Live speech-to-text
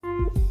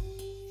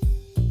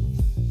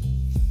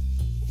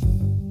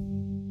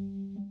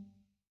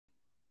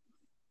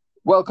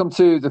Welcome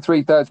to the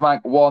Three Thirds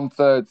Mike, One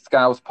Third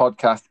Scouts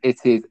podcast. It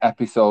is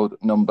episode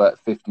number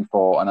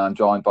 54, and I'm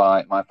joined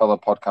by my fellow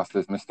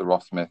podcasters, Mr.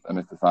 Ross Smith and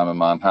Mr. Simon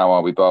Mann. How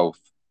are we both?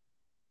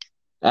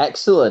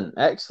 Excellent.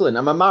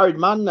 I'm a married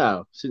man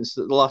now since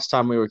the last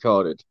time we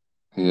recorded.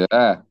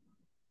 Yeah.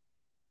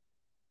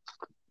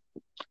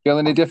 Feel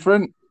any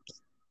different?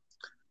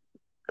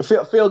 I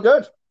feel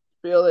good.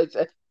 It's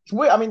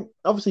weird. I mean,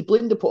 obviously,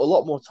 Blinder put a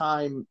lot more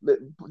time, did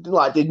a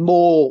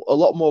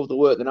lot more of the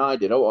work than I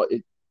did.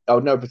 I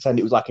would never pretend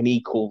it was like an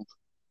equal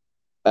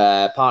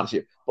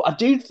partnership.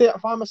 But I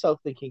find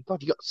myself thinking,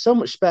 God, you got so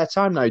much spare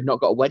time now. You've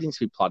not got a wedding to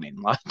be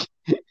planning. Like,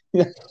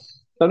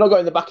 I've not got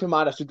in the back of my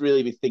mind. I should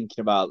really be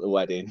thinking about the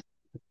wedding.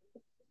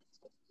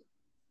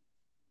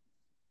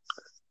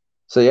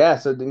 So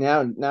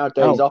now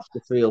days off to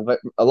feel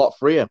a lot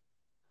freer.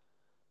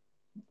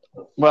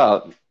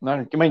 Well,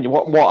 no, I mean,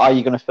 what are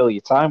you going to fill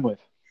your time with?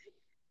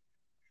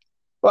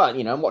 Well,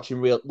 I'm watching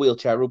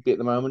wheelchair rugby at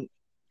the moment.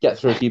 Get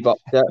through a few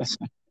box sets.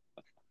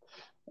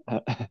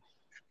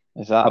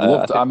 Is that?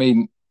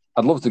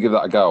 I'd love to give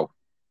that a go.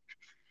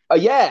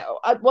 Yeah.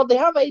 Well, they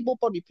have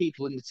able-bodied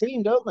people in the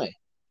team, don't they?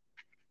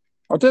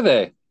 Oh, do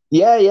they?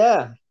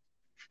 Yeah.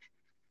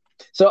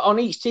 So on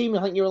each team,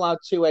 I think you're allowed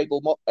two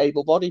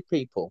able-bodied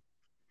people.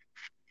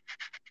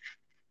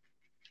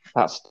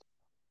 That's the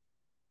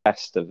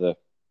best of the.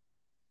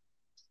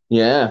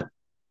 Yeah.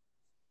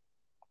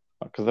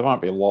 Because there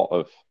might be a lot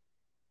of.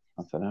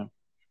 I don't know.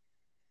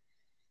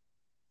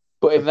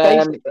 But if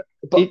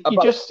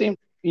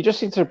you just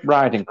seem to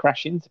ride and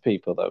crash into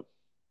people, though.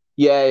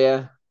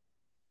 Yeah.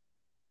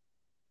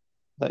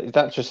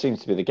 That just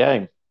seems to be the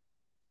game.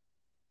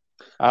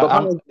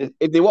 But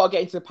if they want to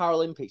get into the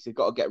Paralympics, they've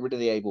got to get rid of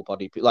the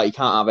able-bodied people. Like, you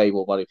can't have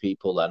able-bodied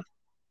people then.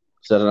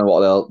 So I don't know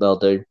what they'll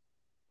do.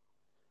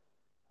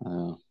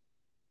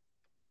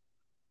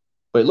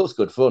 But it looks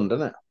good fun,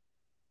 doesn't it?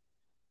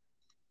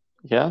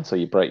 Yeah, until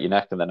you break your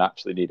neck and then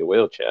actually need a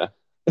wheelchair.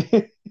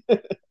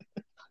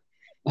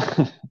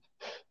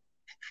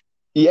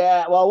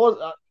 Yeah,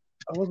 well,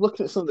 I was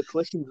looking at some of the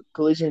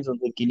collisions and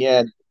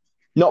thinking,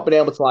 not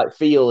being able to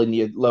feel in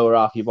your lower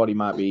half of your body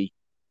might be.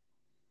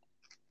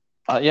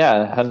 And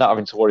not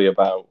having to worry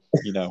about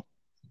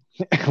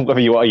whether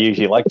you want to use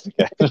your legs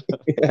again.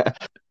 Yeah.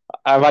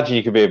 I imagine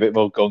you could be a bit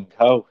more gung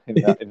ho in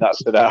that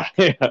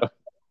scenario.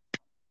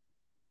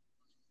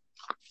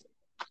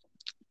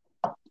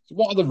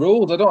 What are the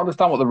rules? I don't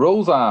understand what the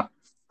rules are.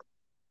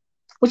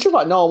 Which is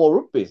like normal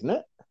rugby, isn't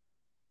it?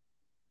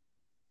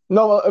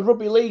 No, a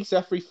rugby league, so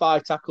every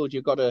 5 tackles,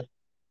 you've got to.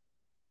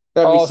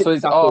 Okay.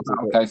 You've got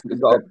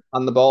to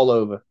hand the ball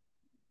over.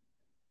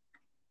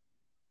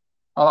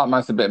 Oh, that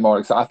makes it a bit more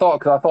exciting. I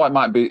thought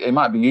it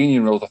might be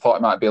union rules. I thought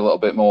it might be a little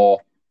bit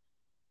more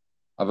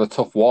of a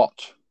tough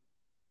watch.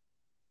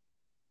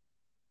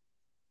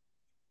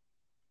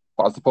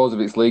 But I suppose if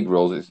it's league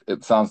rules,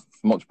 it sounds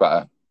much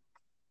better.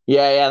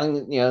 Yeah. I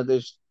think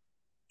there's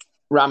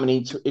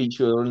ramming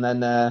each other, and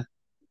then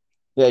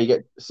you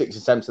get 6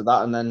 attempts at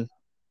that, and then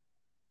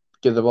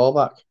give the ball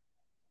back.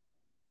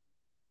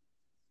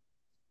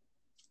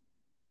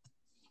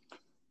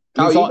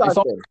 How are you guys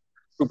doing?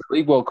 Rugby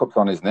League World Cup's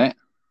on, isn't it?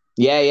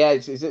 Yeah.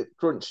 It's at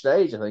crunch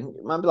stage, I think.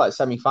 It might be like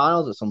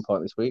semi-finals at some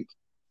point this week.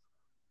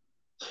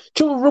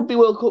 Trouble with Rugby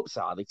World Cups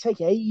are they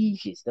take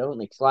ages, don't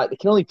they? Because they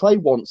can only play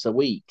once a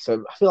week,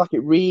 so I feel like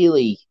it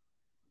really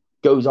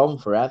goes on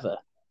forever.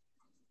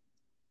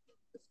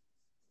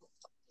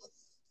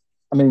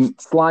 I mean,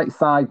 slight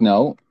side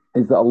note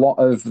is that a lot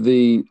of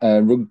the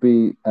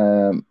rugby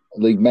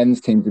league men's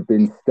teams have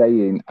been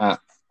staying at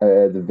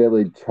the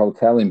Village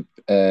Hotel in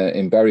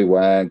Bury,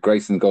 where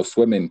Grayson goes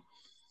swimming.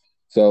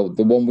 So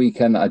the one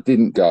weekend I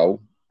didn't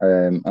go,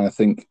 and I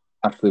think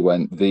Ashley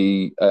went,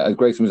 as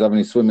Grayson was having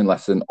his swimming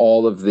lesson,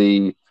 all of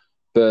the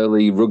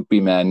burly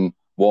rugby men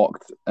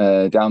walked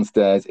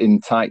downstairs in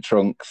tight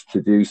trunks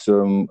to do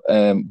some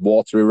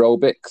water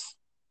aerobics.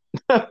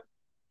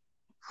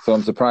 So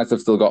I'm surprised I've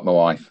still got my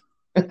wife.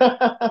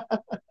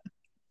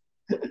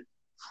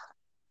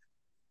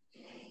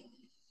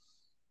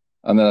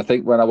 And then I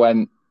think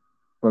when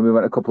we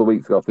went a couple of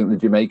weeks ago, I think the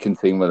Jamaican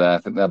team were there. I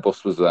think their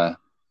bus was there.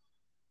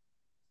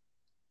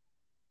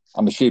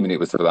 I'm assuming it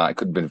was for that. It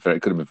could have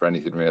been for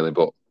anything really,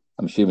 but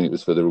I'm assuming it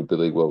was for the Rugby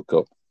League World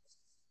Cup.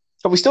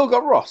 Have we still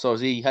got Ross, or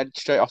has he headed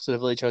straight off to the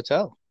Village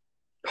Hotel?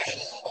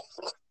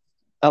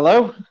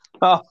 Hello?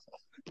 Oh.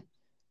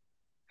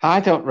 I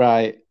don't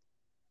write.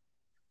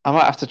 I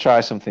might have to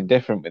try something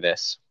different with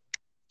this.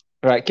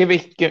 Right,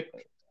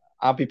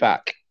 I'll be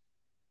back.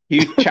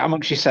 You chat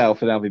amongst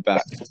yourself and I'll be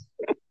back.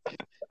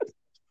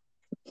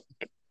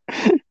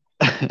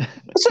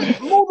 So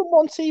more than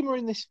one team are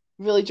in this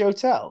Village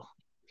Hotel?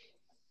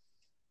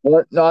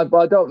 Well, no, but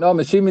I don't know. I'm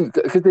assuming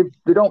because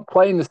they don't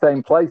play in the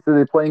same place, so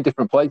they play in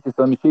different places.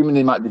 So I'm assuming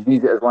they might just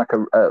use it as like a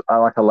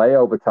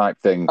layover type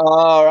thing.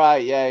 Oh,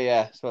 right,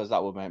 yeah. I suppose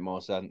that would make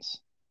more sense.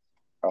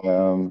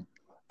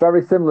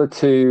 Very similar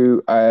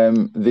to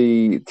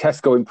the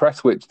Tesco in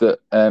Prestwich that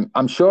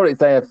I'm sure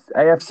it's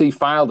AFC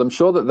filed. I'm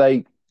sure that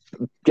they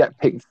get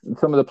picked.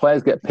 Some of the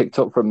players get picked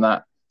up from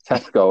that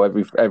Tesco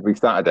every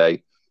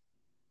Saturday.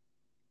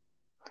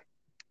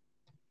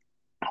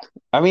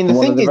 I mean, the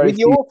One of thing the is, very with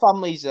your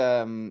family's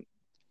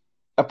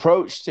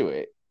approach to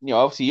it,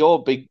 obviously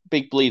you're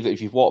big believer that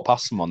if you've walked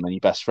past someone, then you're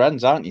best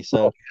friends, aren't you?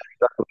 So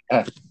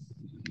Yeah.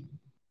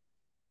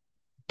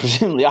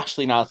 presumably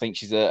Ashley now thinks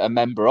she's a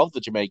member of the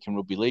Jamaican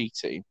Rugby League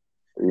team.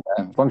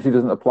 Yeah, as long as she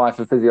doesn't apply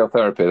for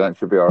physiotherapy, that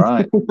should be all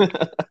right.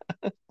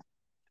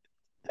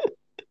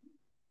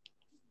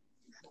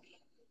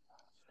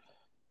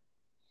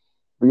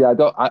 But yeah,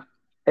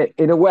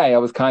 in a way, I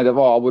was kind of,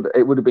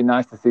 it would have been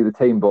nice to see the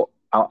team, but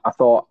I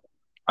thought,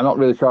 I'm not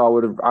really sure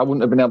I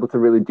wouldn't have been able to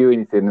really do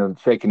anything and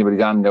shake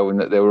anybody's hand knowing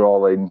that they were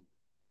all in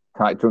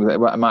tight trunks. It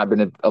might have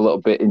been a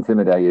little bit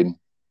intimidating.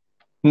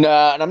 No,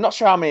 and I'm not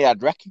sure how many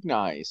I'd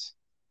recognise.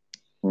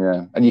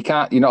 Yeah, and you're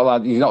not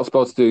allowed, you're not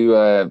supposed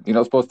to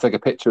take a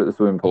picture at the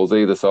swimming pools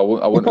either, so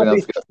I wouldn't have been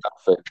able to get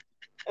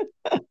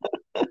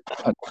a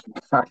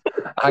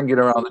selfie. Hanging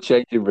around the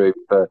changing room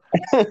for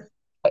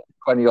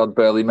 20 odd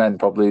burly men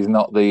probably is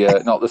not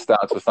the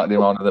start for Saturday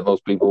morning that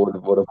most people would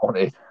have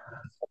wanted.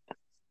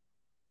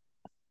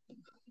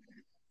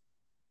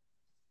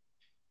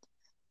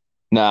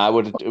 No, it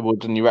would have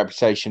done your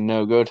reputation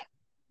no good.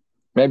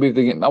 Maybe if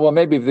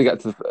they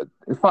get to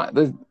is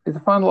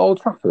the final at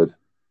Old Trafford?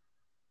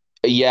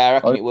 Yeah, I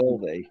reckon it will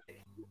be.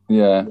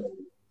 Yeah.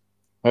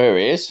 There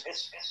he is.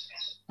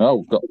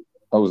 Oh,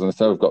 I was going to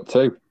say we've got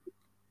two.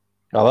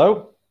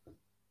 Hello?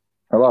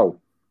 Hello.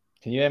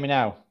 Can you hear me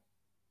now?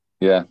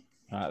 Yeah.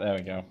 Right, there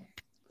we go.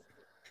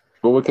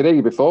 Well, we could hear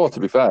you before, to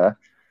be fair.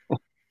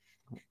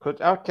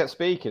 I kept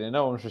speaking and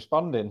no one's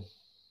responding.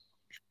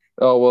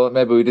 Oh, well,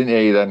 maybe we didn't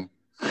hear you then.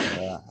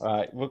 Yeah,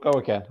 right, we'll go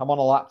again. I'm on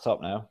a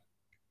laptop now.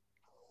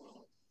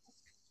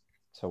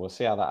 So we'll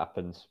see how that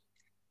happens.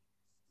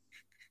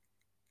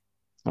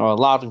 Oh,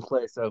 loud and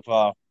clear so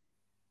far.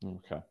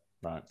 Okay,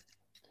 right.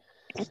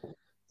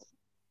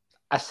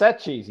 I said,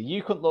 Cheesy,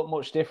 you couldn't look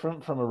much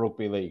different from a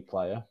rugby league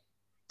player.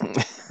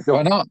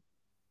 Why not?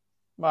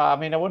 Well, I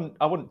mean,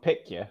 I wouldn't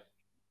pick you.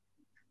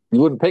 You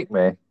wouldn't pick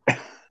me?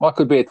 Well, I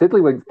could be a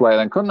Tiddlywinks player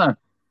then, couldn't I?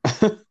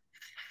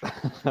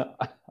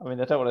 I mean,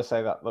 I don't want to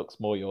say that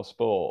looks more your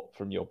sport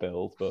from your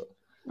build, but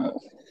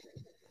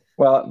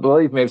well,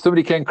 believe me, if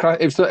somebody can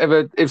if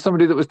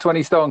somebody that was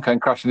 20 stone came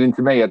crashing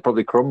into me, I'd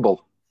probably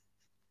crumble.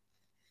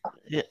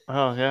 Yeah.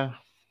 Oh, yeah.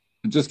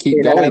 And just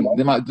keep going.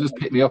 They might just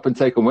pick me up and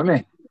take them with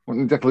me.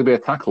 Wouldn't exactly be a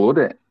tackle, would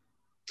it?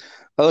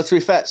 Well, to be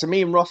fair, so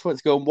me and Ross went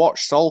to go and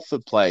watch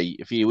Salford play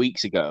a few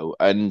weeks ago,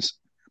 and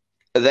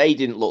they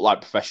didn't look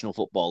like professional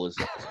footballers.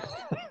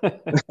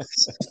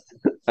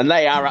 And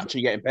they are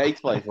actually getting paid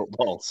to play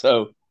football,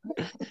 so...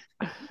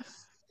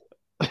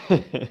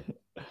 Yeah.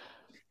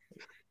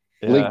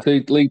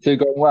 League Two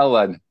going well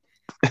then?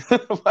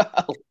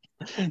 Well,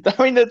 I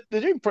mean,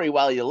 they're doing pretty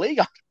well in the league.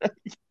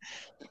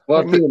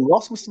 Well, me and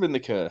Ross must have been the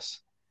curse.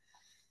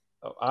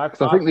 I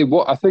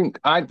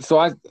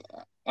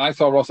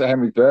saw Ross at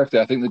Henry's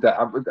birthday. I think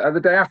the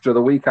day after,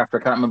 the week after,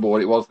 I can't remember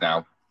what it was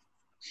now.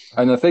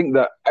 And I think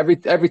that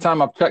every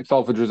time I've checked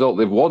Salford's result,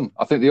 they've won.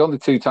 I think the only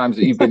two times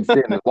that you've been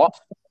seeing they've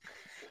lost.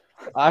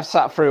 I've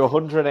sat through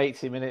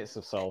 180 minutes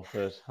of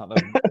Salford, and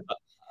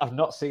I've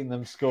not seen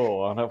them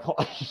score, and I've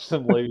watched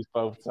them lose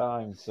both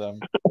times.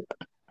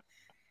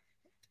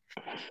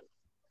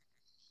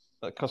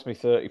 That cost me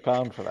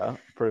 £30 for that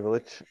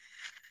privilege.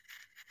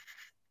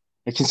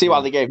 You can see why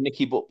they gave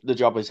Nicky Butt the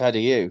job as head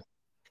of you.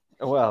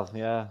 Well,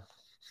 yeah.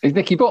 Is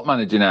Nicky Butt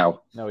manager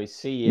now? No, he's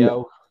CEO.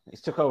 Yeah.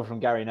 He's took over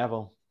from Gary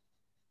Neville.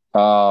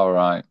 Oh,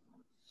 right.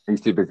 He's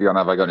too busy on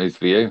Have I Got News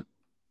for You?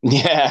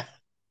 Yeah.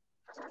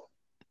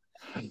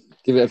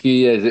 Give it a few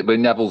years, it'll be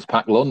Neville's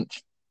packed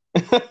lunch.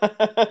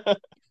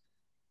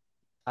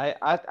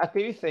 I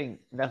do think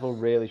Neville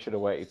really should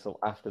have waited till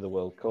after the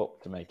World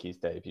Cup to make his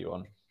debut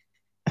on.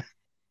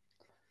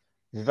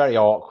 It's very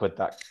awkward,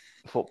 that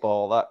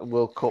football, that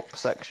World Cup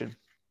section.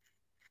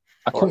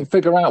 I couldn't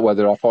figure out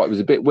whether I thought it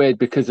was a bit weird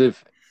because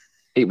of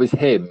it was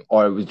him,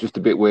 or it was just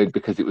a bit weird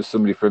because it was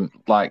somebody from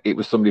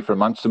Manchester, somebody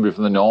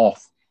from the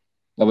north.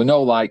 Now we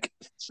know,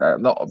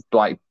 not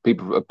like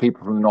people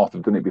from the north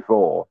have done it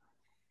before,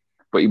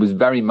 but he was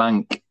very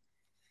mank.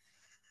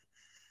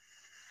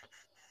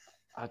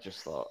 I just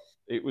thought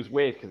it was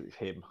weird because it's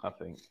him. I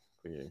think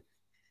for you,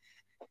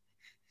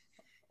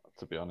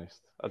 to be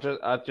honest,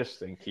 I just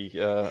think he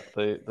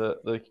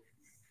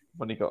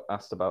when he got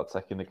asked about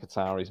taking the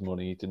Qataris'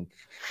 money, he didn't.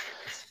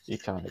 He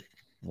kind of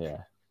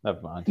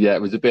never mind. Yeah,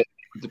 it was a bit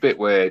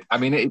weird. I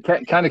mean, it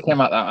kind of came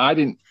out that I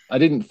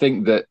didn't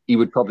think that he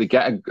would probably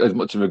get as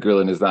much of a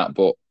grilling as that,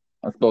 but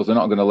I suppose they're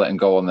not going to let him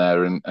go on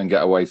there and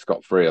get away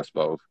scot-free, I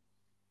suppose.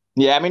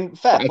 Yeah, I mean,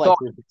 fair play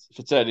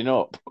for turning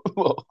up.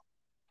 Well,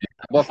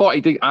 I thought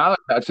he did. I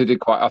actually did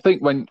quite. I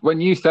think when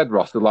you said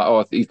Ross was like,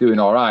 "Oh, he's doing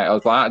all right," I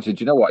was like, "Actually,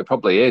 do you know what? It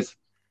probably is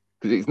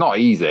because it's not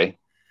easy."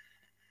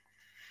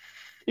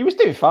 He was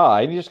doing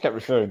fine. He just kept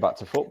referring back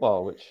to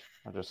football, which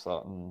I just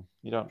thought,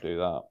 you don't do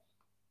that.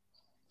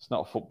 It's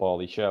not a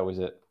football-y show, is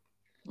it?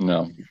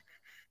 No.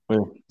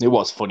 Well, it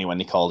was funny when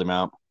they called him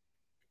out.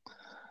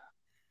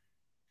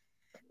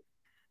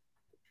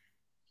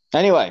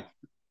 Anyway.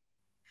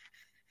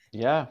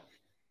 Yeah.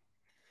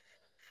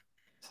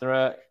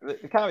 There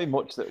can't be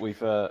much that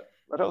we've. I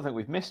don't think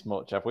we've missed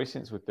much, have we,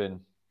 since we've been.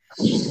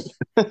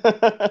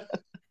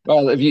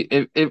 Well, if you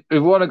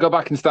want to go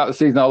back and start the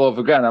season all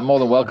over again, I'm more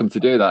than welcome to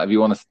do that. If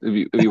you want to,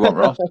 if you want,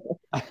 Ross.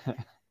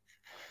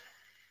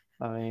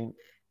 I mean,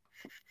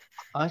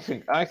 I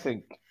think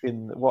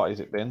in what has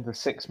it been? The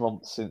 6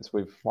 months since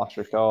we've last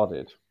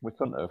recorded, we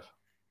couldn't have.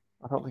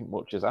 I don't think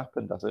much has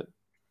happened, has it?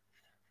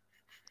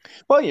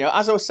 Well,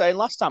 as I was saying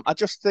last time, I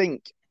just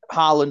think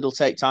Haaland will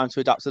take time to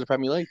adapt to the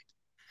Premier League.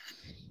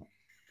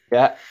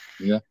 Yeah.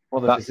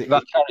 Well, that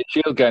Charity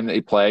Shield game that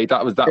he played,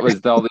 that was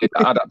all the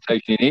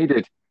adaptation he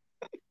needed.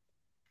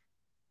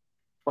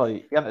 Well,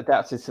 he hasn't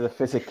adapted to the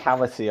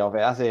physicality of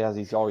it, has he?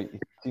 He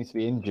seems to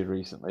be injured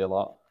recently a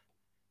lot.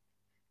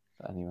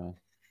 But anyway,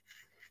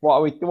 who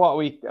are we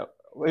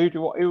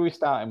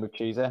starting with,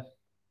 Cheesy?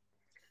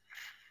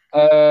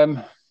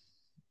 So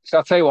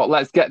I'll tell you what,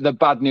 let's get the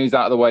bad news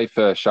out of the way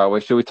first, shall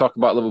we? Shall we talk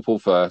about Liverpool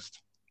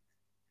first?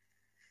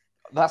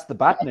 That's the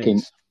bad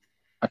news.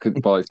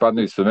 Well, it's bad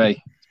news for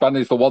me. It's bad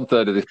news for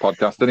 1/3 of this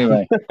podcast,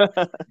 anyway.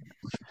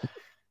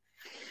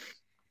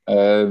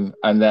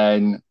 And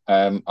then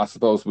I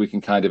suppose we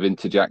can kind of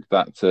interject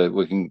that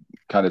we can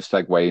kind of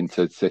segue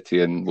into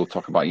City, and we'll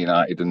talk about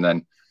United, and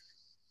then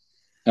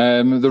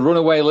the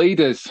runaway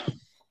leaders.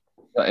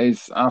 That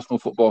is Arsenal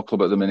Football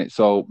Club at the minute.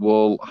 So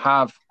we'll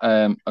have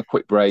a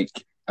quick break,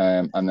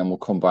 and then we'll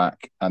come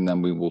back, and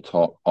then we will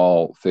talk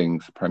all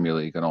things Premier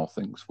League and all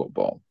things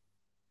football.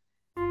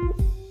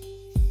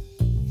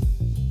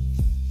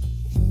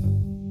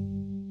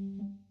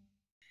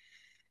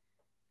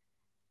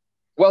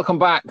 Welcome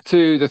back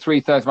to the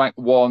 3/3 Mike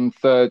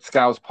 1/3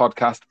 Scouts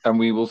podcast, and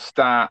we will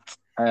start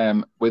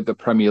with the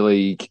Premier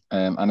League.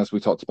 And as we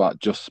talked about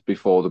just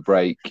before the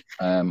break,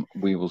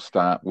 we will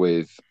start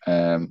with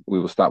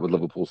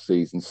Liverpool's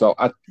season. So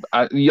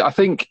I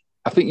think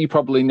you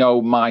probably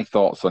know my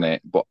thoughts on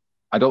it, but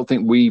I don't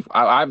think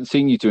I haven't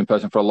seen you two in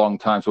person for a long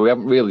time, so we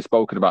haven't really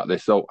spoken about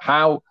this. So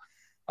how,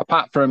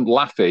 apart from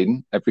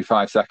laughing every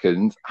 5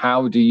 seconds,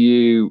 how do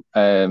you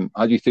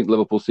think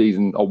Liverpool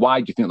season, or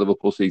why do you think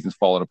Liverpool season's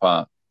fallen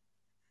apart?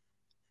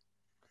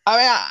 I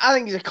mean, I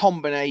think it's a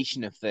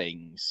combination of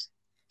things.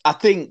 I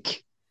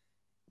think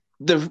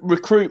the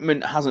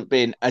recruitment hasn't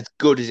been as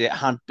good as it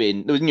had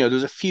been. There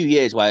was a few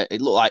years where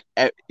it looked like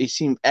it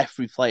seemed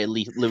every player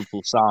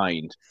Liverpool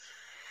signed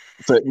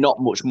for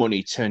not much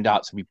money turned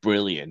out to be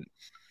brilliant.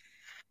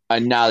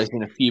 And now there's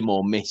been a few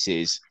more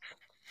misses,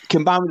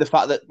 combined with the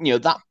fact that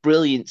that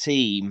brilliant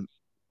team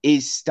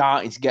is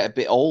starting to get a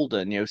bit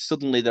older.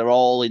 Suddenly they're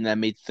all in their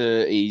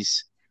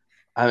mid-30s.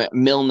 I mean,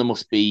 Milner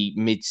must be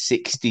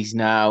mid-60s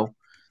now,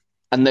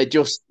 and they're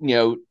just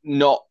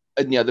not.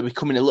 They're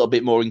becoming a little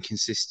bit more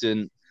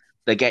inconsistent.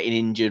 They're getting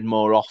injured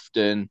more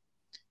often.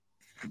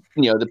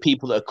 The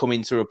people that are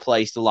coming to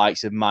replace the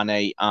likes of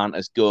Mane aren't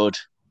as good.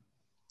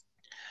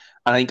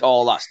 I think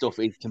all that stuff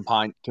is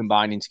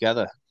combining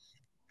together.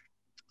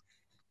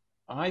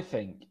 I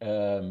think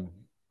like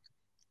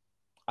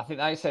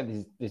I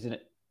said, there's an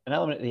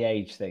element of the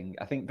age thing.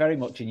 I think very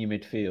much in your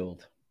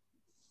midfield.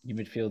 Your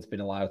midfield's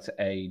been allowed to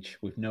age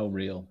with no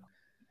real.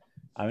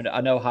 I mean,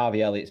 I know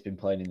Harvey Elliott's been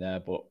playing in there,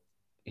 but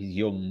he's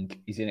young,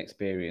 he's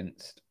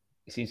inexperienced.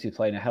 He seems to be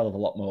playing a hell of a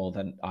lot more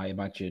than I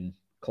imagine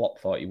Klopp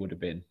thought he would have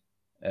been,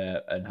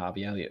 and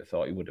Harvey Elliott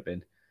thought he would have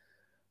been.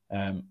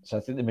 So I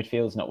think the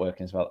midfield's not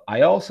working as well.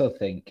 I also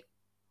think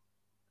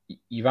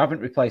you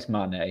haven't replaced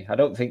Mane. I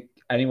don't think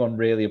anyone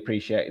really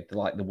appreciated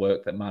the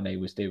work that Mane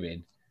was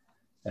doing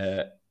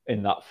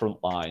in that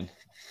front line.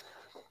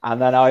 And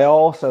then I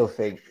also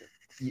think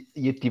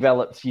your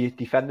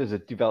defenders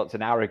have developed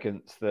an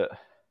arrogance that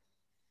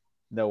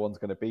no one's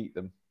going to beat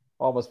them.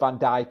 Almost Van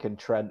Dijk and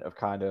Trent have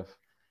kind of,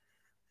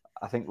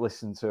 I think,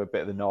 listened to a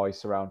bit of the noise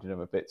surrounding them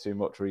a bit too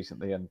much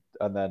recently, and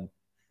then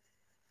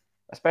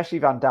especially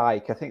Van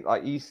Dijk, I think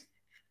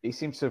he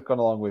seems to have gone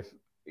along with,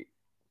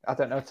 I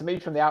don't know, to me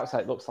from the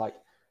outside it looks like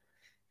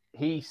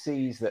he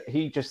sees that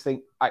he just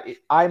think I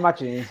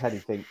imagine in his head he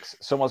thinks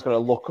someone's going to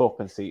look up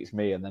and see it's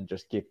me and then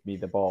just give me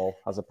the ball,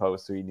 as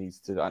opposed to he needs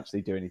to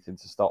actually do anything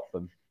to stop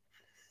them.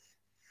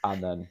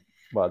 And then,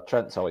 well,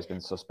 Trent's always been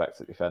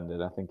suspect at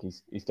defending. I think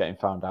he's getting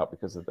found out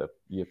because of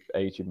your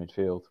age in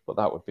midfield. But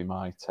that would be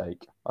my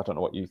take. I don't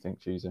know what you think,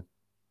 Cheesy. I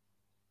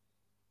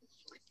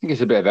think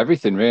it's a bit of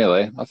everything,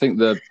 really. I think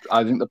the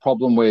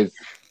problem with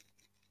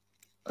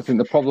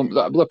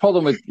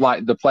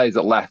like the players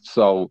that left.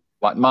 So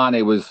like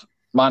Mane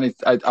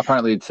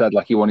apparently had said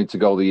like he wanted to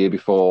go the year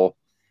before,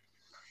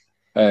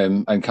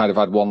 and kind of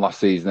had one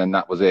last season and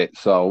that was it.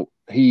 So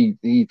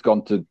he'd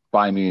gone to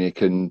Bayern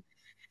Munich, and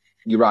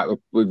you're right,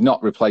 we've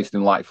not replaced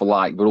him like for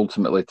like, but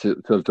ultimately to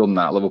have done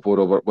that,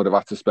 Liverpool would have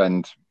had to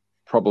spend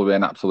probably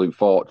an absolute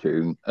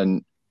fortune,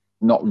 and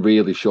not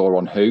really sure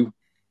on who.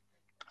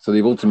 So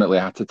they've ultimately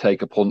had to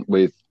take a punt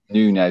with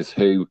Nunez,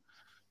 who,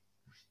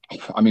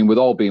 I mean, with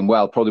all being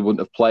well, probably wouldn't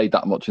have played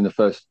that much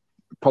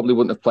probably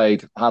wouldn't have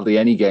played hardly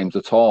any games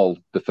at all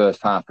the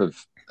first half of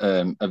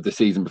of the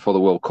season before the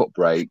World Cup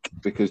break,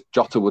 because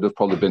Jota would have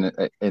probably been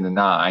in a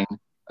 9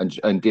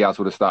 and Diaz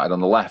would have started on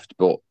the left.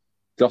 But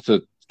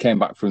Jota came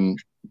back from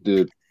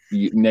the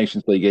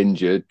Nations League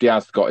injured.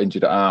 Diaz got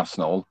injured at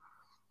Arsenal.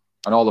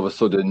 And all of a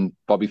sudden,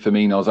 Bobby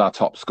Firmino's our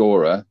top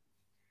scorer,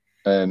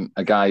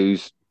 a guy who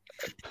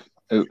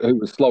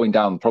was slowing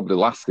down probably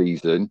last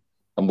season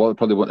and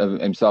probably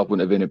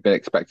wouldn't have been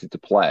expected to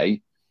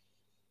play.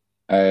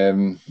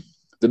 The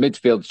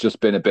midfield's just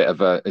been a bit of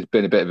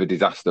a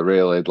disaster,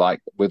 really, like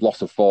with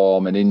loss of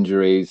form and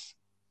injuries,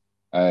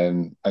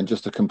 and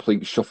just a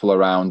complete shuffle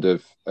around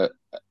of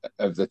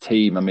the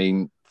team. I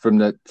mean, from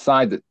the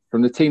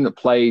team that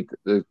played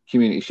the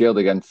Community Shield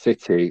against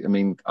City, I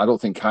mean, I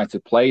don't think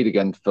Keita played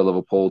again for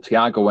Liverpool.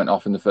 Thiago went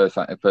off in the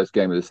first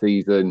game of the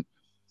season.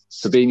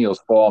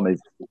 Fabinho's form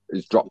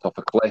is dropped off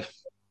a cliff.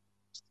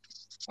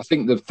 I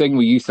think the thing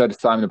you said,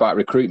 Simon, about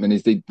recruitment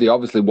is they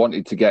obviously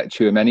wanted to get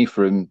Tchouaméni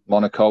from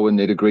Monaco and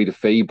they'd agreed a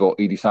fee, but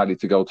he decided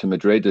to go to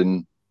Madrid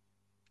and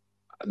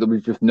there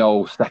was just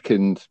no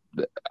second.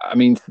 I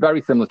mean, it's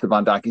very similar to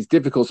Van Dijk. It's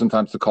difficult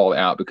sometimes to call it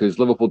out because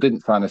Liverpool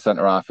didn't sign a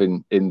centre-half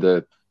in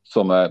the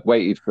summer,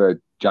 waited for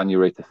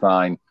January to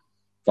sign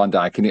Van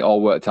Dijk, and it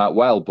all worked out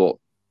well. But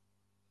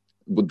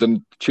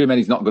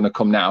Tchouaméni's not going to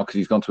come now because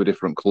he's gone to a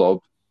different club.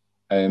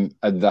 And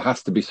there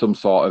has to be some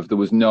sort of. There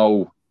was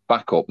no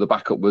backup. The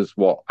backup was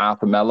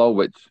Arthur Melo,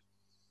 which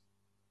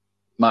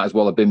might as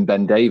well have been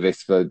Ben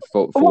Davis for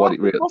what it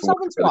really. What's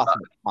happened to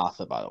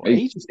Arthur, by the way?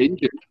 He's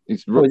injured.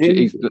 He's ruptured.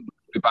 He's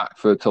be back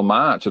till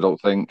March. I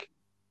don't think.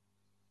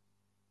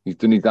 He's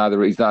done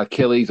either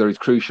Achilles or his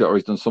cruciate or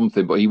he's done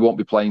something, but he won't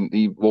be playing.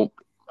 He won't.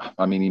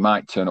 I mean, he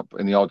might turn up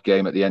in the odd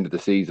game at the end of the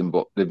season,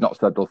 but they've not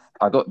said they'll.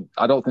 I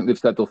don't think they've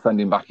said they'll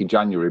send him back in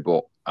January,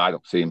 but I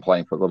don't see him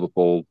playing for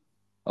Liverpool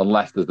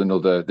unless there's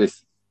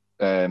this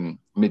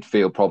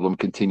midfield problem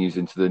continues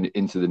into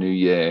the new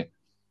year.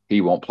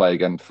 He won't play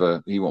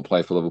for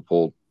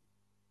Liverpool.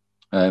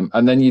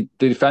 And then the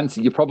defence,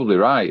 you're probably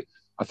right.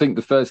 I think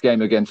the first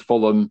game against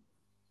Fulham,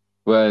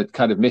 where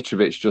kind of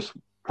Mitrovic just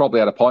probably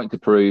had a point to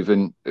prove,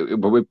 and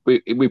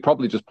we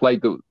probably just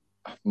played I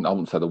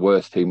wouldn't say the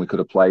worst team we could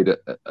have played like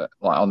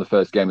on the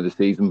first game of the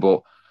season,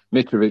 but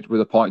Mitrovic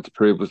with a point to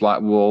prove was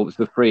like, well, it's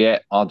the free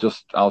hit.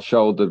 I'll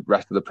show the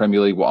rest of the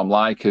Premier League what I'm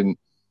like, and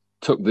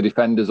took the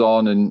defenders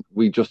on, and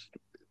they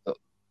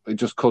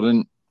just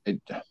couldn't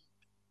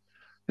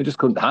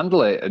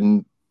handle it,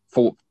 and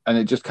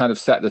it just kind of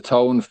set the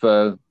tone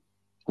for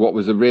what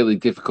was a really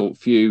difficult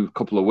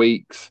couple of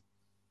weeks.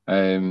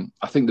 I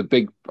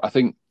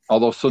think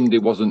although Sunday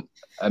wasn't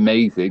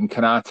amazing,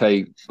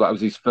 Konate, that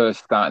was his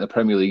first start in the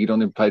Premier League. He'd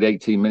only played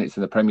 18 minutes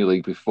in the Premier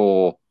League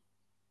before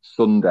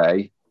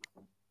Sunday.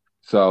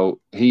 So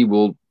he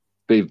will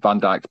be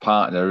Van Dijk's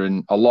partner.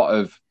 And a lot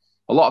of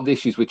the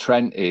issues with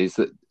Trent is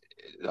that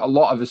a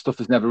lot of the stuff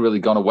has never really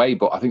gone away,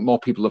 but I think more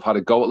people have had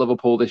a go at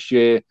Liverpool this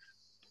year.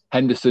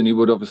 Henderson, who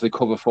would obviously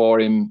cover for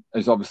him,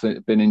 has obviously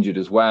been injured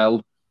as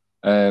well.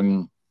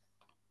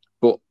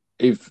 But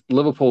if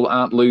Liverpool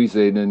aren't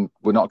losing and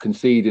we're not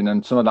conceding,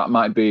 and some of that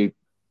might be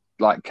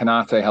like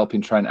Konate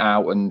helping Trent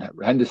out and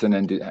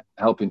Henderson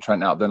helping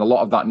Trent out, then a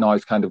lot of that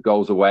noise kind of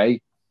goes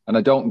away. And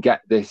I don't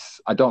get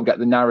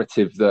the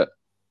narrative that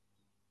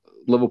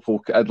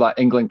Liverpool, like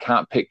England,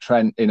 can't pick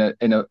Trent in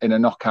a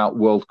knockout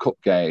World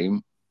Cup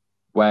game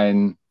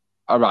when,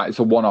 all right, it's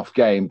a one-off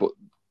game, but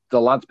the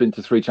lad's been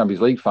to 3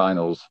 Champions League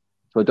finals.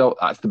 So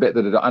that's the bit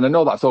that I don't, and I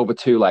know that's over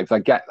 2 legs. I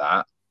get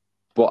that,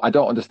 but I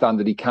don't understand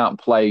that he can't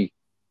play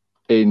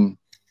in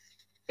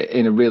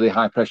a really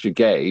high pressure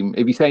game.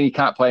 If he's saying he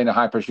can't play in a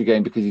high pressure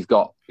game because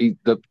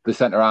the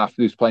centre half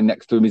who's playing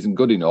next to him isn't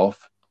good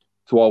enough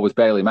to always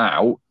bail him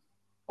out,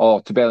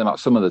 or to bail him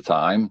out some of the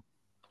time,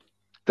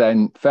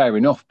 then fair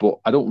enough. But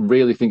I don't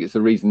really think it's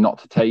a reason not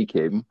to take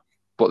him.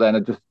 But then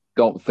I just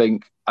don't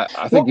think.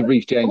 I think if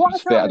Reece James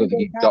was fit, I don't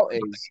think he's got.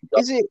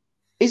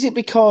 Is it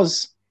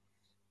because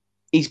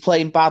he's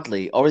playing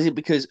badly, or is it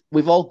because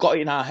we've all got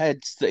in our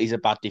heads that he's a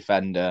bad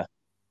defender,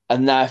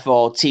 and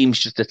therefore teams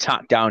just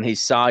attack down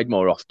his side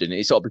more often?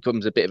 It sort of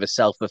becomes a bit of a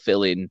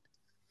self-fulfilling.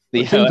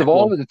 The teams have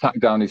always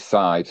attacked down his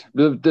side.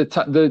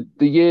 The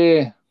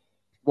year,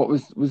 what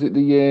was it?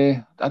 The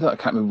year I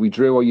can't remember. We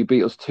drew or you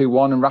beat us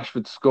 2-1, and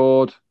Rashford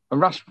scored.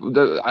 And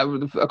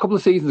Rashford, a couple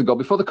of seasons ago,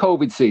 before the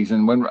COVID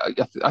season, when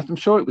I'm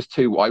sure it was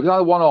 2-1, it was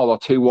either 1-1 or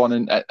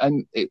 2-1,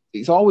 and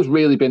it's always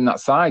really been that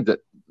side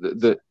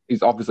that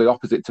is obviously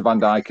opposite to Van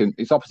Dijk, and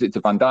it's opposite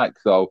to Van Dijk.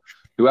 So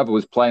whoever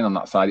was playing on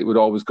that side, it would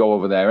always go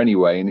over there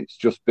anyway. And it's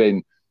just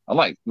been, and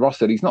like Ross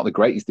said, he's not the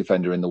greatest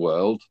defender in the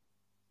world.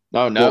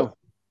 No.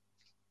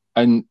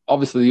 And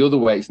obviously the other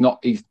way, he's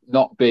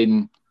not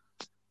been.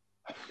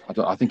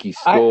 I think he's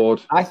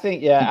scored. I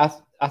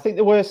think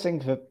the worst thing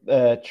for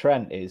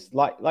Trent is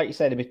like you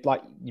said,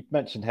 like you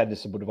mentioned,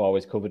 Henderson would have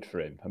always covered for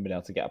him and been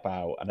able to get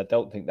about, and I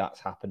don't think that's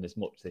happened as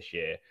much this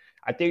year.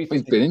 I do. Think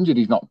he's been injured.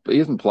 He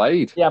hasn't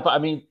played. Yeah, but I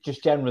mean,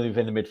 just generally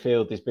within the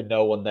midfield, there's been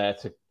no one there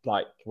to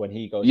like when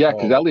he goes. Yeah,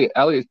 because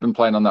Elliott's been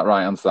playing on that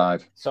right hand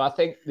side. So I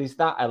think there's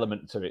that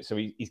element to it. So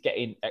he's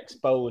getting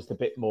exposed a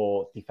bit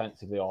more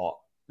defensively, or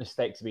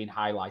mistakes are being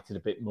highlighted a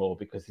bit more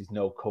because there's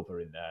no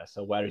cover in there.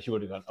 So whereas you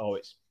would have gone, oh,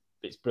 it's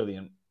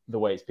brilliant the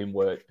way it's been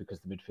worked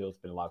because the midfield's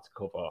been allowed to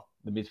cover.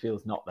 The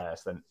midfield's not there,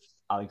 so then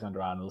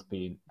Alexander-Arnold's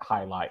being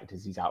highlighted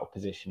as he's out of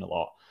position a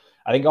lot.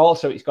 I think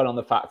also it's gone on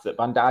the fact that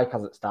Van Dijk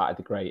hasn't started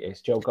the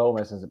greatest. Joe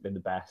Gomez hasn't been the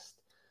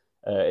best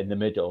in the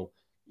middle.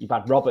 You've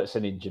had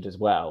Robertson injured as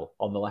well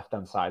on the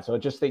left-hand side. So I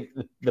just think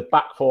the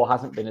back four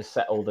hasn't been as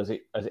settled as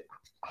it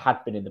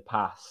had been in the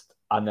past.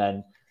 And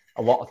then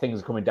a lot of things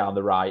are coming down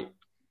the right.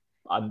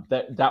 And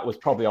that was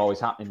probably always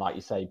happening, like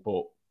you say,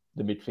 but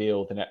the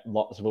midfield and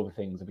lots of other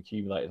things have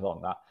accumulated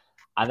along that.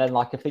 And then,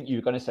 like, I think you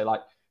were going to say,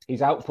 like,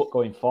 his output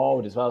going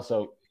forward as well.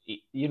 So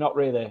you're not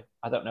really,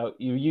 I don't know,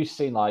 you used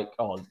to see, like,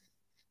 oh,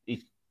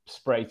 he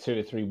spray 2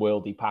 or 3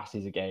 worldy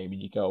passes a game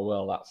and you go,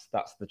 well,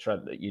 that's the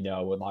trend that you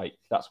know, and, like,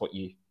 that's what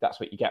you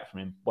get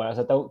from him. Whereas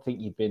I don't think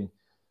you're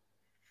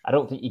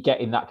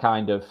getting that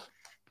kind of,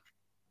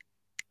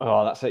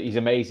 he's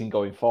amazing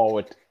going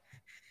forward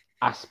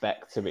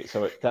aspect to it.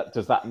 So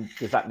does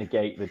that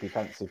negate the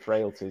defensive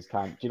frailties?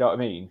 Do you know what I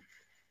mean?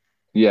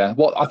 Yeah.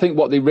 I think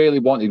what they really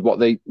wanted, what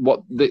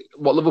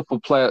Liverpool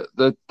play,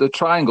 the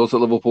triangles that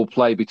Liverpool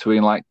play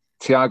between like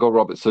Thiago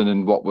Robertson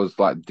and what was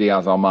like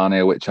Diaz or Mane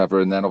or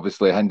whichever, and then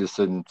obviously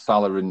Henderson,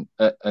 Salah,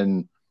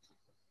 and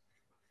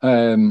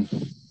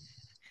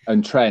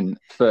Trent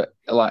for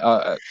like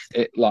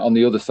on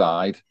the other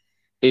side.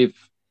 If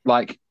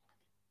like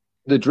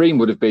the dream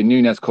would have been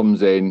Nunez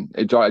comes in,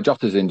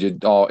 Jota's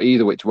injured, or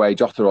either which way,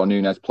 Jota or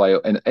Nunez play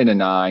in a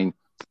 9,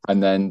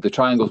 and then the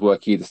triangles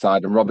work either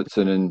side, and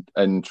Robertson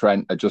and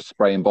Trent are just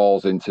spraying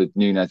balls into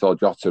Nunez or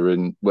Jota,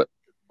 and we're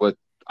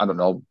I don't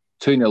know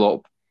 2-0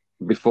 up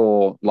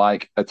before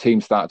like a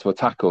team start to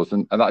attack us,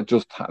 and that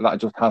just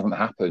hasn't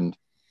happened.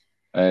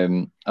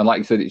 And like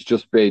you said, it's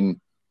just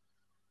been,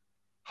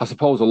 I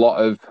suppose, a lot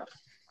of.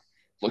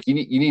 Look, you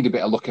need a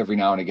bit of luck every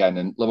now and again,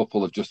 and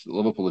Liverpool have just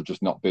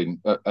not been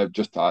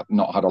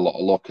not had a lot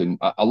of luck, and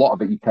a lot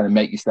of it you kind of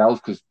make yourselves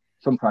because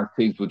sometimes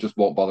teams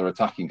won't bother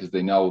attacking because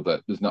they know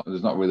that there's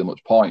not really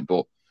much point.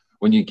 But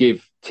when you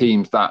give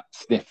teams that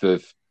sniff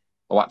of,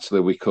 oh, actually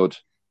we could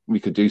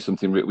do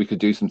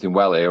something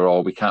well here,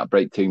 or we can't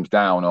break teams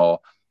down,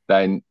 or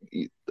then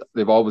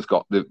you've always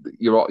got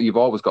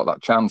that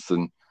chance.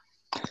 And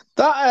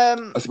that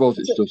I suppose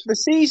it's just the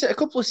season a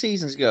couple of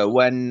seasons ago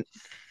when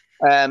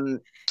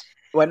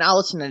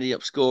Alisson ended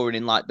up scoring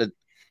in one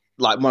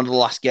of the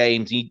last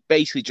games, he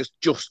basically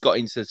just got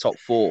into the top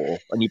 4,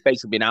 and you've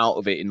basically been out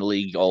of it in the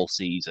league all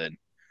season.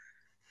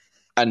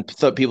 And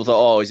people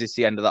thought, oh, is this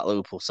the end of that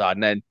Liverpool side?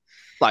 And then,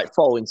 like,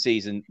 following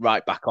season,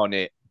 right back on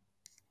it.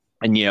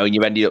 And, you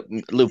ended up,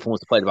 Liverpool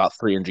must have played about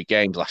 300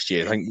 games last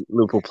year. I think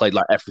Liverpool played,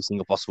 like, every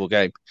single possible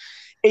game.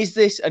 Is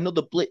this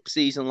another blip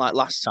season like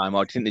last time,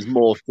 or do you think there's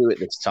more to it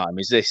this time?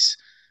 Is this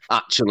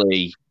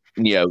actually,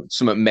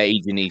 something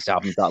major needs to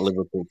happen to that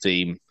Liverpool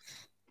team?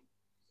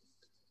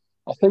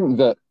 I think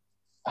that,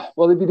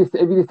 well, if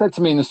you said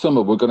to me in the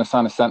summer we're going to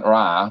sign a centre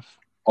half,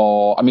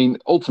 or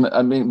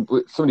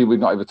somebody we've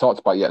not even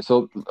talked about yet.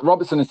 So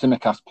Robertson and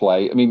Tsimikas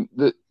play. I mean,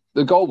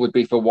 the goal would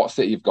be for what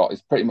City you've got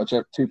is pretty much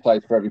 2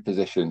 players for every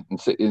position.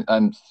 And City,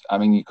 and I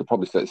mean, you could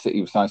probably say City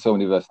have signed so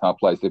many versatile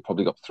players, they've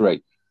probably got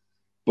 3.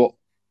 But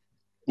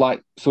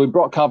so we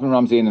brought Calvin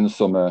Ramsey in the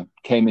summer,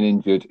 came in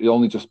injured. He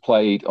only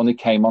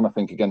came on, I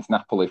think, against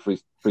Napoli for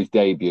his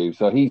debut.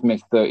 So he's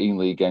missed 13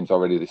 league games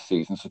already this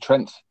season. So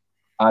Trent's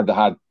either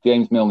had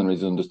James Milner as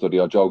his understudy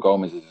or Joe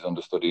Gomez as his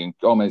understudy, and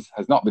Gomez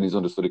has not been his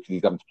understudy because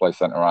he's having to play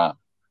centre half.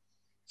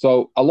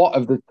 So we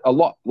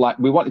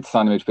wanted to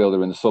sign a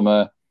midfielder in the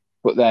summer,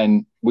 but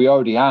then we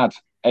already had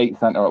 8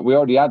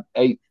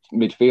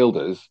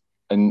 midfielders,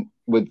 and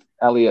with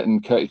Elliott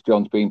and Curtis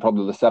Jones being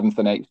probably the 7th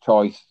and 8th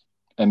choice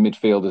in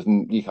midfielders,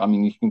 and you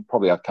can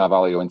probably add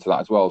Carvalho into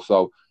that as well.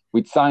 So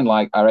we'd signed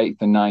like our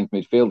 8th and 9th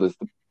midfielders.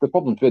 The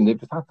problem's been they've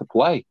just had to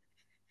play.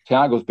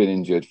 Thiago's been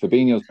injured.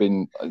 Fabinho's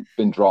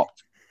been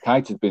dropped.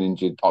 Keita's been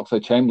injured.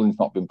 Oxlade-Chamberlain's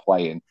not been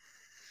playing.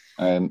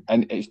 And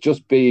it's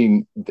just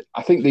been,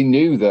 I think they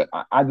knew that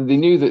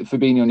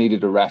Fabinho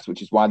needed a rest,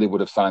 which is why they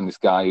would have signed this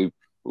guy who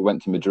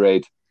went to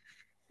Madrid.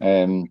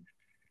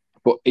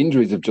 But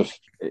injuries have just,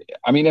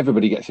 I mean,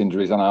 everybody gets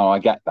injuries, and I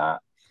get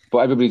that. But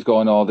everybody's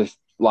going, oh, this,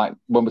 like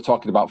when we're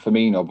talking about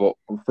Firmino, but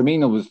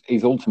Firmino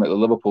he's ultimately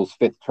Liverpool's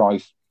 5th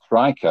choice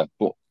striker.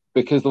 But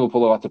because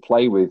Liverpool have had to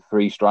play with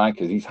 3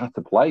 strikers, he's had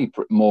to play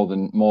more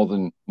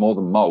than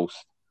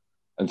most.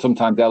 And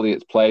sometimes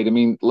Elliott's played. I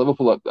mean,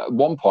 Liverpool at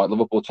one point,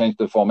 changed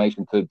the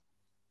formation to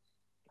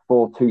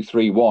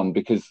 4-2-3-1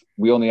 because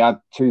we only had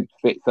 2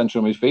 fit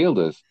central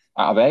midfielders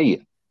out of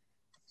 8.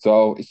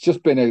 So it's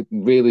just been a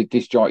really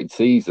disjointed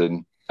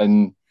season.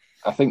 And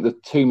I think the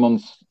 2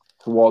 months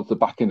towards the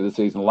back end of the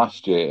season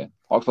last year,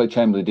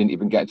 Oxlade-Chamberlain didn't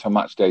even get to a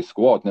match day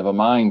squad, never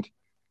mind.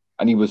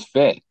 And he was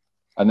fit.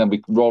 And then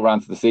we roll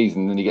around to the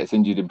season and he gets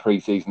injured in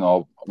pre-season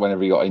or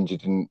whenever he got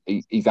injured, and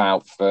he's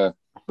out for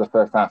the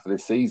first half of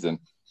this season.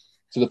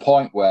 To the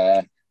point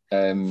where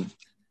him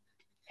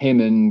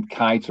and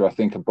Keita, I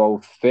think, are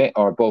both fit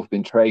or have both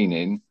been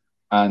training,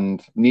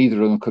 and neither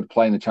of them could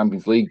play in the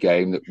Champions League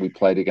game that we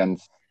played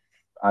against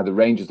either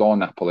Rangers or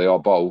Napoli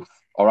or both,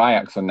 or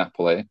Ajax and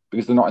Napoli,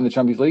 because they're not in the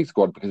Champions League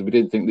squad because we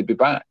didn't think they'd be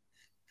back.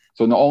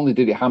 So not only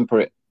did it hamper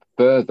it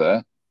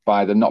further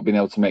by them not being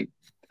able to make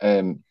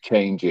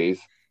changes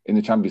in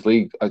the Champions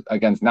League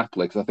against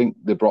Napoli, because I think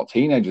they brought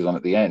teenagers on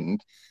at the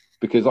end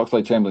because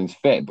Oxlade-Chamberlain's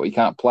fit, but he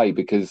can't play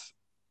because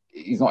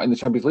he's not in the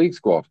Champions League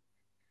squad.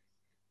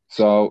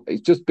 So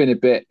it's just been a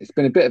bit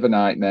of a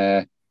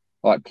nightmare.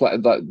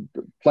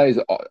 Players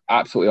are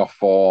absolutely off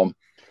form.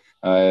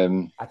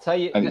 I tell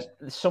you,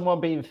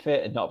 someone being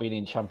fit and not being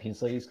in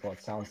Champions League squad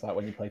sounds like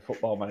when you play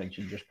Football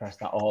Manager, you just press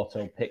that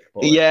auto pick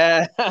button.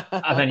 Yeah.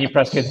 And then you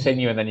press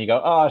continue and then you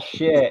go, oh,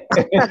 shit.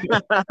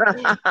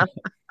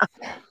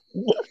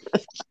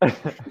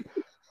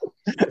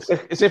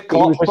 As if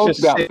Klopp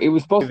was it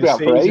was supposed to be out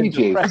for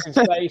ages. Pressing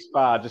space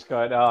bar, just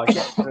going, oh,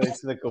 get through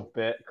to the good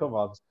bit. Come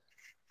on.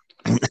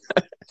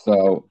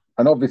 So,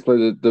 and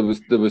obviously there's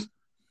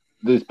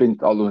been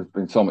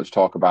so much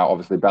talk about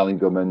obviously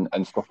Bellingham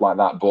and stuff like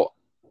that, but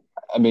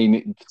I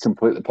mean it's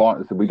completely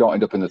pointless. If we don't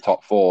end up in the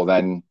top 4,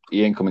 then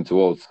he ain't coming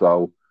to us.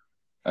 So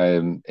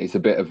it's a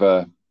bit of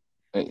a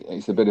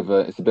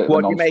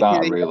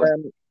non-starter,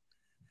 really.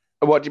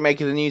 What do you make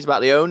of the news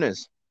about the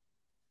owners?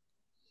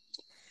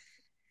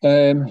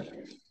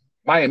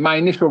 My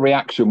initial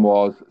reaction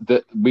was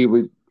that we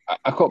would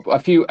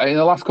in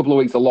the last couple of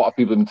weeks. A lot of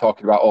people have been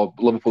talking about, oh,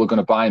 Liverpool are going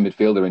to buy a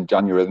midfielder in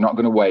January. They're not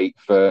going to wait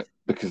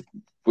because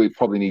we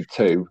probably need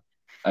 2,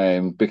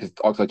 because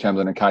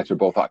Oxlade-Chamberlain and Keita are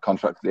both out of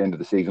contract at the end of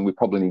the season. We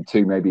probably need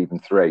 2, maybe even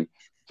 3.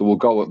 So we're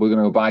going to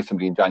go buy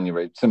somebody in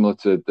January, similar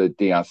to the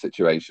Diaz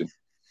situation.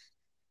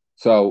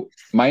 So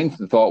my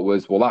instant thought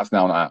was, well, that's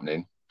now not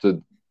happening.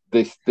 So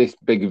this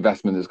big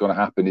investment that's going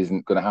to happen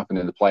isn't going to happen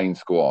in the playing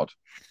squad.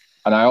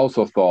 And I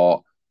also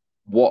thought,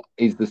 what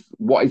is the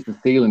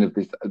ceiling of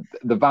this?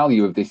 The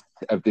value of this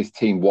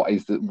team? What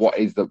is the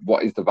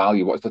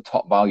value? What's the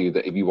top value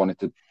that if you wanted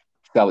to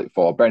sell it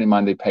for? Bearing in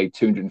mind they paid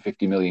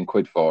 250 million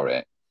quid for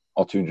it,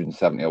 or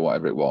 270 or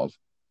whatever it was.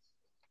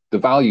 The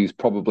value is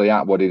probably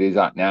at what it is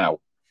at now.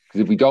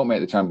 Because if we don't make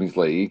the Champions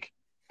League,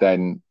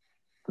 then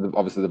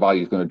obviously the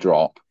value is going to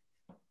drop.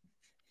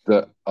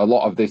 That a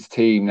lot of this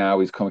team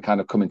now is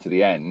kind of coming to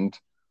the end.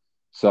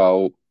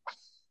 So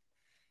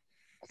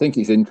I think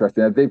it's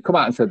interesting. They've come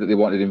out and said that they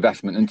wanted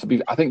investment, and to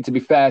be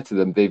fair to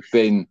them, they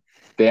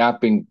have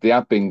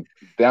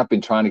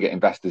been trying to get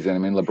investors in. I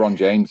mean, LeBron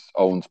James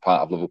owns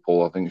part of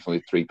Liverpool. I think it's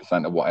only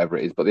 3% or whatever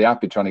it is, but they have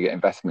been trying to get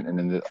investment in.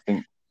 And I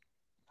think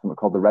something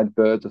called the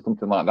Redbirds or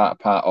something like that,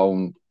 part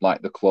own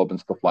like the club and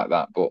stuff like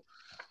that. But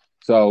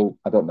so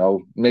I don't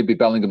know. Maybe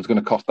Bellingham's going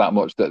to cost that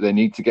much that they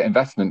need to get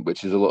investment,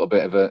 which is a little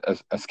bit of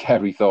a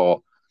scary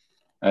thought.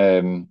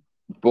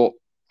 But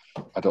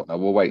I don't know.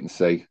 We'll wait and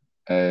see.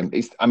 FSG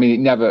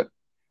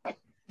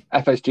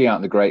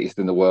aren't the greatest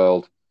in the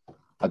world.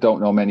 I don't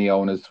know many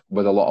owners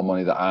with a lot of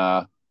money that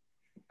are.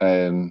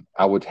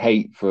 I would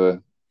hate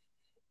for.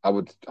 I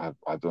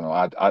don't know.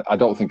 I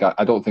don't think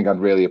I'd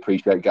really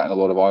appreciate getting a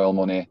lot of oil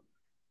money.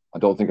 I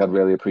don't think I'd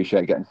really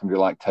appreciate getting somebody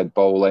like Ted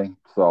Bowley.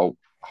 So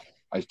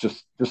it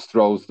just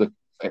throws it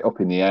up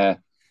in the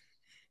air.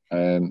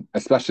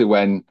 Especially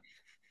when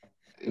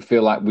I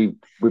feel like we've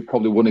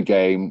probably won a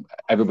game.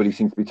 Everybody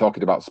seems to be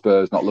talking about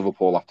Spurs, not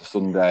Liverpool, after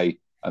Sunday,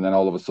 and then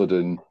all of a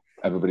sudden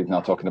everybody's now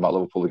talking about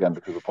Liverpool again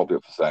because we're probably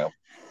up for sale.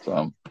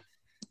 So,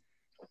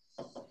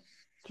 do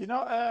you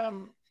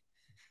know?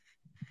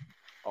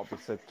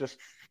 Obviously,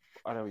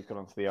 I know we've gone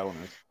on to the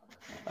owners,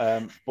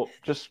 but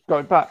just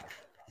going back,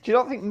 do you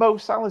not think Mo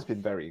Salah's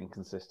been very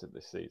inconsistent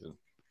this season?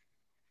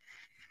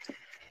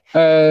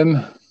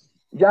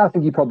 Yeah, I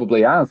think he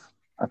probably has.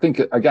 I think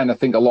a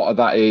lot of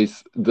that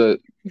is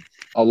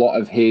a lot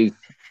of his.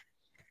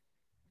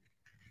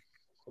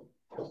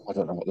 I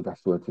don't know what the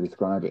best word to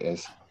describe it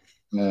is.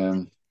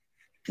 The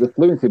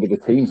fluency with the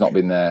team's not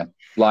been there.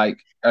 Like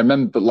I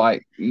remember,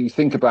 like you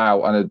think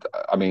about, and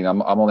I mean,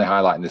 I'm only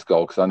highlighting this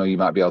goal because I know you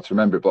might be able to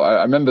remember it. But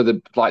I remember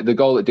the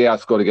goal that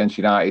Diaz scored against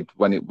United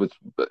when it was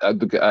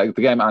the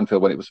game at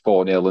Anfield when it was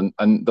 4-0,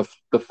 and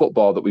the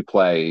football that we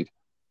played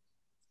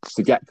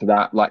to get to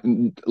that. Like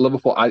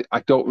Liverpool, I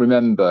don't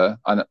remember.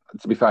 And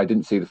to be fair, I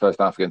didn't see the first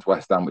half against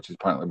West Ham, which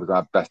apparently was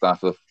our best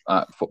half of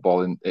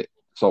football in it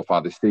so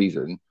far this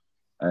season.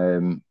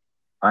 I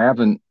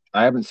haven't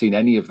seen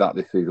any of that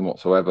this season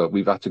whatsoever.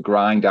 We've had to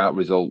grind out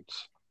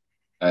results.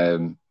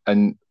 And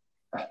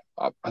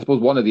I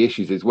suppose one of the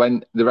issues is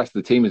when the rest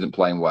of the team isn't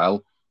playing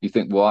well, you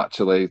think, well,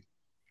 actually,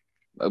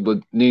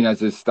 Nunez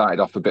has started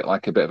off a bit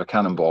of a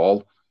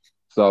cannonball.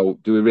 So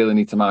do we really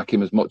need to mark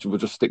him as much? We'll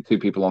just stick 2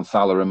 people on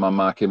Salah and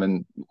mark him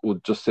and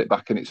we'll just sit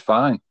back and it's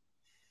fine.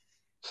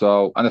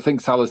 So, and I think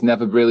Salah's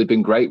never really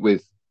been great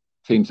with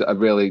teams that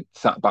have really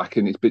sat back,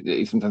 and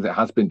sometimes it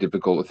has been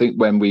difficult. I think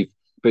when we've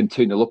been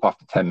 2-0 up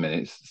after 10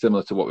 minutes,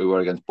 similar to what we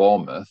were against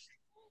Bournemouth,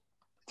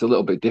 it's a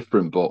little bit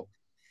different, but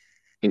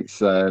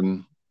it's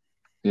it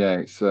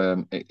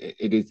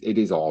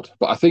is odd.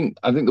 But I think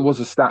there was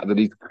a stat that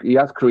he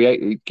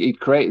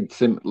created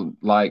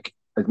like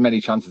as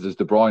many chances as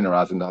De Bruyne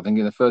has, and I think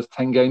in the first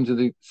 10 games of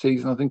the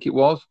season, I think it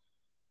was.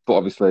 But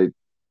obviously,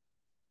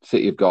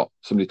 City have got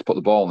somebody to put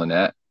the ball in the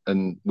net,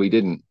 and we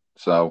didn't.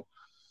 So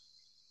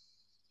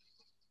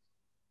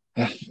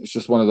yeah, it's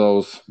just one of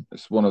those.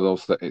 It's just one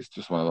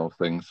of those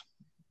things.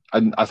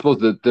 And I suppose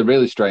the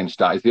really strange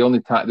stat is the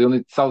only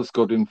Salah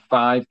scored in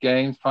 5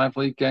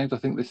 league games, I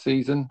think, this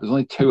season. There's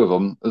only 2 of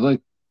them. There's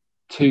only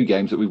 2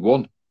 games that we've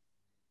won,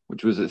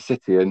 which was at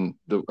City and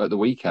at the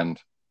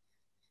weekend.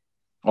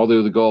 All the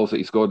other goals that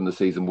he scored in the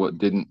season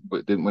didn't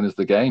win us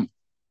the game.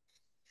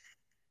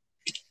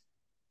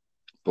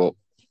 But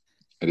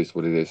it is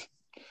what it is.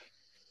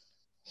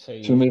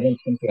 So Should we move on to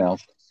something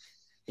else?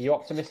 Are you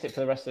optimistic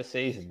for the rest of the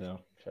season, though,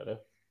 Shadow?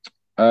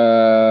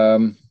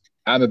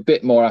 I'm a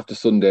bit more after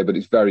Sunday, but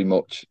it's very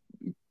much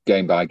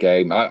game by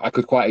game. I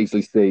could quite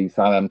easily see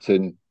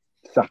Southampton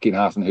sacking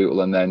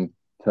Hasenhüttl and then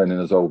turning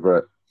us over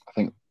at, I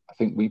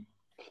think we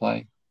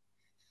play.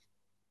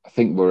 I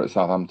think we're at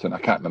Southampton. I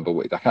can't remember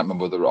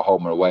whether we're at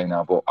home or away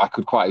now, but I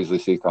could quite easily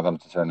see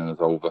Southampton turning us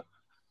over.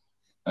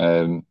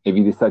 If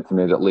you'd have said to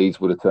me that Leeds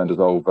would have turned us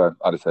over,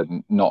 I'd have said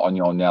not on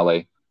your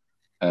Nelly.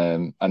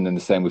 And then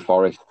the same with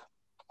Forest.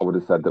 I would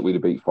have said that we'd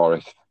have beat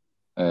Forest.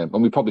 And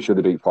we probably should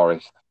have beat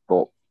Forest,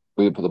 but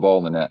we didn't put the ball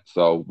in the net,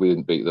 so we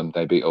didn't beat them.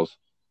 They beat us.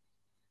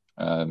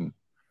 So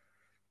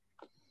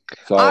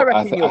I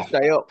reckon you'll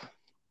stay up.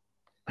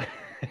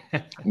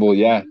 Well,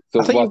 yeah. So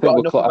I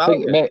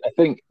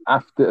think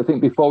I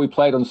think before we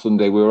played on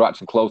Sunday, we were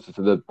actually closer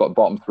to the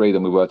bottom 3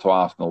 than we were to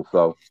Arsenal.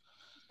 So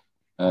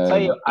I'll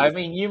tell you, I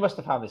mean, you must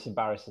have found this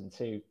embarrassing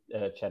too,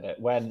 Cheddar,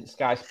 when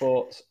Sky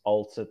Sports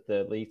altered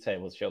the league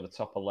table to show the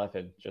top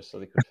 11 just so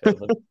they could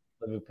fit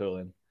Liverpool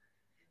in.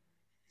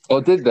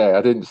 Oh, did they?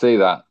 I didn't see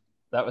that.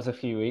 That was a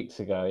few weeks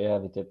ago. Yeah,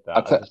 they did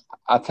that.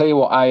 I tell you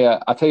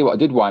what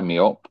did wind me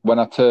up when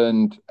I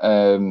turned.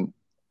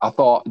 I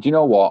thought, do you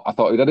know what? I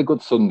thought we'd had a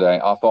good Sunday.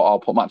 I thought I'll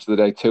put Match of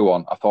the Day 2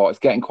 on. I thought it's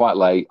getting quite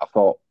late. I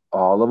thought,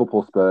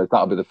 Liverpool Spurs,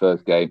 that'll be the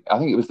first game. I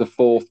think it was the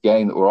 4th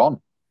game that we're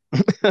on.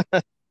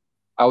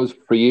 I was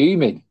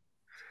fuming.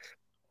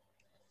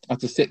 I had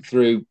to sit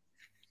through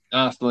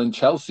Arsenal and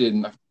Chelsea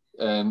and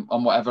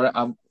on whatever.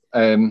 I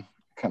can't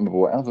remember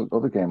what else the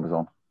other game was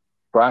on.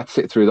 But I had to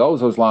sit through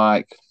those. I was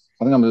like,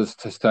 I think I'm going to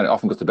just turn it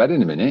off and go to bed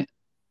in a minute.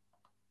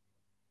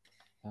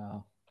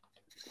 Oh.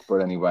 But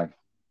anyway.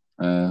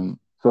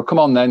 So come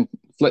on then,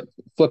 flip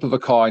of a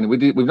coin.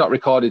 We've not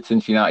recorded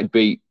since United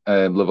beat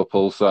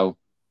Liverpool. So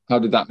how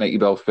did that make you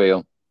both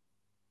feel?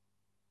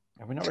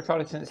 Have we not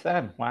recorded since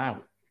then?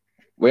 Wow.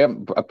 We have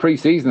a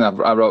pre-season.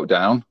 I wrote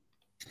down.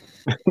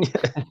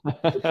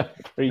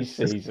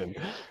 Pre-season.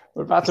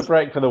 We're about to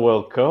break for the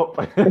World Cup.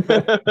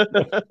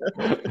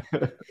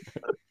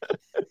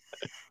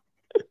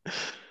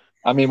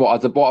 I mean, what I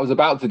was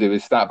about to do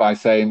is start by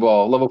saying,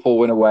 well, Liverpool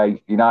win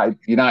away.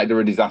 United are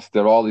a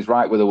disaster. All is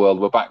right with the world.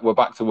 We're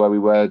back to where we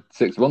were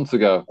 6 months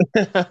ago.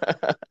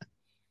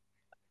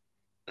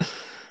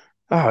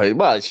 Oh,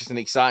 well, it's just an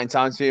exciting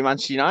time to be a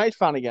Manchester United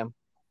fan again.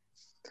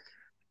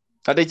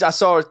 I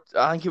saw,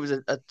 I think it was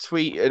a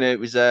tweet, and it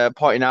was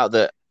pointing out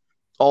that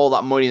all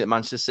that money that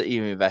Manchester City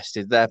have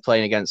invested, they're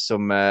playing against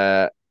some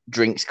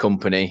drinks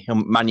company.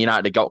 And Man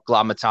United got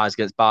glamorized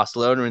against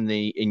Barcelona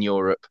in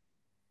Europe.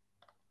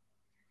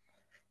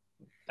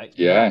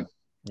 Yeah.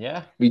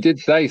 We did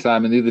say,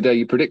 Simon, the other day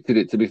you predicted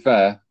it, to be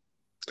fair.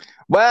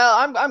 Well,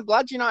 I'm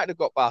glad United have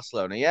got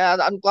Barcelona. Yeah,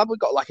 I'm glad we've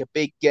got like a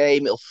big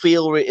game. It'll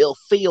feel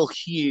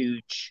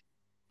huge.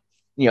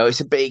 You know, it's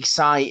a bit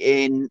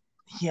exciting.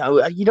 You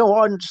know,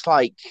 on just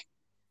like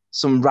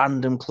some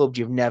random club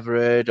you've never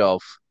heard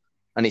of,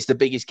 and it's the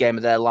biggest game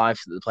of their life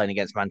that they're playing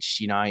against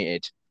Manchester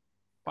United.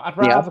 But I'd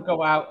rather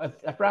go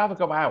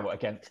out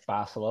against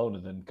Barcelona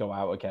than go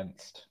out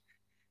against,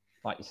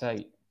 like you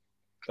say,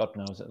 God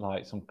knows, it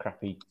like some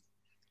crappy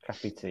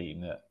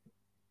team that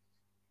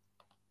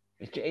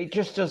it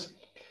just does.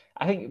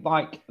 I think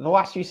like the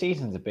last few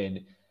seasons have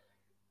been,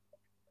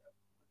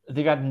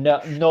 they've had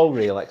no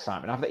real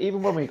excitement.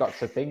 Even when we got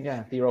to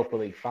the Europa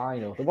League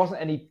final, there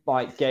wasn't any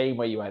like game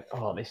where you went,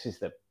 oh, this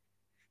is a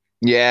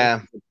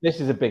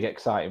big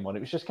exciting one.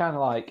 It was just kind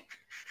of like,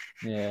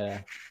 we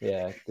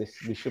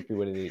should be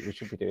winning it. We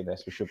should be doing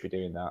this. We should be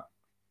doing that.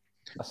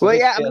 So well,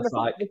 yeah, I mean,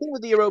 the thing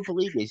with the Europa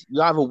League is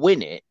you either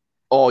win it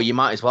or you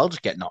might as well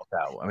just get knocked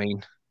out. I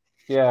mean,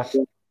 yeah.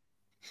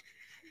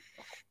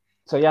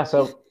 So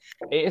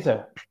it is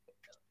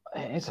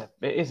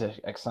a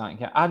exciting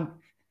game, and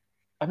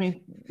I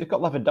mean they've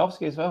got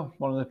Lewandowski as well,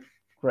 one of the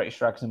greatest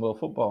strikers in world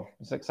football.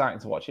 It's exciting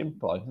to watch him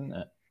play, isn't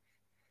it?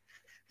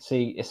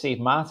 See if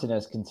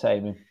Martinez can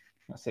tame him.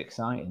 That's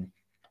exciting.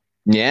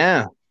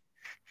 Yeah.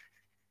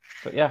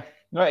 But yeah,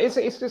 no, it's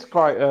just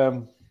quite.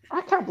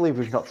 I can't believe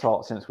we've not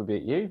talked since we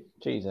beat you,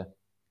 Jesus.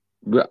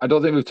 I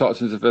don't think we've talked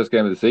since the first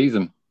game of the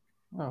season.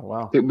 Oh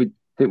wow! I think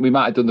we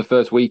might have done the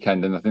first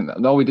weekend, and I think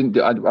no, we didn't.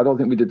 I don't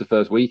think we did the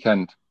first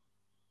weekend.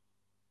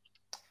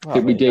 Well, I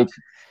think we did.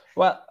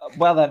 Well,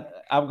 then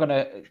I'm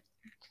gonna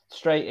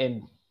straight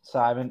in,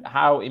 Simon.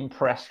 How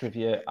impressed with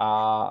you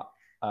are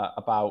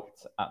how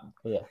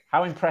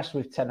impressed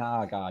with Ten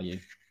Hag are you?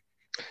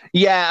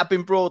 Yeah, I've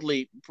been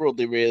broadly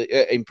really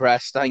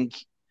impressed. I think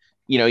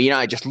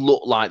United just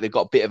look like they've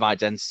got a bit of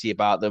identity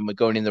about them. We're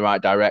going in the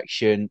right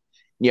direction.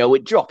 We're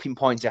dropping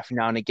points every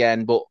now and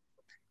again, but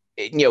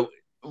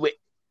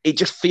it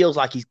just feels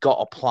like he's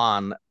got a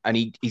plan and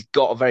he's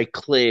got a very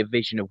clear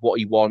vision of what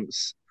he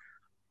wants.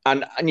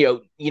 And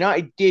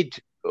United did,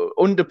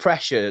 under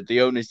pressure,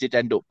 the owners did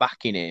end up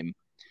backing him.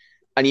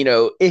 And,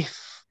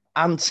 if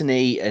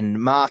Anthony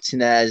and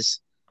Martinez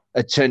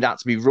had turned out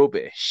to be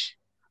rubbish,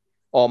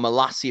 or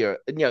Malacia,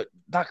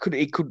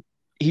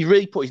 he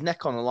really put his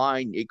neck on the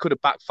line. It could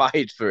have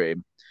backfired for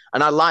him.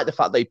 And I like the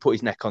fact that he put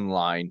his neck on the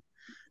line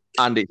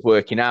and it's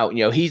working out.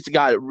 He's the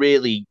guy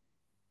that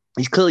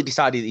he's clearly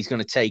decided that he's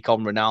going to take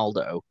on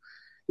Ronaldo.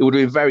 It would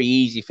have been very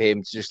easy for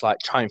him to just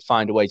try and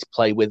find a way to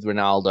play with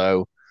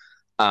Ronaldo.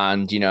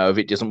 And, if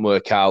it doesn't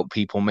work out,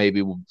 people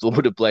maybe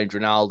would have blamed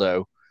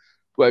Ronaldo.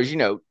 Whereas,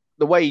 the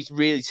way he's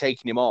really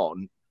taking him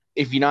on,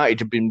 if United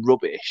had been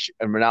rubbish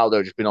and Ronaldo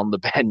had just been on the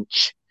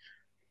bench,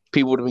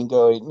 people would have been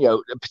going,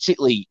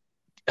 particularly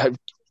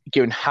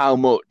given how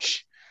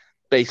much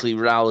basically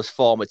Ronaldo's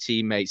former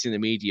teammates in the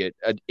media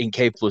are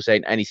incapable of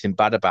saying anything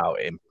bad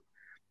about him.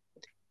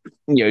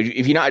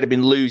 If United had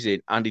been losing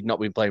and he'd not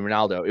been playing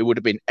Ronaldo, it would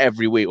have been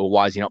every week, well,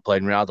 why is he not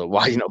playing Ronaldo?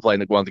 Why is he not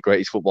playing one of the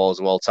greatest footballers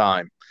of all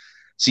time?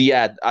 So,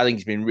 yeah, I think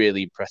he's been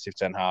really impressive,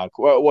 Ten Hag.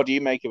 What do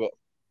you make of it?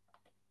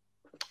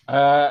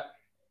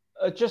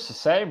 Just the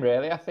same,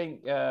 really. I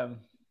think,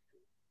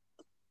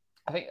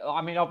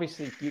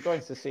 obviously, you go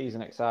into the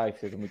season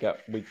excited, and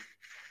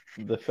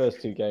the first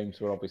two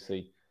games were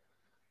obviously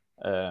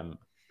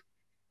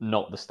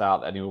not the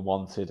start that anyone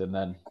wanted, and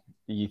then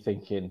you're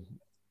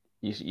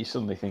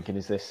suddenly thinking,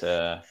 is this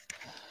going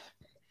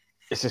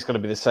to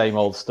be the same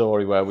old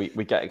story where we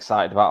get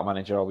excited about a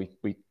manager, or we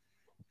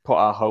put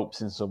our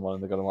hopes in someone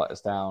and they're going to let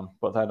us down?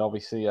 But then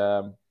obviously,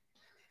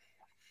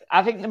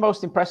 I think the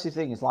most impressive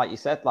thing is, like you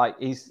said,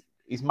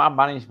 his man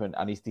management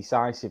and his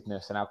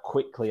decisiveness and how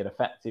quickly and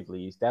effectively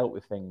he's dealt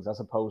with things, as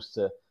opposed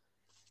to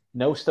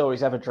no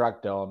story's ever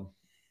dragged on.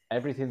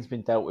 Everything's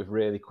been dealt with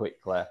really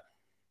quickly.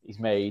 He's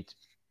made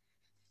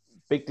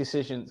big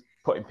decisions,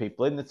 putting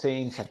people in the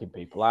team, taking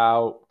people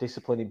out,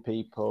 disciplining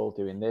people,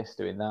 doing this,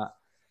 doing that.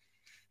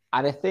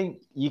 And I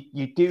think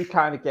you do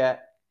kind of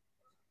get,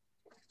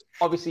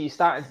 obviously,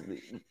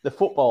 the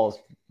football's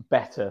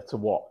better to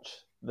watch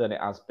than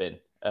it has been.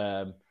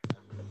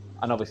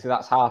 And obviously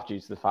that's half due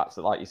to the fact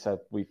that, like you said,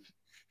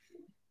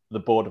 the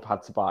board have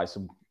had to buy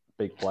some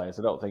big players.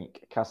 I don't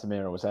think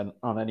Casemiro was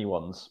on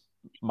anyone's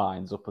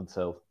minds up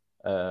until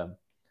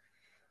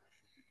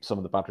some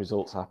of the bad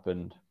results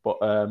happened.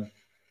 But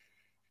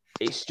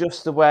it's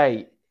just the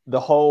way the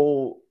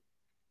whole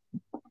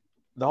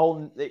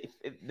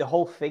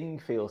thing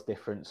feels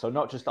different. So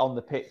not just on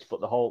the pitch,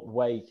 but the whole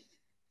way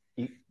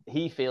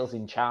he feels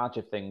in charge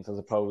of things, as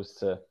opposed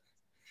to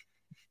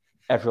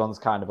everyone's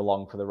kind of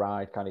along for the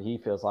ride. He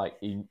feels like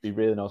he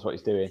really knows what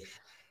he's doing.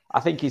 I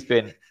think he's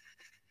been,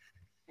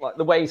 like,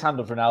 the way he's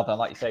handled Ronaldo,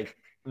 like you say,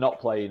 not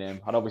playing him,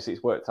 and obviously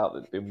it's worked out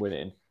that they've been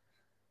winning.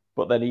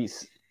 But then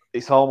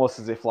it's almost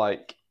as if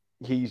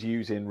he's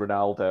using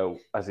Ronaldo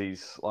as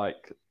his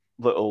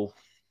little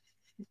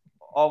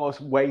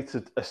almost way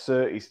to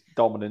assert his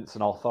dominance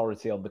and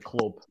authority on the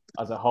club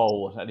as a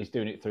whole, and he's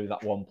doing it through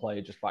that one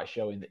player, just by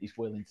showing that he's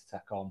willing to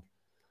take on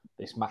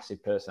this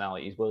massive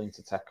personality. He's willing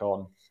to take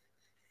on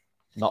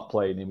not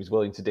playing him. He's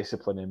willing to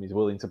discipline him. He's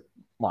willing to,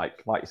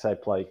 like you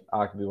said, play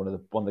arguably one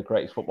of the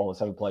greatest footballers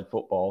that's ever played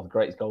football, the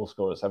greatest goal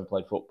scorer that's ever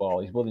played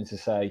football. He's willing to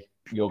say,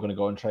 you're going to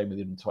go and train with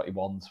him in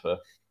 21s for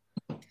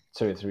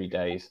 2 or 3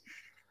 days.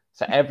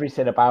 So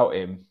everything about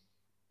him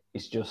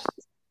is just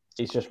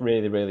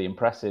really, really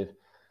impressive.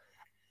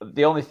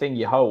 The only thing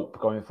you hope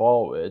going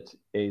forward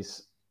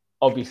is,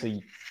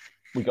 obviously,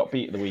 we got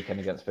beat at the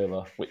weekend against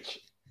Villa, which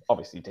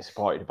obviously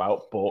disappointed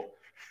about, but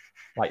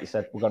like you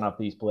said, we're going to have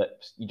these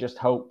blips. You just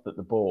hope that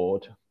the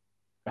board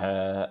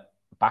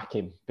back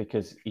him,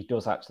 because he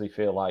does actually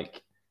feel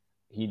like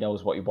he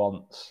knows what he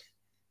wants.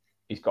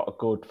 He's got a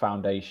good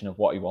foundation of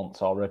what he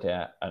wants already,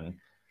 and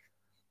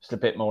just a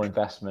bit more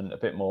investment, a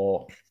bit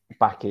more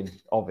backing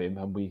of him,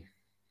 and we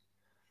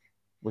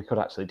could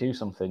actually do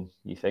something,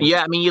 you think?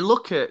 Yeah, I mean, you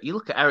look at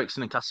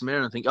Eriksen and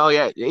Casemiro and think, oh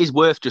yeah, it is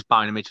worth just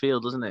buying a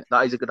midfield, isn't it?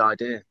 That is a good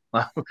idea.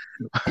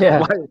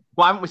 Yeah.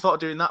 Why haven't we thought of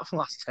doing that for the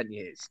last 10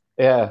 years?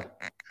 Yeah.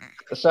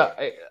 So,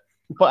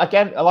 but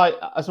again,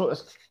 as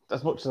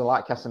much as I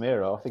like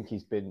Casemiro, I think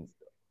he's been.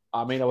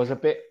 I mean, I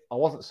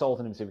wasn't sold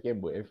on him to begin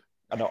with.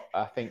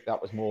 I think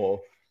that was more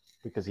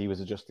because he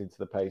was adjusting to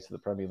the pace of the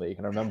Premier League.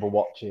 And I remember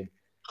watching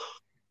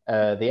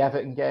the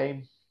Everton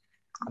game.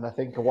 And I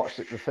think I watched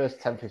it the first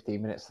 10, 15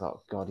 minutes. I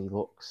thought, God,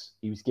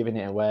 he was giving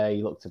it away.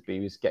 He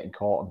was getting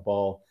caught on the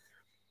ball.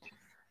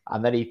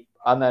 And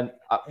then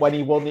when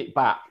he won it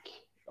back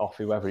off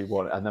whoever he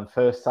won, and then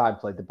first time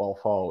played the ball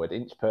forward,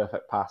 inch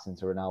perfect pass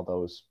into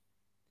Ronaldo's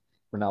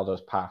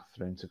path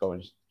for him to go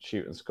and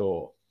shoot and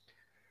score.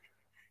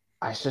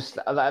 At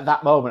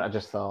that moment, I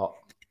just thought,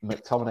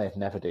 McTominay would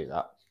never do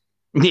that.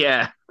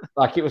 Yeah.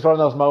 It was one of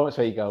those moments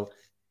where you go,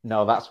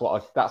 no, that's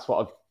what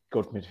a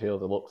good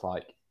midfielder looks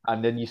like.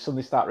 And then you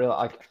suddenly start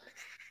realizing,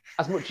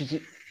 as much as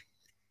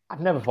I've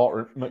never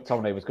thought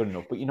McTominay was good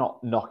enough, but you're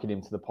not knocking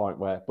him to the point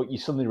where. But you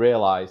suddenly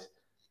realise,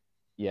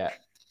 yeah,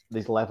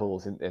 there's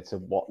levels into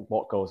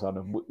what goes on,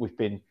 and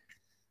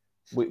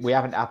we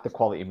haven't had the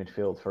quality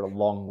midfield for a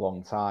long,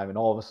 long time, and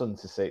all of a sudden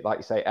to see, like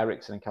you say,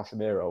 Eriksen and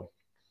Casemiro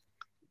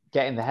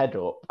getting the head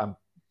up and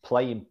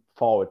playing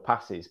forward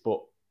passes,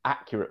 but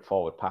accurate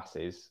forward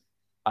passes,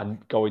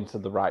 and going to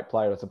the right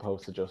player as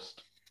opposed to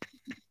just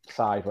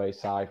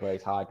sideways,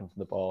 hiding from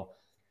the ball.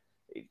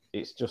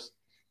 It's just,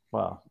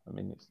 well, I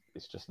mean,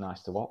 it's just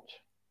nice to watch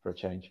for a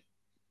change.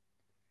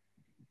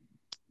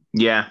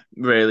 Yeah,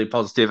 really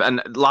positive.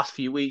 And the last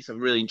few weeks, I've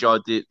really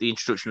enjoyed the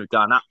introduction of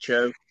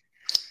Garnacho.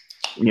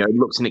 You know, he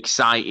looks an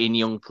exciting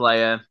young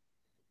player.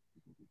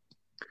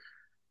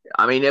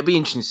 I mean, it'll be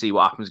interesting to see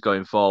what happens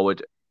going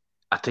forward.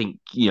 I think,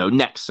 you know,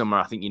 next summer,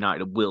 I think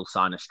United will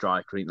sign a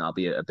striker. I think that'll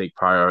be a big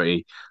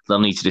priority. They'll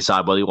need to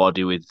decide what they want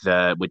to do with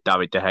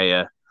David De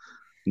Gea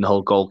and the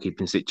whole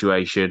goalkeeping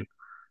situation.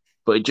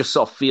 But it just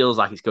sort of feels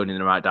like it's going in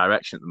the right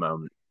direction at the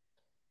moment.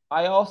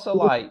 I also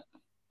like,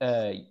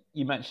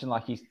 you mentioned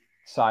like he's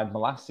signed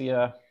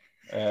Malacia,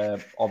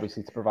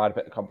 obviously to provide a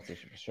bit of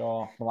competition for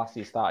Shaw.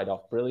 Malacia started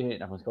off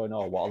brilliant. Everyone's going,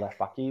 oh, what a left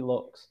back he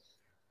looks.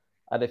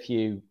 Had a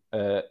few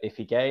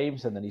iffy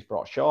games, and then he's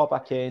brought Shaw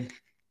back in.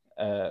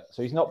 So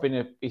he's not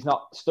been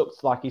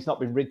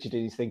rigid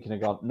in his thinking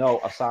and gone, no,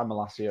 I've signed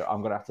Malacia,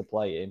 I'm going to have to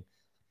play him.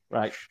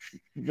 Right,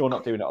 you're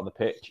not doing it on the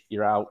pitch,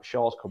 you're out.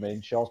 Shaw's come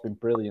in. Shaw's been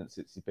brilliant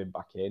since he's been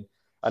back in.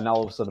 And now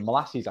all of a sudden,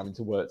 Malacia's having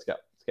to work to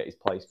get his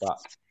place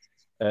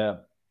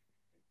back.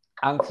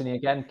 Anthony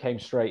again came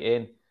straight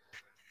in,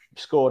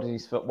 scored in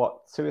his 2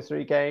 or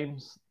 3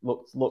 games,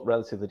 looked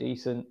relatively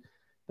decent.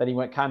 Then he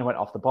went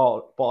off the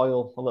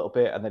boil a little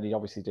bit, and then he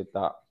obviously did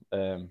that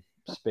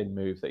spin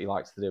move that he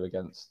likes to do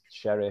against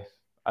Sheriff,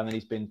 and then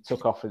he's been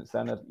took off since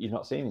then. You've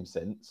not seen him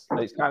since. And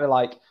it's kind of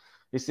like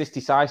it's this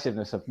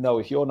decisiveness of no,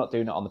 if you're not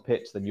doing it on the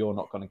pitch, then you're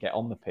not going to get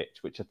on the pitch.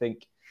 Which I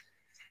think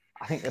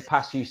the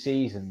past few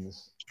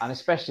seasons, and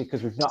especially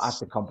because we've not had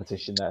the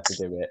competition there to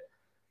do it,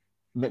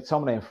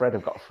 McTominay and Fred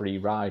have got a free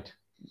ride,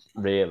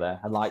 really,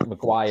 and like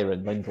Maguire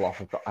and Lindelof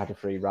have had a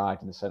free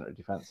ride in the centre of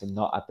defence and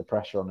not had the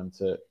pressure on them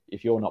to.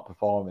 If you're not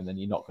performing, then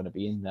you're not going to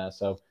be in there.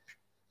 So.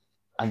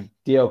 And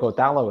Diogo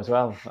Dalot as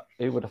well.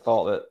 Who would have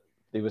thought that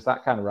there was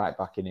that kind of right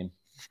back in him?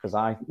 Because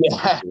I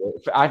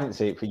didn't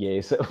see it for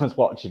years. I was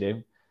watching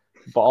him,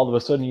 but all of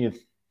a sudden you're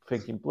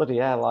thinking, bloody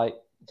hell, like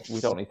we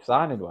don't need to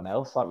sign anyone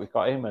else. Like we've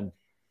got him, and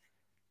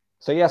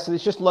so yeah. So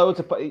there's just loads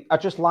of. I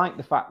just like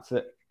the fact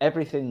that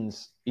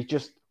everything's.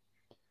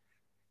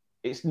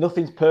 It's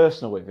nothing's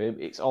personal with him.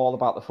 It's all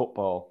about the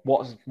football.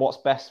 What's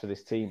best for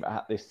this team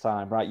at this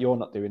time? Right, you're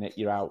not doing it.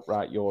 You're out.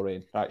 Right, you're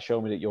in. Right,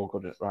 show me that you're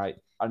good at it. Right,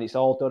 and it's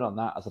all done on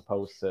that as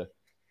opposed to,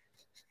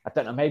 I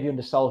don't know, maybe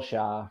under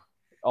Solskjaer,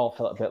 all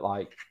felt a bit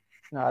like,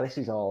 no, this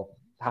is all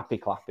happy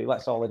clappy.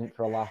 Let's all in it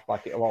for a laugh.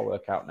 Like it'll all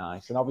work out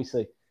nice. And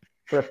obviously,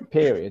 for a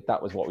period,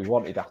 that was what we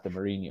wanted after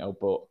Mourinho.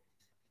 But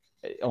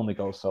it only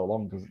goes so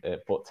long, doesn't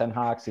it? But Ten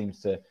Hag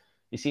seems to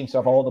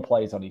have all the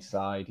players on his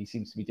side. He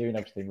seems to be doing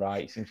everything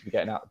right. He seems to be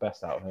getting out the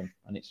best out of him.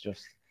 And it's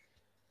just,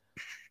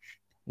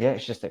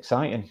 it's just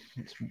exciting.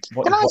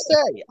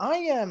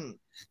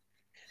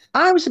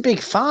 I was a big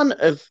fan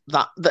of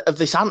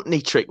this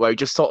Anthony trick where he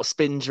just sort of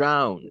spins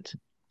round.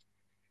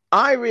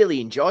 I really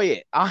enjoy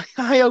it. I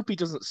hope he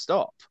doesn't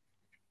stop.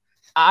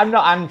 I'm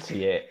not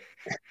anti it.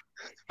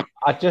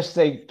 I just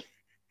think,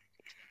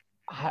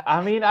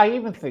 I mean, I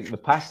even think the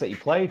pass that he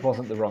played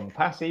wasn't the wrong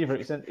pass either.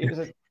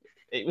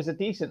 It was a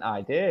decent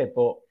idea,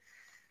 but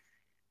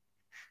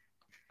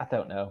I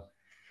don't know.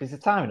 There's a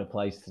time and a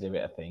place to do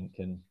it, I think.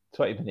 And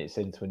 20 minutes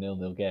into a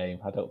 0-0 game,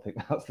 I don't think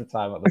that's the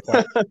time or the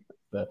place.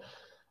 But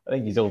I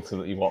think he's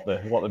ultimately what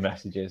the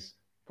message is.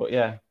 But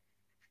yeah,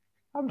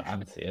 I'm not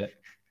anti it.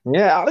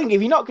 Yeah, I think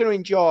if you're not going to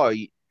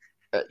enjoy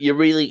your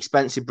really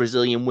expensive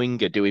Brazilian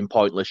winger doing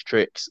pointless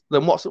tricks,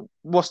 then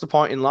what's the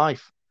point in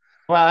life?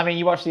 Well, I mean,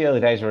 you watch the early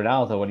days of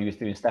Ronaldo when he was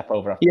doing step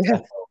over after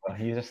step over.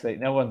 You just think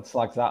no one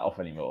slags that off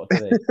anymore, do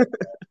they?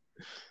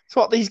 It's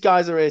what these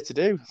guys are here to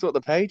do. It's what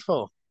they're paid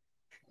for.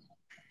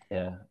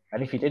 Yeah,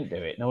 and if he didn't do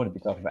it, no one would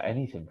be talking about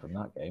anything from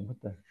that game, would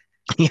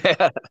they?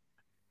 Yeah.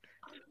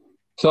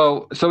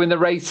 So in the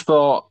race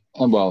for,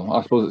 well,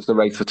 I suppose it's the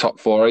race for top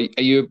 4.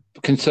 Are you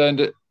concerned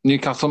that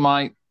Newcastle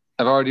might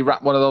have already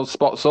wrapped one of those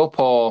spots up,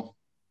 or?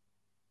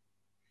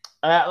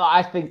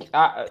 I think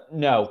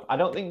no. I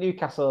don't think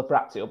Newcastle have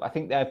wrapped it up. I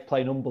think they're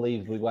playing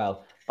unbelievably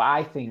well. But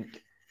I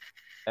think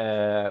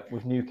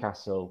with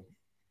Newcastle,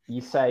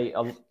 you say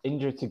an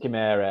injury to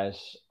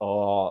Gimenez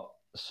or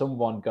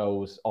someone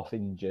goes off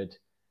injured.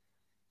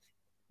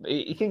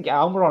 You think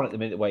Almiron at the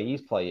minute where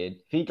he's playing,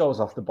 if he goes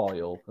off the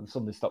boil and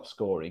suddenly stops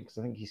scoring, because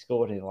I think he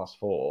scored in the last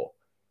 4.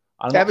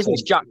 Ever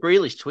since Jack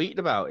Grealish tweeted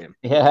about him.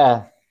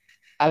 Yeah,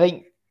 I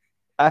think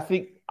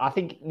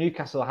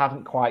Newcastle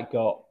haven't quite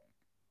got.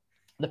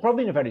 They're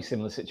probably in a very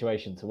similar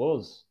situation to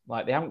us.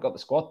 Like they haven't got the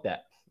squad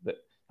depth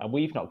and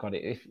we've not got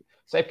it.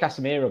 If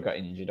Casemiro got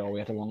injured, or we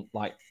had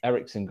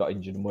Eriksen got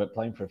injured and weren't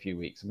playing for a few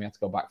weeks, and we had to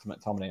go back to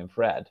McTominay and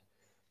Fred,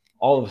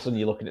 all of a sudden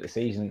you're looking at the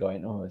season and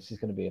going, "Oh, this is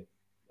going to be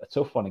a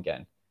tough one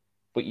again.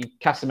 But you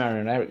Casemiro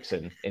and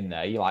Eriksen in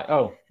there, you're like,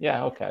 oh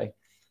yeah, okay,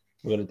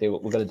 we're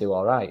gonna do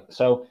all right.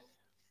 So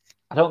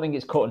I don't think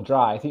it's cut and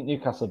dry. I think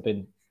Newcastle have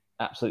been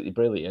absolutely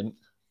brilliant,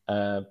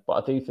 but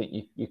I do think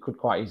you could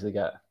quite easily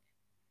get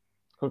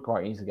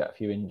a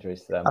few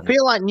injuries to them. I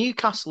feel like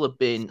Newcastle have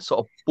been sort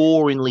of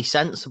boringly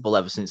sensible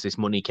ever since this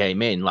money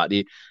came in.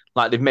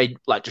 They've made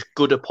like just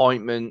good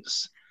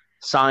appointments,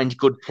 signed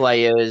good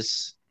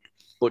players,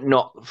 but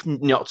not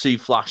too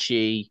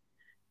flashy.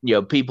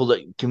 People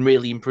that can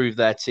really improve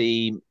their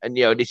team, and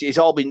it's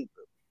all been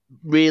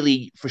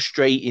really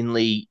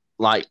frustratingly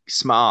like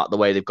smart the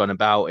way they've gone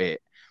about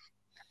it.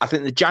 I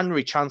think the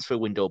January transfer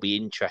window will be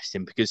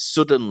interesting because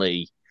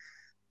suddenly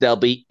they'll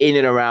be in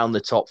and around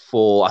the top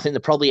 4. I think they're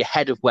probably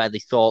ahead of where they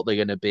thought they're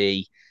going to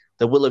be.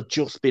 There will have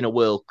just been a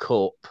World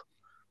Cup.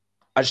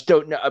 I just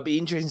don't know. It'd be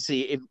interesting to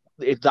see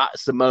if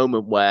that's the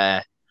moment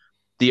where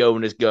the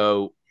owners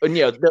go, and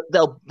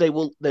they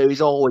will. There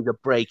is always a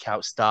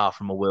breakout star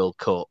from a World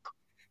Cup,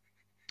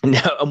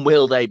 and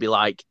will they be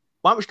like,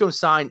 why don't we go and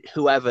sign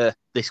whoever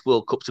this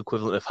World Cup's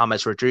equivalent of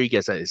James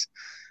Rodriguez is?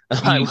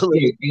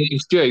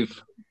 It's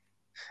Juve.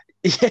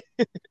 Yeah.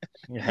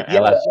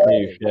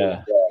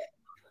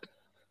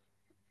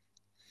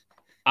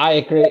 I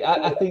agree.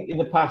 I think in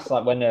the past,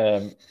 like when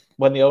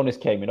the owners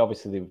came in,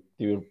 obviously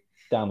they were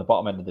down the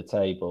bottom end of the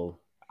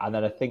table, and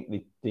then I think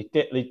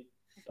they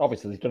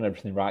obviously they've done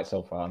everything right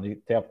so far, and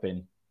they have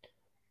been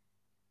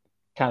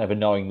kind of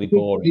annoyingly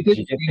boring.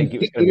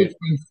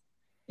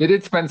 They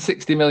did spend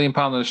 £60 million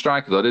on a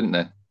striker, though, didn't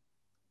they?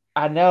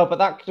 I know, but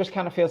that just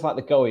kind of feels like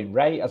the going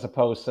rate as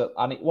opposed to,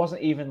 and it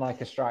wasn't even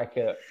like a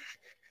striker.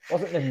 It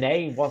wasn't the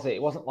name, was it?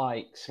 It wasn't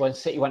like when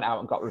City went out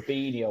and got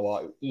Robinho,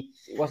 or it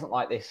wasn't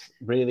like this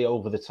really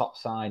over the top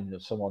signing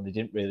of someone they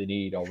didn't really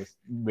need or was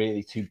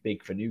really too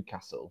big for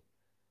Newcastle.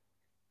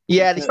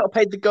 Yeah, they sort of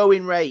paid the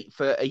going rate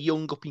for a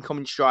young up and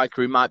coming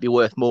striker who might be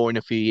worth more in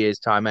a few years'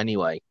 time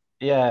anyway.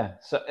 Yeah,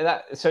 so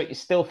it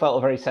still felt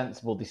a very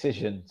sensible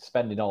decision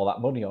spending all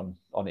that money on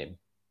him,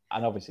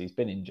 and obviously he's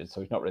been injured,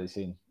 so he's not really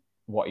seen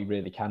what he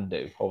really can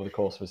do over the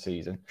course of a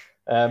season.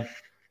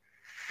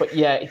 But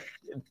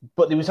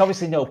there was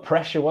obviously no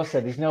pressure, was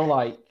there? There's no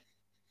like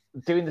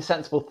doing the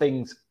sensible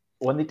things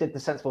when they did the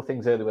sensible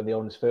things earlier when the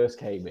owners first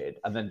came in,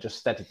 and then just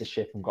steadied the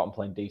ship and got on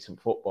playing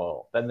decent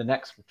football. Then the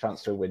next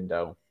transfer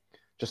window,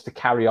 just to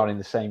carry on in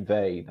the same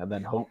vein, and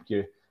then hope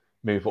you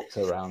move up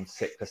to around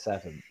 6th or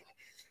 7th.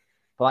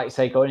 But like you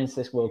say, going into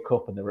this World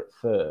Cup and they're at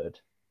 3rd,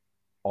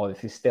 or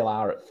if they still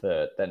are at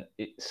 3rd, then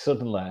it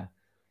suddenly.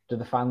 Do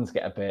the fans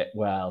get a bit,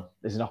 well,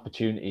 there's an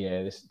opportunity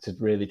here to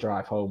really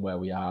drive home where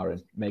we are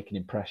and make an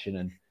impression?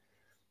 And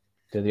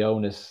do the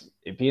owners,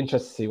 it'd be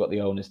interesting to see what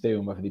the owners do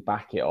and whether they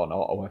back it or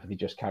not, or whether they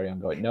just carry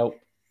on going, nope,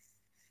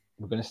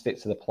 we're going to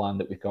stick to the plan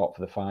that we've got for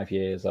the 5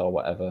 years or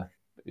whatever.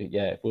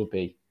 Yeah, it will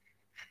be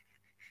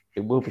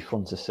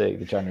fun to see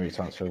the January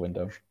transfer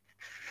window.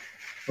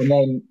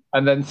 And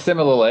then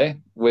similarly,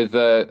 with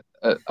a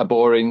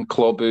boring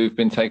club who've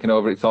been taken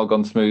over, it's all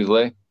gone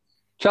smoothly.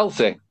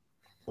 Chelsea.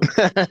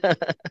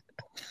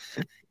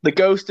 The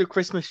ghost of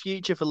Christmas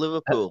future for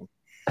Liverpool.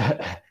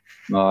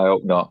 No, I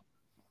hope not.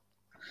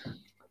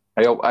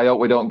 I hope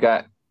we don't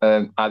get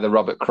either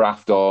Robert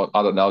Kraft or,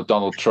 I don't know,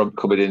 Donald Trump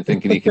coming in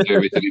thinking he can do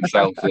everything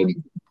himself. And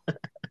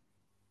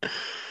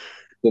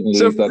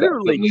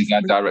suddenly he's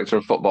our director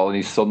of football and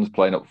his son's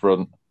playing up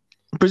front.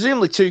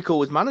 Presumably Tuchel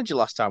was manager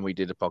last time we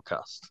did a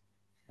podcast.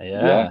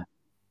 Yeah.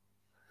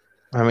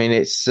 I mean,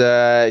 it's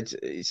I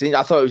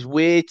thought it was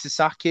weird to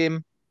sack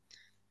him.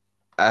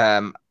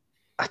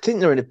 I think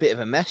they're in a bit of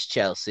a mess,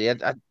 Chelsea.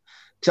 I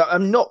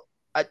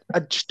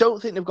just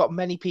don't think they've got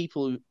many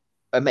people who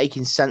are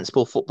making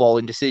sensible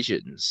footballing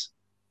decisions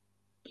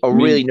or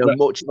really know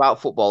much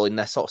about football in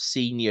their sort of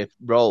senior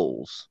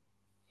roles.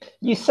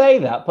 You say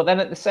that, but then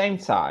at the same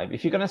time,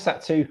 if you're going to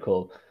sack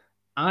Tuchel,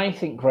 I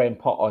think Graham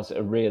Potter's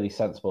a really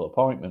sensible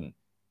appointment.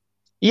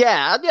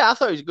 Yeah, I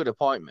thought it was a good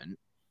appointment.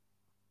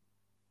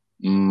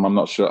 I'm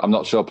not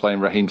sure playing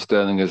Raheem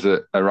Sterling as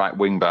a right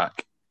wing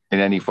back in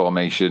any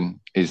formation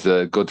is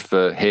good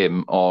for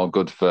him or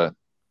good for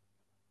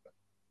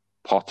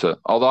Potter.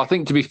 Although I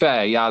think, to be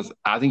fair,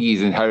 I think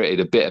he's inherited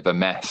a bit of a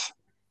mess.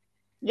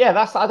 Yeah,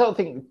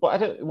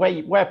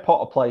 where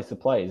Potter plays the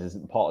players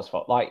isn't Potter's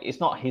fault. Like, it's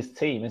not his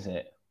team, is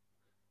it?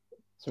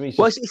 So it's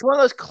one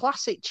of those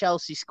classic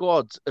Chelsea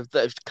squads that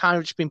have kind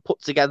of just been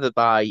put together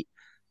by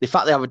the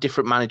fact they have a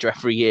different manager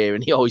every year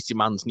and he always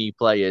demands new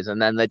players,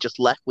 and then they're just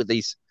left with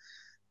this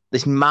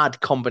mad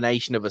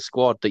combination of a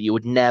squad that you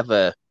would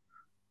never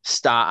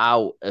start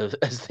out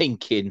as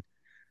thinking,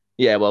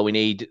 yeah, well, we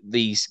need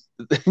these,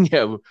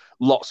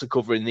 lots of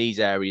cover in these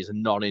areas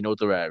and none in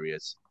other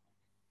areas.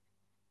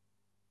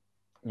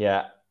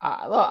 Yeah,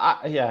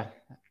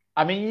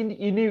 I mean,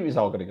 you knew it was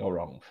all going to go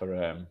wrong for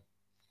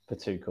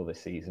Tuchel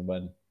this season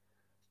when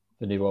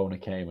the new owner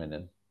came in,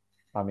 and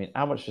I mean,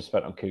 how much was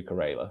spent on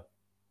Cucurella?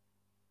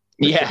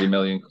 Yeah, $50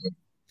 million.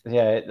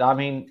 Yeah, I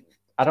mean,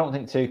 I don't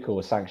think Tuchel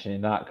was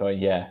sanctioning that. Going,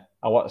 yeah,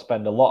 I want to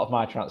spend a lot of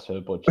my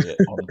transfer budget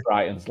on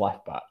Brighton's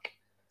left back,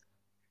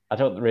 I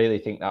don't really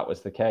think that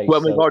was the case.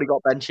 Well, we've already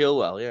got Ben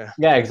Chilwell, yeah.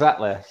 Yeah,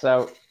 exactly.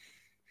 So,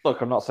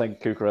 look, I'm not saying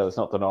Cucurella's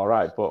not done all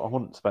right, but I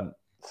wouldn't spend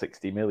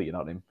 60 million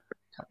on him.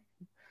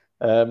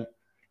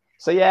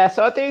 So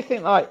I do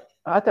think, I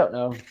don't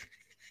know.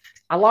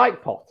 I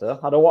like Potter.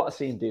 I don't want to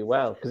see him do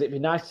well because it'd be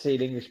nice to see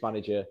an English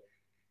manager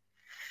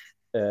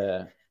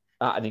at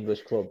an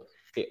English club,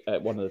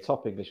 at one of the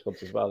top English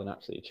clubs as well, and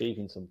actually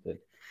achieving something.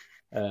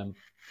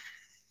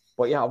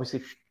 But yeah,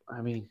 obviously,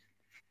 I mean,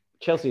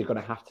 Chelsea are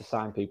going to have to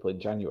sign people in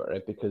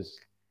January because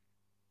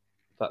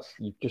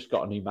you've just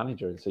got a new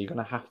manager, and so you're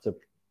going to have to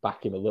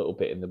back him a little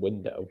bit in the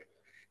window.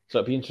 So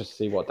it'd be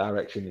interesting to see what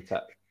direction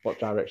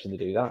they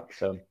do that.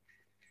 So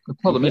the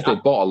problem is they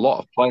bought a lot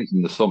of players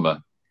in the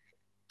summer.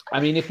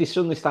 I mean, if they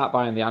suddenly start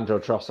buying Leandro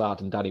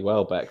Trossard and Danny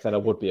Welbeck, then I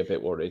would be a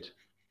bit worried.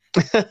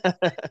 But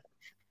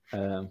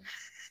I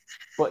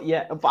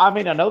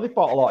mean, I know they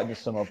bought a lot in the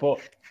summer, but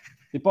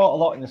they bought a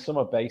lot in the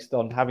summer based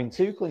on having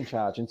Tuchel in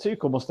charge. And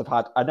Tuchel must have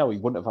had, I know he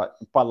wouldn't have had,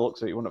 by the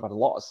looks of it, he wouldn't have had a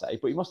lot of say,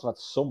 but he must have had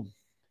some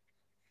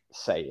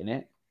say in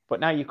it. But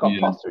now you've got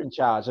Potter in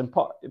charge, and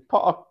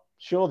Potter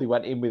surely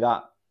went in with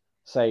that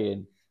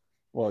saying,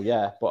 well,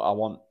 yeah, but I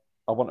want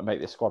to make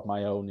this squad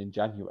my own in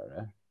January.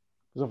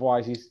 Because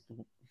otherwise he's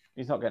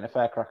not getting a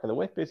fair crack of the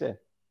whip, is he?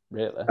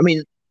 Really? I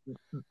mean,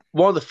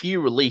 one of the few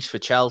reliefs for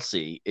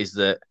Chelsea is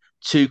that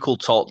Tuchel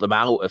talked them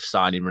out of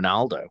signing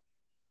Ronaldo.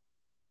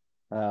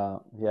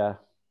 Yeah.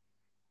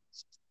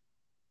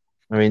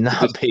 I mean,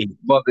 that'd be...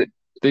 Well,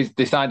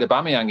 they signed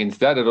Aubameyang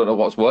instead. I don't know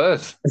what's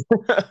worse.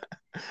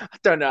 I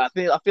don't know.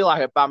 I feel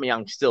like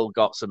Aubameyang still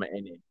got something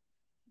in him.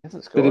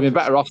 They'd have been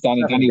better off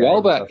signing Danny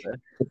Welbeck.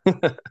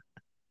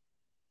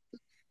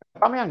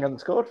 Aubameyang hasn't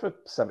scored for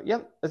 7. Yeah,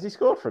 has he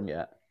scored for him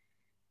yet?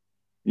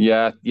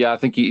 Yeah. I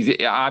think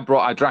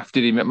I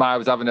drafted him. I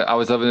was having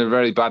a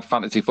very bad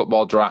fantasy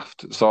football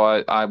draft,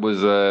 so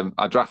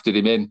I drafted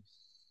him in.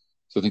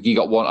 So I think he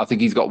got one. I think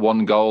he's got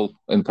one goal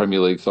in Premier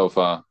League so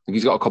far. I think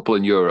he's got a couple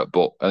in Europe,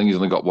 but I think he's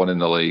only got one in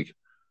the league.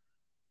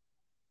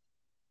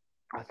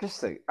 I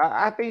just think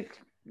I think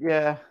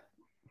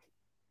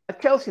at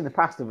Chelsea in the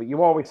past, but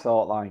you always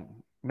thought like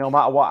no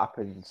matter what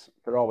happens,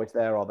 they're always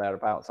there or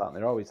thereabouts, aren't they?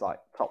 They're always like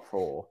top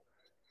 4.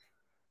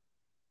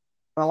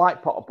 I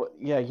like Potter, but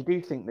yeah, you do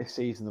think this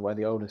season the way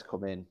the owners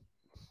come in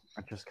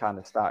and just kind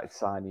of started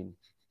signing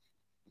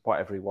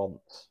whatever he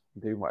wants,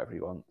 doing whatever he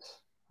wants,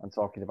 and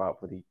talking about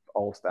bloody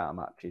all-star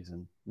matches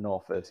and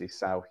North versus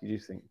South, you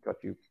just think, God,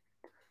 you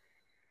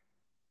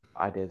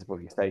ideas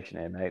above your station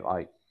here, mate.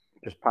 Like,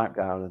 just pipe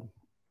down and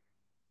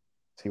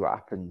see what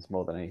happens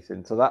more than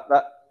anything. So that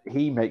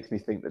he makes me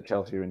think that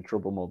Chelsea are in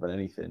trouble more than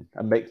anything,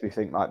 and makes me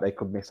think like they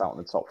could miss out on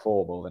the top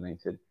 4 more than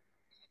anything.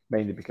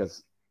 Mainly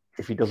because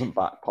if he doesn't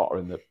back Potter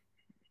in the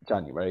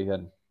January,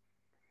 then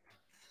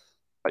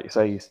like you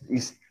say,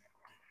 he's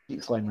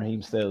playing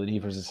Raheem Sterling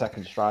either as a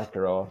second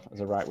striker or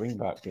as a right wing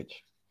back,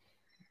 which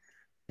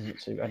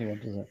doesn't suit anyone,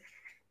 does it?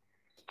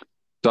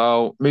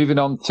 So moving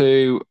on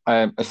to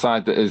a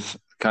side that is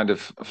kind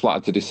of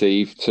flattered to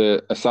deceive,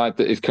 to a side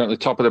that is currently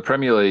top of the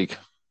Premier League,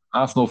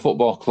 Arsenal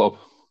Football Club.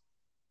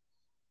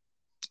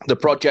 The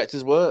project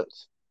has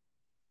worked.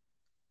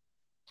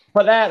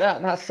 But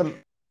that's some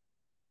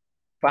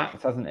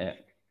fact, hasn't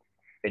it?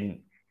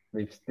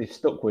 They've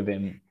stuck with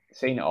him,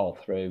 seen it all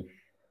through,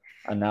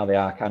 and now they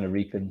are kind of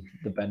reaping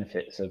the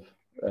benefits of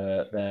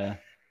their.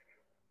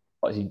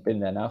 What has he been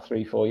there now?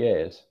 3-4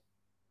 years.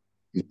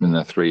 He's been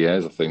there 3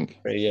 years, I think.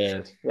 3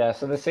 years. Yeah,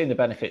 so they're seeing the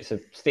benefits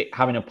of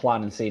having a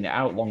plan and seeing it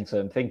out,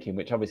 long-term thinking,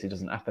 which obviously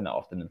doesn't happen that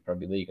often in the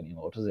Premier League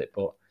anymore, does it?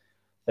 But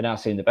they're now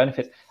seeing the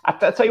benefits. I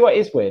tell you what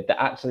is weird,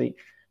 that actually,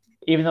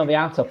 even though they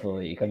are top of the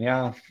league, and they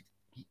are,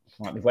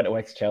 like, they went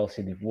away to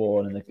Chelsea, they've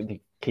won, and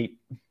they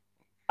keep...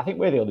 I think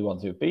we're the only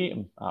ones who've beat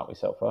them, aren't we,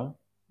 so far?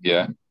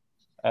 Yeah.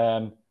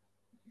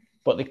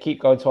 But they keep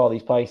going to all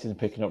these places and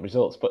picking up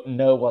results, but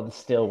no one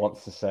still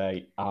wants to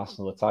say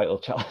Arsenal are title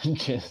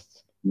challengers.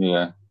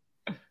 Yeah.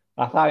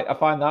 I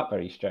find that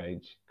very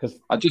strange because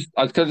I'd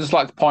just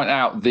like to point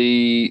out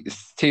the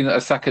team that are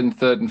second,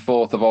 third, and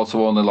fourth have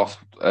also only lost.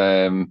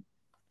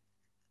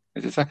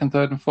 Is it second,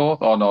 third, and fourth?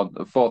 Oh no,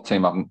 the fourth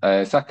team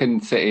haven't.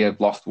 Second, City have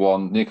lost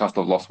 1.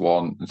 Newcastle have lost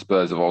 1, and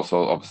Spurs have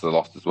also obviously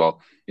lost as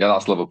well. Yeah,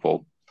 that's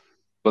Liverpool.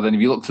 But then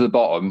if you look to the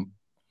bottom,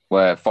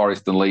 where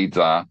Forest and Leeds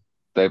are,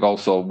 they've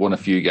also won a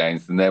few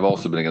games, and they've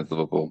also been against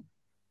Liverpool.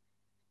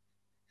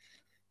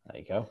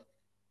 There you go.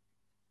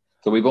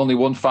 So we've only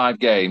won 5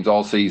 games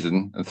all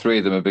season, and 3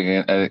 of them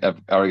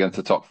are against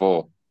the top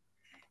 4.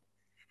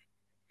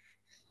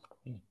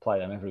 You play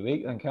them every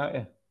week, then, can't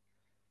you?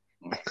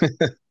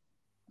 That's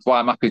why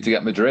I'm happy to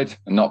get Madrid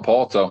and not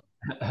Porto.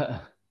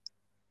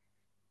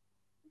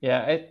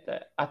 Yeah,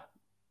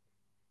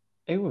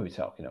 who were we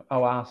talking about?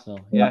 Oh,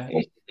 Arsenal. Yeah,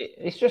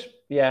 it's just,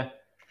 yeah.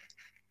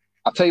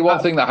 I'll tell you one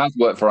thing that has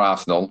worked for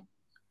Arsenal,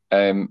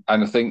 and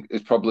I think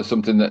it's probably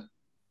something that,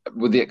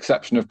 with the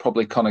exception of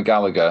probably Conor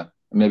Gallagher,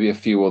 maybe a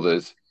few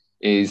others,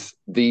 is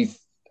these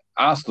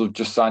Arsenal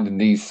just signing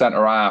these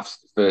centre halves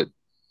for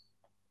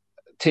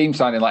team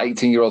signing like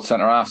 18-year-old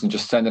centre halves and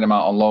just sending them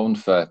out on loan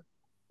for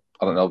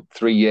I don't know,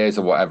 3 years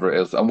or whatever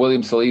it is, and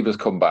William Saliba's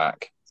come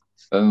back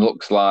and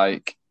looks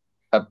like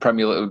a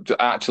Premier League,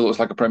 actually looks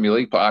like a Premier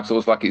League, but actually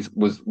looks like it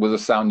was a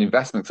sound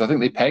investment. So I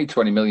think they paid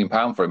 £20 million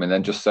for him and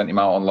then just sent him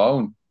out on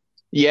loan.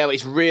 Yeah,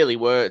 it's really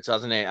worked,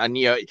 hasn't it? And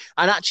and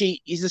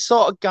actually, he's the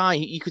sort of guy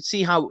you could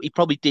see how he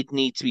probably did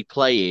need to be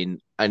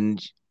playing,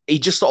 and he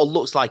just sort of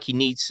looks like he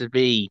needs to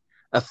be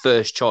a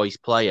first choice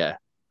player.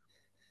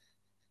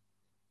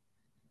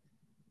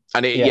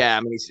 And I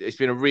mean, it's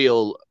been a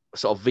real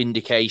sort of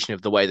vindication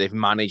of the way they've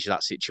managed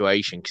that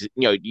situation. Because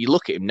you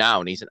look at him now,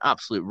 and he's an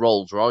absolute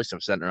Rolls Royce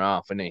of centre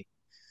half, isn't he?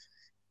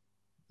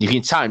 If you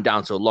can tie him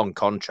down to a long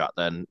contract,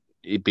 then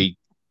it'd be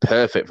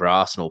perfect for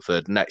Arsenal for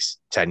the next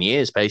 10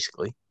 years,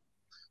 basically.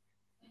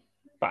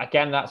 But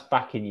again, that's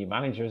backing your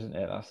manager, isn't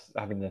it? That's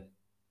having the.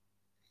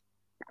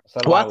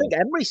 So well, I think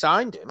Emery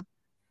signed him.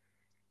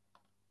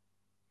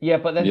 Yeah,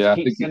 but then to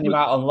keep sending him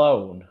out on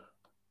loan,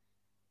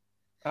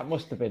 that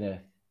must have been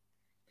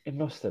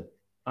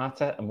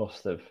Arteta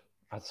must have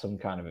had some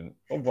kind of.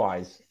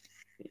 Otherwise,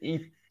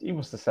 he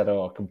must have said,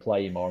 "Oh, I can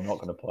play him," or "I'm not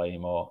going to play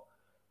him," or.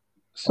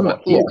 Some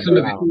of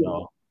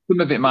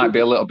it might be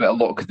a little bit of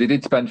luck because they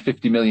did spend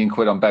 £50 million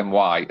on Ben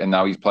White, and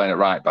now he's playing at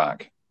right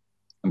back.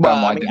 And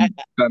Ben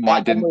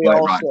White didn't play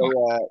at right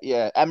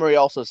back. Emery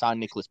also signed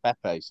Nicolas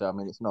Pepe, so I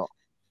mean, it's not.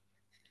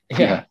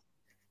 Yeah.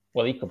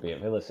 Well, he could be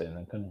at Villa soon,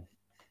 then, couldn't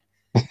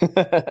he?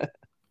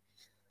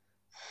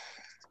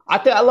 I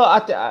think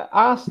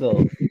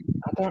Arsenal.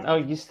 I don't know.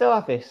 You still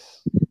have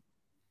this.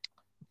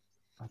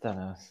 I don't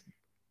know.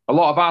 A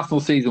lot of Arsenal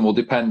season will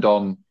depend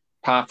on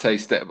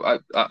Partey's step.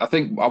 I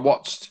think I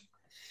watched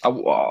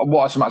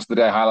Match of the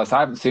Day highlights. I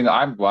haven't seen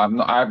I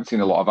haven't seen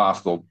a lot of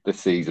Arsenal this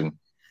season.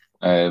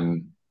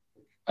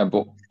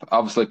 But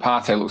obviously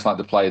Partey looks like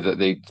the player that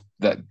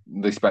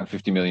they spent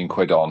 £50 million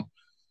on.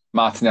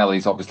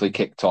 Martinelli's obviously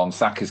kicked on.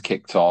 Saka's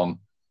kicked on.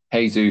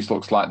 Jesus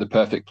looks like the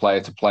perfect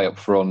player to play up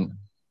front.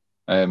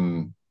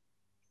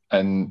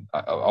 And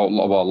a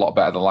lot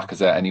better than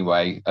Lacazette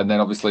anyway. And then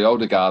obviously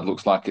Odegaard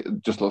looks like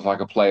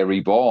a player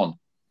reborn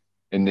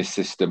in this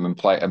system and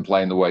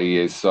playing the way he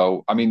is.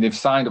 So I mean, they've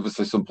signed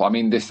obviously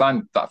they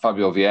signed that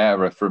Fabio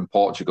Vieira from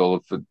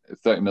Portugal for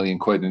 £30 million,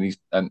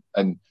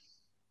 and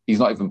he's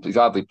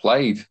hardly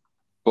played.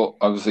 But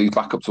obviously he's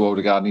back up to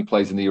Odegaard and he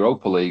plays in the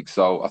Europa League.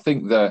 So I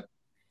think the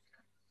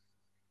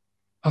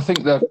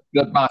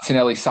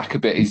Martinelli Saka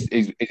bit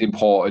is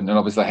important, and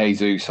obviously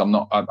Jesus.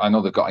 I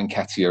know they've got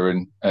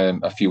Nketiah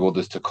and a few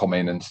others to come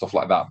in and stuff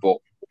like that, but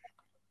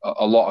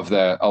a lot of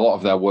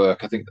their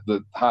work. I think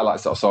the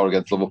highlights that I saw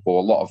against Liverpool,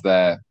 a lot of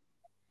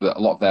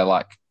their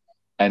like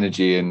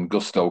energy and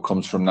gusto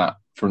comes from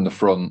the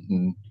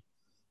front.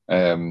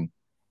 And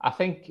I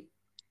think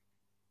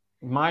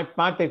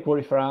my big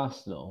worry for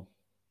Arsenal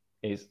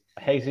is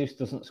Jesus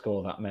doesn't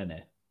score that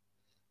many,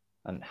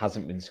 and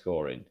hasn't been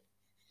scoring.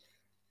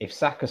 If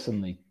Saka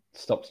suddenly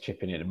stops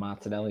chipping in and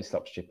Martinelli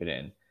stops chipping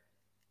in,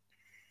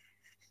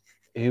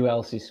 who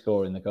else is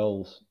scoring the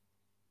goals?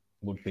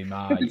 Would be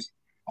my.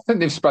 I think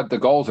they've spread the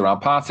goals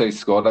around. Partey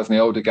scored, hasn't he?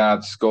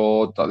 Odegaard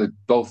scored.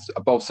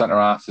 Both centre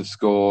halves have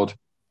scored.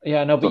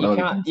 Yeah, no, but you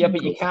can't. Yeah,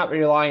 but you can't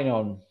rely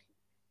on.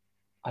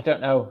 I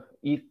don't know.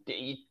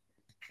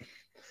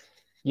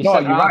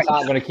 Centre halves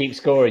aren't going to keep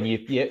scoring.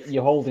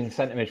 You're holding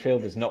centre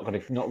midfielders not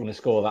going to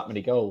score that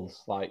many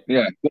goals. Like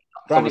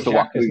Granit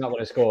Xhaka's not going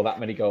to score that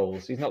many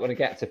goals. He's not going to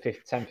get to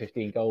 10,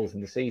 15 goals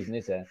in the season,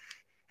 is he?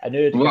 And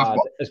Odegaard,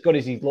 as good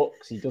as he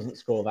looks, he doesn't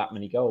score that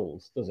many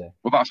goals, does he?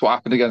 Well, that's what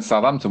happened against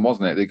Southampton,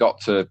 wasn't it? They got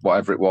to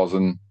whatever it was,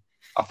 and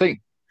I think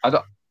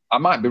I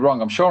might be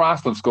wrong. I'm sure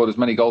Arsenal have scored as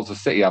many goals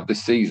as City have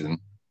this season.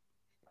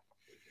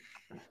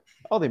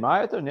 Oh, they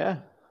might have done, yeah.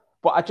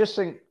 But I just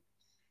think,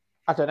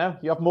 I don't know.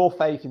 You have more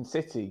faith in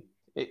City.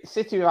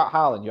 City without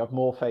Haaland, you have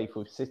more faith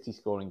with City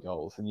scoring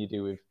goals than you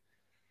do with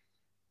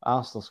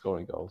Arsenal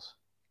scoring goals.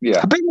 Yeah,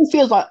 I think it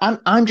feels like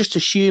I'm just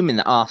assuming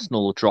that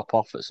Arsenal will drop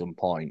off at some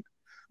point.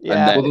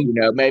 Yeah, and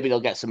then, maybe they'll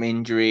get some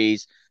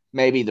injuries,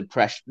 maybe the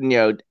pressure,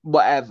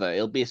 whatever.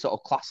 It'll be a sort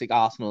of classic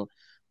Arsenal.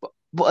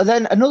 But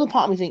then another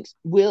part of me thinks,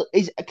 because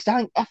I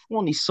think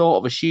F1 is sort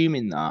of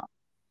assuming that,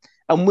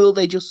 and will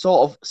they just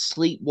sort of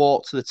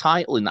sleepwalk to the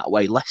title in that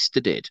way Leicester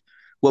did,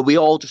 where we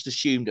all just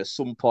assumed at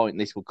some point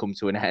this would come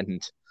to an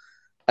end,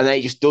 and then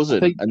it just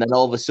doesn't, and then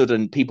all of a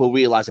sudden people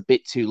realise a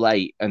bit too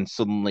late, and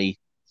suddenly.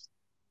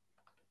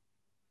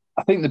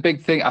 I think the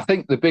big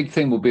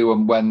thing will be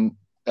when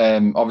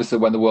obviously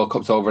when the World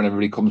Cup's over and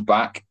everybody comes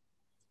back.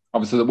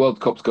 Obviously the World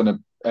Cup's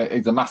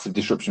it's a massive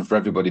disruption for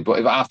everybody. But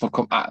if Arsenal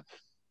come, I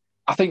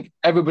think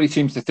everybody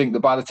seems to think that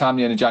by the time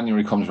the end of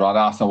January comes around,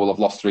 Arsenal will have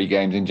lost 3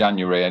 games in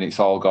January and it's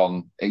all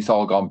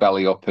gone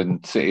belly up,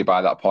 and City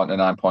by that point are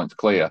 9 points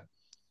clear,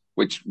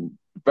 which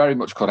very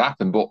much could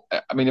happen. But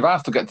I mean, if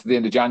Arsenal get to the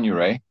end of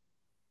January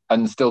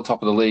and still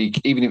top of the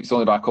league, even if it's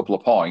only by a couple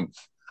of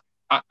points.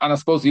 And I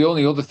suppose the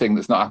only other thing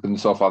that's not happened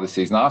so far this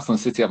season, Arsenal and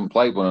City haven't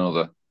played one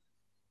another.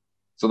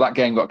 So that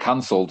game got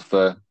cancelled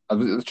for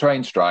the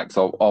train strikes.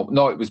 Or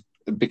no, it was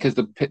because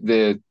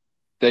the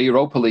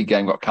Europa League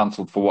game got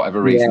cancelled for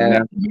whatever reason.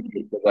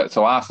 Yeah.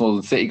 So Arsenal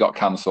and City got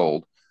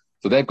cancelled.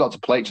 So they've got to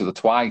play each other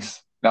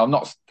twice. Now,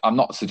 I'm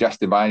not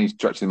suggesting by any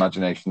stretch of the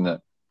imagination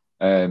that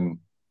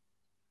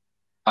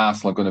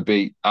Arsenal are going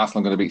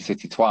to beat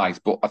City twice,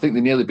 but I think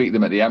they nearly beat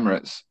them at the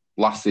Emirates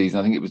last season.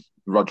 I think it was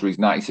Rodri's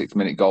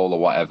 96-minute goal or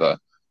whatever.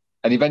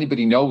 And if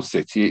anybody knows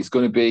City, it's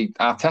going to be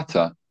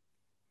Arteta.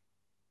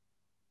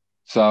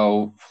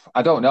 So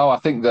I don't know. I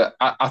think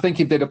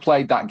if they'd have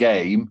played that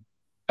game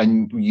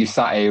and you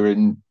sat here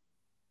and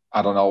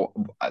I don't know,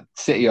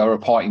 City are a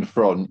point in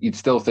front, you'd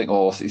still think,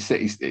 oh,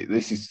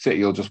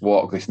 City will just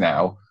walk this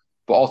now.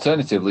 But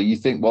alternatively, you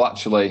think, well,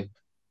 actually,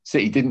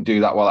 City didn't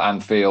do that well at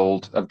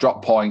Anfield, have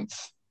dropped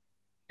points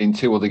in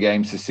 2 other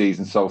games this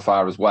season so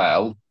far as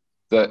well,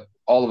 that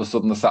all of a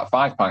sudden they're sat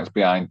 5 points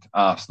behind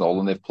Arsenal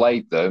and they've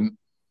played them,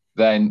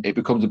 then it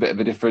becomes a bit of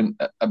a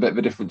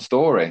different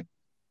story.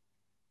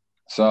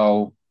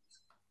 So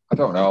I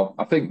don't know.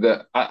 I think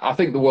the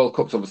World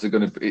Cup's obviously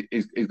going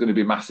to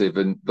be massive,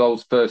 and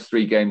those first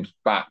 3 games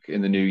back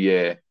in the new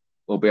year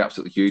will be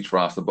absolutely huge for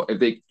Arsenal. But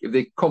if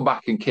they come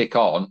back and kick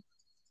on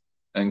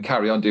and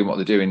carry on doing what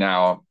they're doing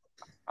now,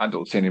 I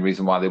don't see any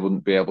reason why they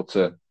wouldn't be able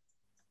to.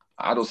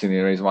 I don't see any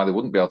reason why they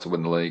wouldn't be able to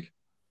win the league.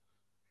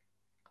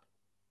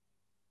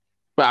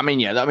 But I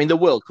mean, the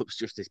World Cup's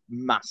just this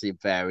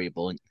massive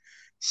variable, and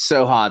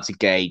so hard to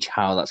gauge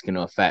how that's going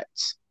to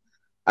affect.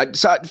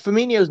 So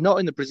Firmino's not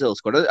in the Brazil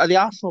squad. Are the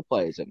Arsenal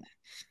players in it?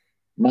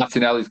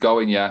 Martinelli's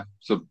going, yeah.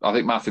 So I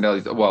think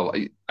Martinelli's. Well,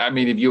 I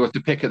mean, if you were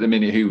to pick at the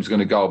minute who was going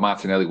to go,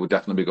 Martinelli would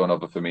definitely be going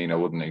over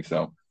Firmino, wouldn't he?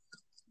 So,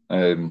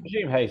 I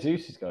presume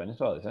Jesus is going as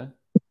well, is he?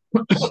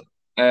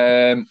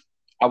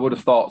 I would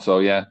have thought so,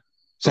 yeah.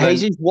 So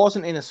Jesus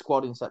wasn't in a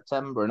squad in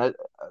September, and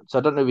so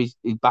I don't know if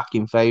he's back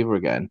in favour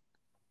again.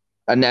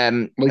 And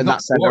well,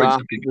 that centre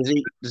half,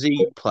 does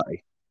he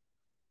play?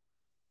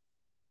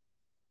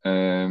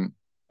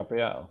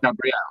 Gabriel.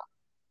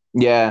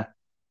 Yeah.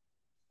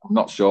 I'm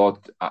not sure.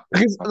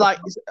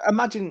 Because,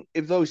 imagine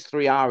if those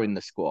 3 are in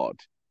the squad.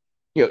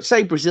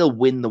 Say Brazil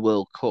win the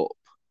World Cup,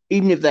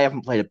 even if they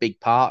haven't played a big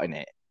part in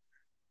it,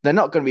 they're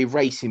not going to be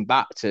racing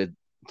back to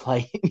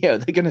play. They're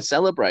going to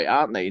celebrate,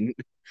 aren't they? And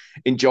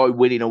enjoy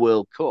winning a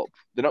World Cup.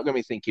 They're not going to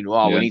be thinking,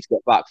 we need to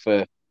get back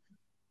for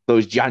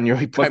those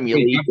January Premier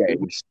League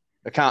games.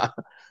 I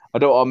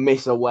don't want to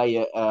miss away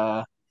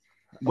at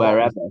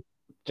wherever.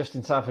 Just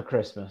in time for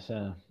Christmas,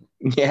 yeah.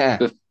 Yeah.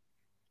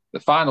 The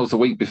final's a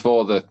week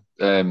before the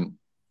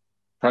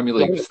Premier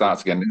League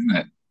starts again, isn't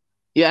it?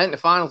 Yeah, I think the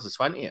final's the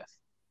 20th.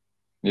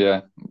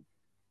 Yeah.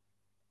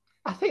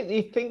 I think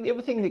the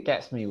other thing that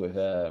gets me with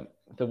the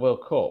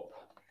World Cup,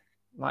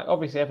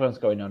 obviously everyone's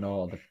going on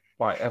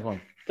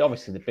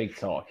obviously the big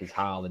talk is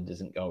Haaland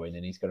isn't going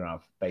and he's going to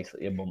have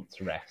basically a month's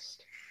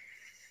rest.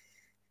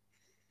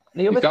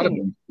 The other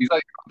thing, he's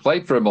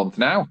played for a month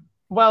now.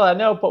 Well, I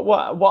know, but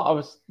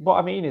what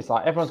I mean is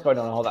everyone's going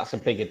on, that's a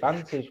big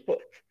advantage. But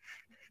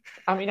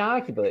I mean,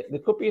 arguably, there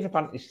could be an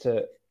advantage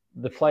to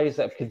the players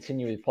that have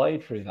continually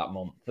played through that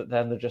month, that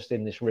then they're just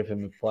in this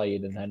rhythm of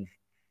playing and then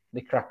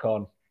they crack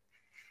on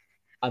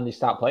and they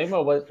start playing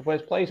well.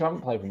 Whereas players who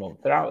haven't played for a month,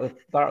 they're out of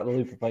the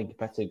loop of playing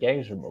competitive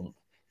games for a month,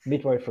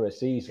 midway through a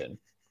season,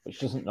 which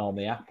doesn't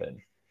normally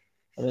happen.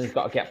 And then they've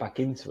got to get back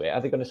into it.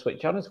 Are they going to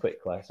switch on as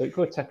quickly? So it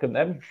could take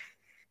them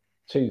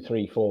 2,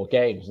 3, 4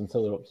 games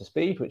until they're up to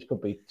speed, which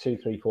could be 2,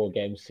 3, 4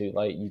 games too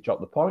late. You drop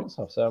the points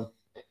off. So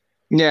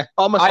yeah,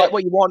 almost like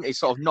what you want is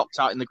sort of knocked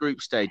out in the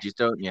group stages,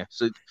 don't you?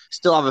 So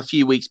still have a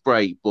few weeks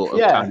break, but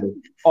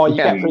or you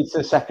get through to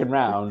the second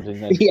round,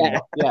 and then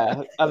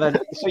and then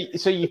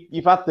so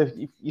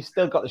you've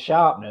still got the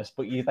sharpness,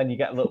 but then you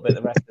get a little bit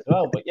of the rest as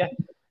well. But yeah,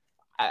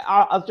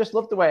 I just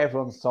love the way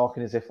everyone's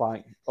talking as if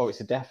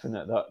it's a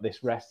definite that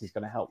this rest is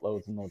going to help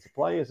loads and loads of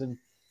players, and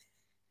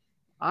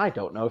I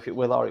don't know if it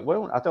will or it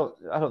won't. I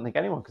don't think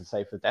anyone can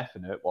say for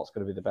definite what's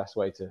going to be the best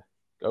way to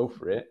go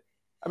for it.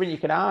 I mean, you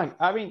can argue.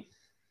 I mean,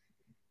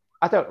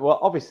 I don't. Well,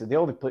 obviously, the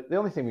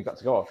only thing we've got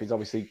to go off is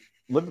obviously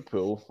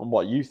Liverpool and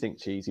what you think,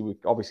 Cheesy.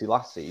 Obviously,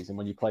 last season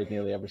when you played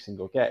nearly every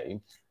single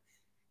game,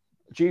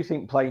 do you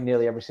think playing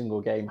nearly every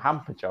single game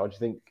hampered you? Or do you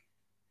think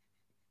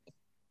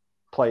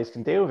players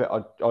can deal with it,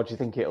 or do you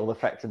think it'll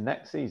affect them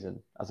next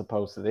season as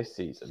opposed to this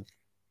season?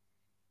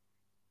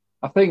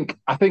 I think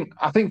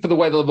for the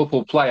way the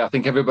Liverpool play, I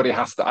think everybody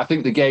has to. I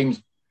think the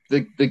games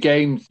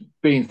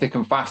being thick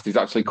and fast is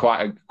actually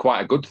quite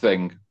a good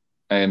thing.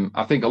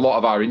 I think a lot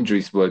of our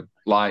injuries were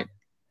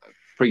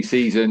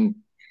pre-season,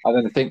 and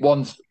then I think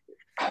once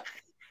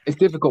it's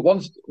difficult.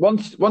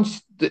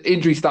 Once the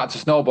injuries start to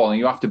snowball and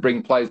you have to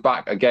bring players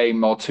back a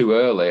game or 2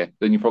 earlier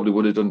than you probably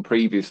would have done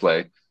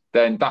previously,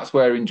 then that's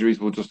where injuries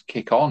will just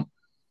kick on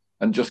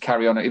and just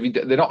carry on. If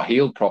they're not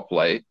healed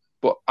properly.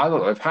 But I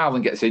don't know, if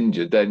Haaland gets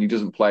injured, then he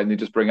doesn't play and they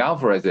just bring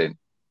Alvarez in.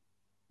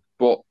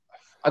 But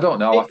I don't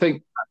know. I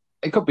think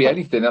it could be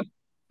anything.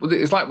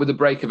 It's like with the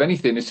break of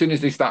anything. As soon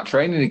as they start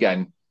training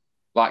again,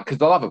 because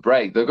they'll have a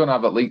break, they're going to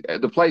have at least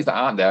the players that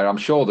aren't there. I'm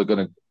sure they're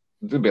going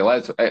to be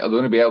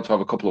able to have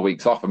a couple of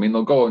weeks off. I mean,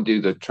 they'll go and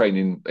do the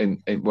training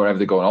in wherever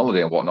they go on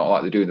holiday and whatnot,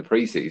 like they do in the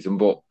pre-season.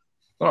 But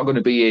they're not going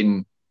to be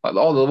in.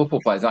 All the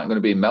Liverpool players aren't going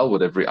to be in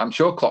Melwood I'm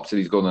sure Klopp said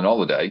he's going on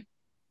holiday.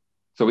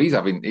 So he's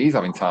having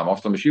time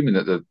off. So I'm assuming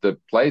that the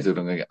players are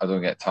going to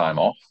get time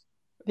off.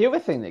 The other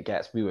thing that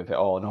gets me with it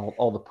all, and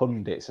all the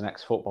pundits and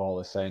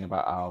ex-footballers saying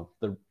about how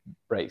the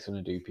break's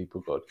going to do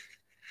people good,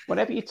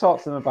 whenever you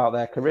talk to them about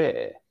their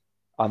career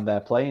and their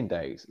playing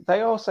days,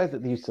 they all say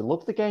that they used to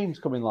love the games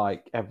coming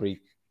they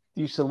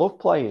used to love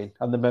playing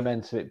and the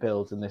momentum it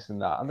builds and this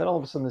and that. And then all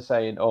of a sudden they're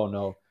saying, oh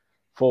no,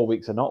 4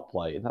 weeks of not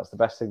playing, that's the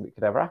best thing that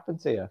could ever happen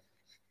to you.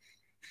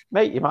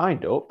 Make your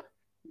mind up.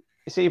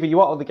 It's either you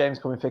want all the games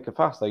coming thick and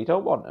fast or you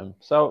don't want them.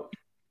 So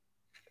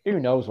who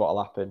knows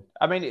what'll happen?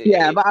 I mean,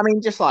 but I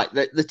mean, just like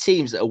the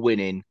teams that are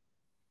winning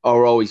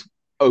are always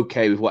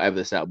okay with whatever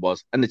the setup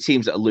was, and the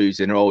teams that are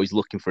losing are always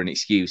looking for an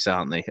excuse,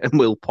 aren't they? And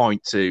we'll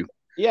point to.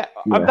 Yeah,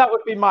 and that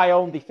would be my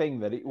only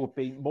thing, that it would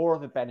be more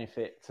of a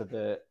benefit to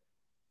the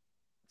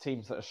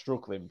teams that are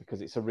struggling,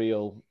 because it's a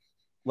real,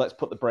 let's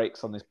put the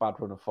brakes on this bad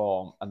run of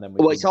form, and then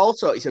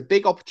it's a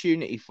big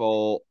opportunity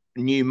for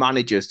new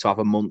managers to have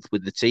a month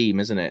with the team,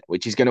 isn't it?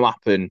 Which is going to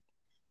happen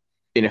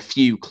in a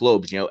few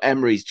clubs. You know,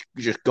 Emery's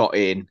just got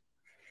in.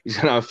 He's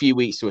going to have a few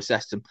weeks to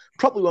assess them.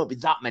 Probably won't be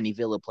that many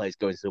Villa players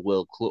going to the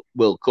World Cup.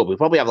 We'll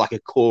probably have like a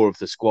core of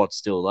the squad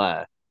still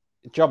there.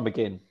 John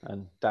McGinn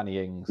and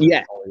Danny Ings, and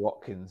Ollie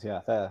Watkins,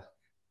 they're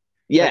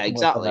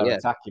exactly,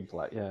 attacking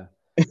play,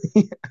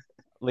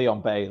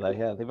 Leon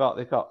Bailey, they've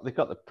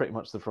got pretty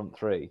much the front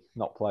three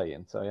not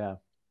playing, so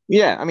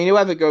I mean,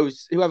 whoever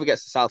gets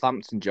the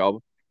Southampton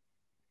job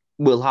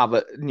will have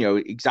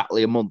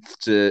exactly a month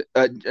to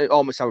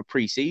almost have a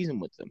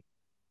pre-season with them.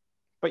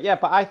 But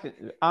I think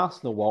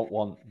Arsenal won't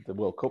want the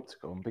World Cup to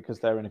come because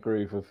they're in a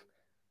groove of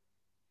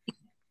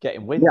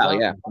getting wins.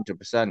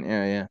 100%,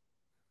 yeah.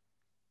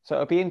 So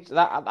it'll be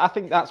I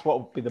think that's what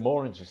would be the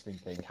more interesting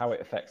thing: how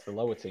it affects the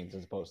lower teams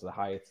as opposed to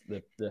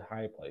the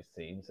higher placed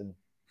teams, and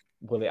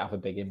will it have a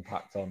big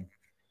impact on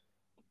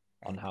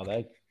how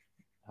they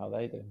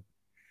do?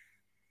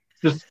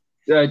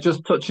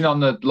 Just touching on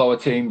the lower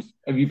teams,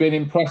 have you been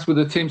impressed with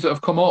the teams that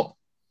have come up?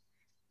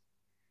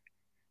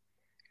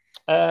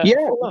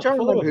 Fulham have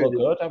looked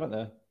good, haven't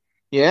they?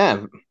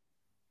 Yeah.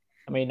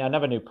 I mean, I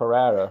never knew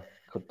Pereira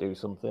could do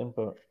something,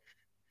 but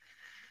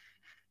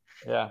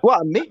yeah.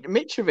 Well,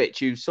 Mitrovic,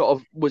 who sort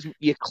of was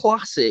your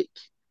classic,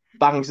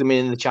 bangs them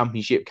in the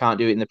Championship, can't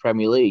do it in the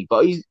Premier League,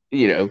 but he's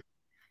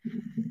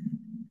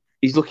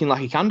looking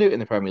like he can do it in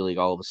the Premier League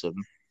all of a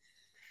sudden.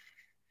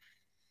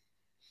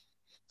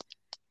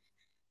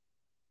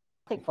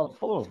 I think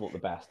Fulham have looked the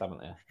best,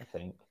 haven't they? I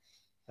think.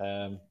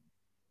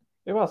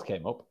 Who else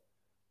came up?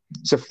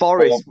 So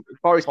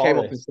Forest came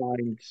up and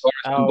signed.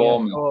 Of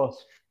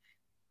course.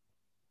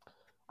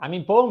 I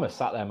mean, Bournemouth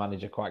sat their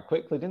manager quite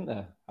quickly, didn't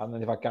they? And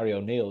then they've had Gary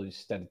O'Neill who's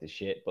steadied the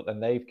shit, but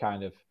then they've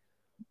kind of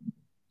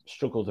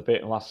struggled a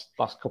bit in the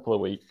last couple of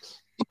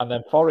weeks. And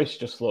then Forest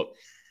just look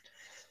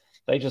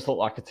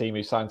like a team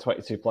who signed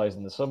 22 players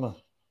in the summer.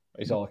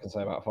 Is all I can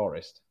say about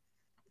Forest.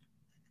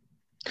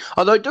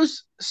 Although it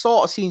does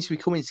sort of seem to be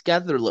coming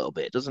together a little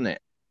bit, doesn't it?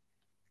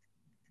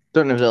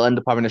 Don't know if they'll end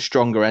up having a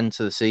stronger end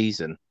to the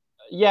season.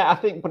 Yeah, I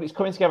think, but it's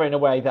coming together in a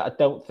way that I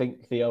don't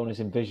think the owners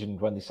envisioned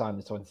when they signed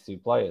the 22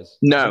 players.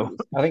 No.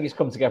 I think it's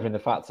come together in the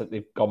fact that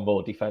they've gone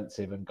more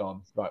defensive and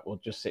gone, right, we'll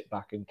just sit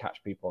back and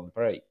catch people on the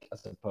break,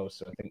 as opposed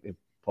to, I think they've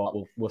thought,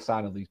 we'll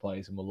sign all these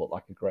players and we'll look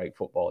like a great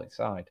footballing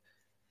side.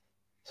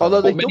 So,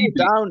 although they doubled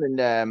down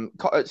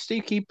and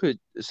Steve Keeper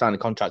signed a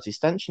contract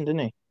extension,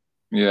 didn't he?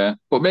 Yeah,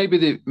 but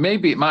maybe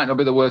it might not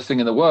be the worst thing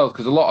in the world,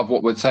 because a lot of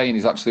what we're saying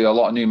is actually a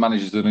lot of new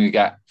managers are going to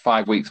get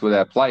 5 weeks with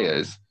their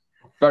players.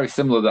 Very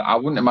similar that I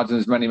wouldn't imagine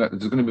there's going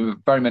to be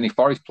very many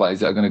Forest players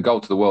that are going to go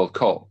to the World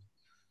Cup.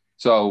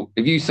 So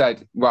if you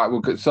said, right,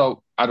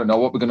 so I don't know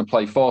what we're going to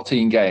play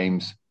 14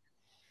 games.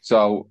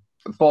 So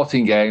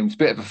 14 games,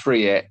 bit of a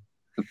free hit.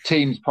 The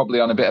team's probably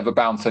on a bit of a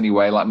bounce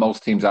anyway, like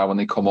most teams are when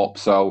they come up.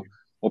 So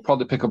we'll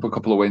probably pick up a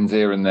couple of wins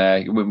here and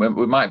there. We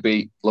might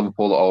beat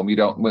Liverpool at home.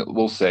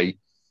 We'll see.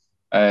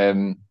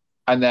 And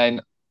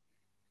then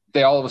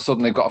they all of a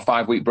sudden they've got a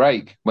 5-week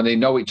break when they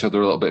know each other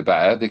a little bit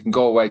better. They can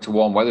go away to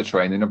warm weather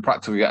training and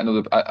practically get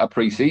a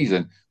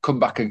pre-season, come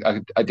back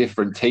a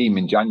different team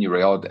in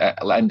January or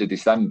end of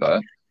December,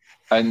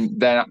 and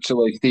then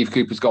actually Steve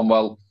Cooper's gone,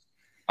 well,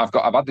 I've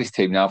had this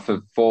team now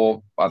for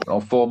 4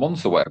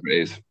 months or whatever it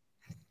is,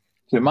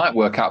 so it might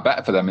work out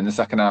better for them in the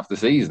second half of the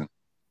season,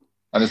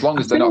 and as long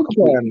as they're not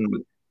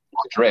completely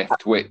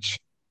drift, which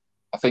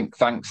I think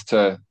thanks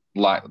to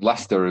like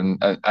Leicester and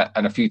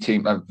a few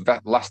teams,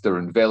 Leicester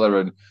and Villa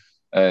and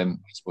I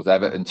suppose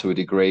Everton to a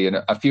degree,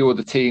 and a few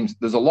other teams.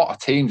 There's a lot of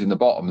teams in the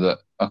bottom that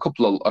a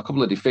couple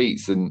of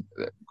defeats, and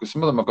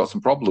some of them have got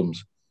some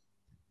problems.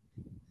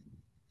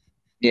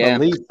 Yeah,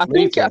 I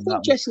think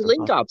Jesse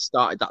Lingard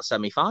started that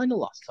semi-final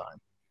last time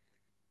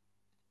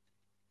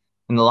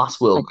in the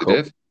last World Cup.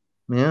 Did.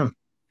 Yeah.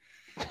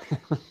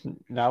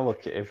 Now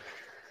look at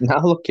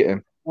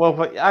him. Well,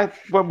 but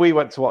when we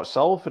went to watch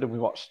Salford and we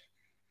watched.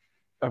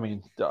 I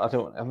mean,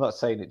 I'm not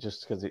saying it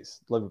just because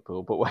it's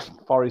Liverpool, but when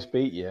Forest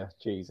beat you,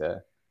 geez,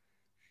 and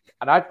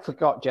I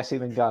forgot Jesse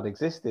Lingard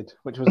existed,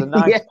 which was a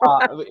nice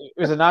part. It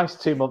was a nice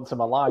 2 months of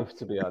my life,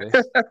 to be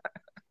honest.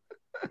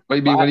 What do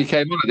you mean when he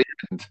came on at the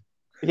end?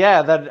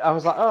 Yeah, then I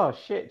was like, oh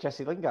shit,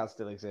 Jesse Lingard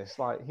still exists.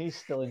 Like he's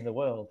still in the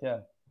world, yeah.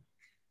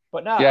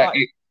 But no, Yeah,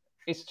 like,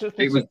 it's just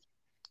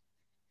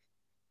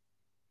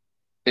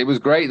it was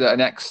great that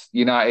an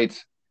ex-United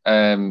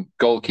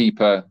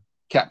goalkeeper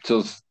kept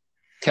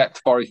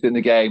Forest in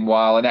the game,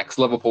 while an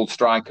ex-Liverpool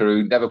striker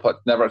who never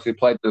actually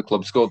played for the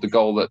club scored the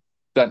goal that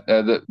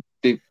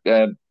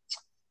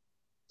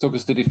took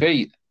us to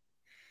defeat.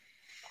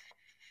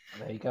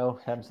 There you go.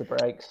 Hems the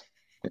breaks.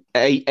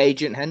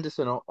 Agent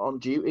Henderson on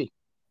duty.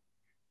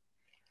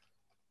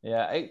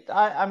 Yeah,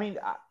 I mean,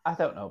 I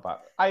don't know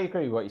about. I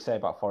agree with what you say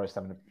about Forest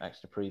having an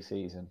extra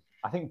pre-season.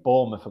 I think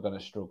Bournemouth are going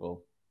to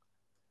struggle.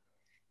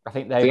 I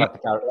think they've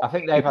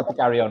had the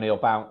Gary O'Neill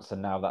bounce,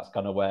 and now that's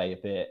gone away a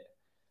bit.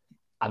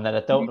 And then I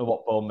don't know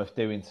what Bournemouth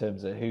do in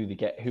terms of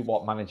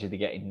what manager they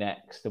get in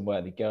next and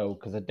where they go,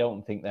 because I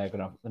don't think they're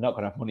not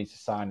going to have money to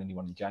sign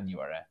anyone in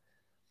January.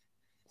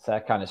 So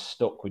they're kind of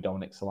stuck with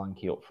Dominic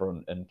Solanke up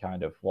front and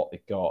kind of what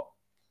they've got.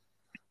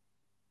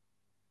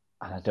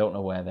 And I don't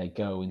know where they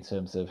go in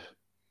terms of.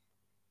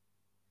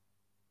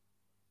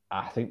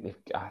 I think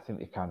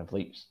they've kind of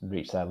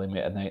reached their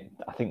limit, and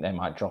I think they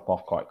might drop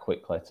off quite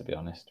quickly, to be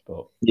honest.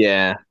 But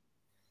yeah,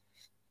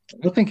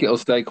 I think it'll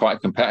stay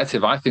quite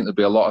competitive. I think there'll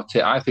be a lot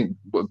of. I think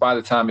by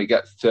the time it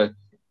gets to,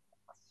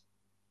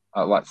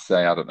 let's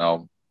say, I don't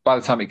know, by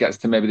the time it gets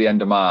to maybe the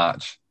end of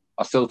March,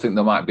 I still think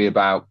there might be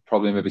about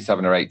probably maybe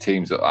 7 or 8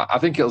 teams. I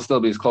think it'll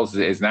still be as close as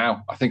it is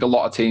now. I think a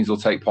lot of teams will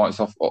take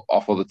points off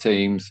other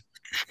teams.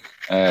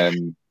 I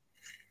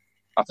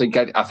think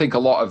a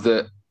lot of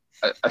the,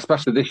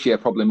 especially this year,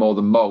 probably more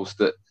than most,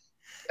 that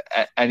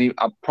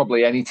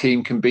any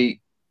team can beat.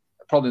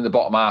 Probably in the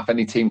bottom half,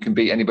 any team can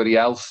beat anybody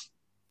else.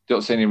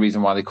 Don't see any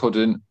reason why they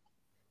couldn't.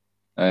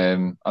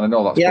 And I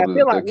know that's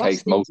probably the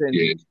case most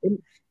years.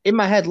 In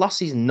my head, last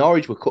season,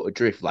 Norwich were cut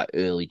adrift like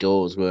early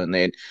doors, weren't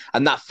they?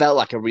 And that felt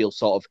like a real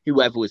sort of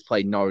whoever was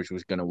playing Norwich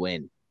was going to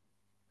win,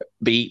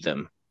 beat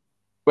them.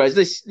 Whereas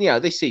this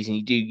season,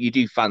 you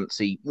do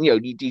fancy,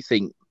 you do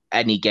think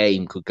any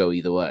game could go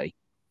either way.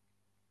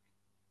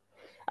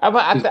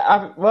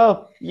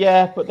 Well,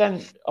 yeah, but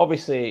then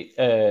obviously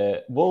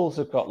Wolves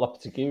have got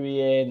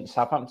Lopetegui in.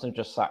 Southampton have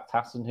just sacked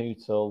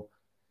Hasenhüttl.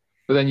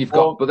 But then you've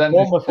got,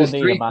 Bournemouth will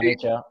need a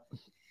manager.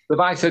 If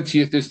I said to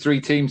you, there's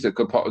 3 teams that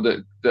could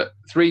that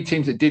 3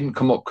 teams that didn't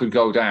come up could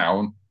go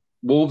down.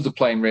 Wolves are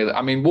playing really.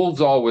 I mean, Wolves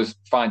always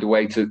find a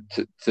way to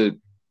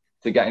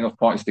get enough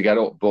points to get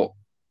up. But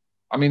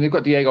I mean, they've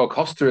got Diego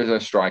Costa as a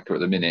striker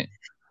at the minute.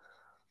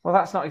 Well,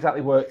 that's not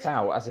exactly worked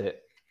out, has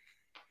it?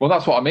 Well,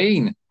 that's what I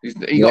mean.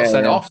 He got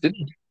sent off,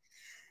 didn't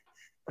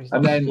he?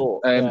 And then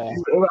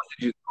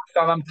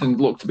Southampton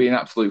looked to be an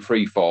absolute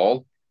free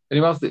fall.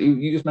 Anyone else that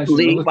you just mentioned?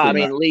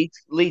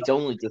 Leeds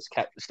only just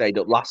stayed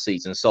up last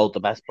season and sold the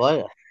best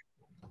player.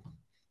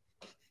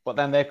 But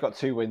then they've got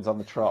 2 wins on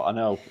the trot. I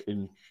know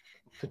in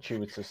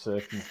fortuitous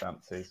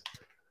circumstances,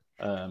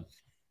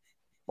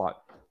 like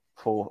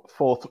four.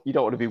 You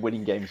don't want to be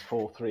winning games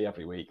 4-3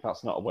 every week.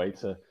 That's not a way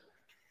to.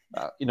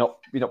 You're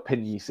not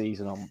pinning your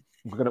season on.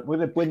 We're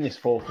gonna win this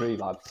 4-3,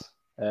 lads.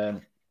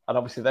 And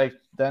obviously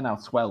they're now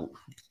 12th,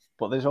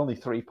 but there's only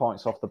 3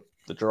 points off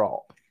the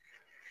drop.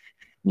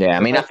 Yeah,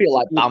 I mean, I feel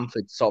like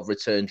Bamford sort of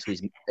returned to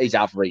his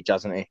average,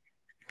 hasn't he?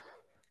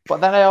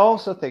 But then I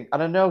also think,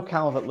 and I know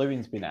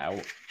Calvert-Lewin's been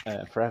out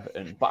for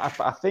Everton, but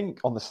I think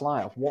on the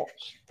slide, I've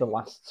watched the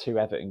last 2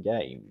 Everton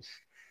games.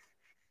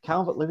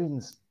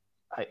 Calvert-Lewin's,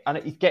 and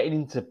he's getting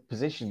into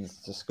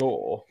positions to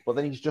score, but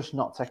then he's just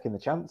not taking the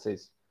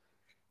chances.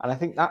 And I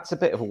think that's a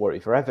bit of a worry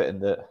for Everton,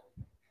 that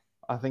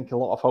I think a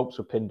lot of hopes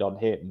were pinned on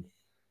him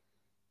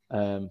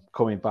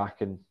coming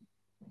back and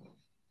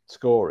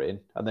scoring,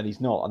 and then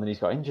he's not, and then he's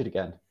got injured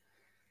again.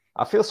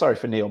 I feel sorry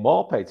for Neil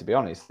Maupay, to be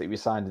honest, that he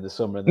was signed in the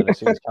summer, and then as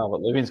soon as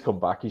Calvert-Lewin's come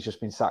back, he's just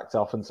been sacked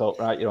off and told,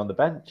 right, you're on the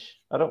bench.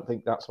 I don't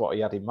think that's what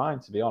he had in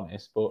mind, to be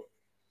honest, but...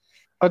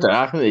 I don't know,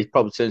 I think he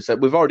probably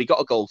said, we've already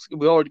got a goal,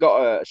 we've already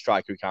got a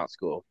striker who can't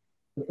score.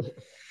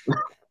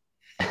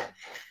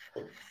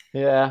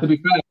 Yeah. To be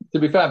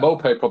fair,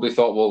 Maupay probably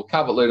thought, well,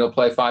 Calvert-Lewin will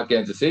play 5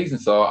 games a season,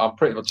 so I'm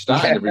pretty much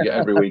starting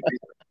every week.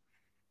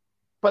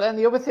 But then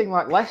the other thing,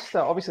 like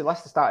Leicester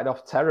started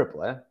off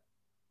terribly,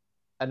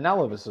 and now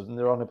all of a sudden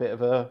they're on a bit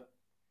of a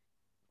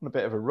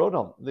run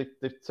on.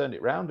 They've turned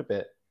it around a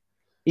bit.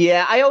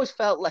 Yeah, I always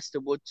felt Leicester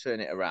would turn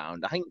it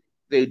around. I think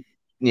it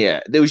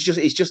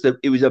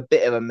was a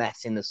bit of a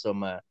mess in the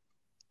summer.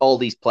 All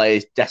these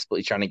players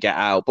desperately trying to get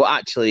out, but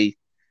actually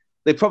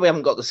they probably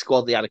haven't got the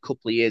squad they had a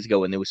couple of years ago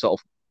when they were sort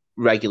of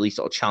regularly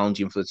sort of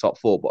challenging for the top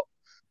 4. But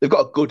they've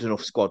got a good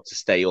enough squad to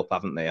stay up,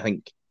 haven't they? I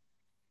think.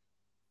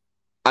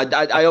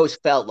 I always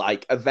felt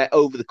like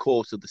over the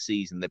course of the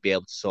season they'd be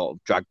able to sort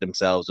of drag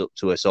themselves up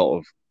to a sort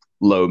of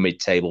low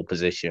mid-table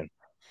position.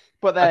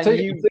 But then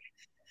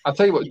I'll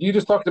tell you what, you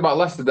just talked about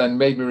Leicester then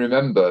made me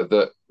remember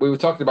that we were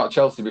talking about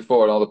Chelsea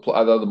before and all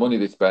the money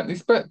they spent. They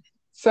spent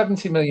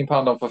 £70 million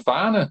on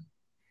Fofana.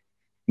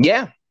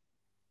 Yeah.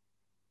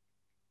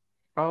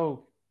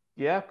 Oh,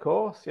 yeah, of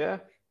course, yeah.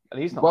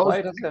 And he's not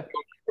played, has he?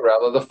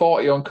 The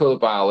 40 on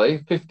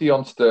Koulibaly, 50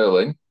 on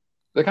Sterling.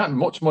 They can't have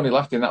much money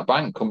left in that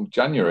bank come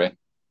January.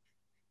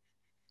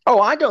 Oh,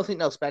 I don't think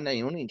they'll spend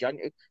any money in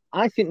January.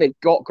 I think they've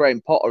got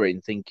Graham Potter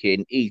in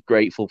thinking he's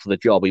grateful for the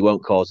job. He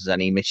won't cause us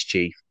any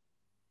mischief.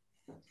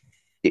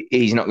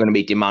 He's not going to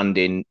be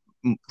demanding.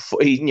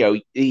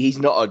 He's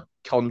not a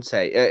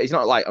Conte. He's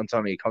not like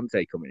Antonio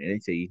Conte coming in,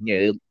 is he?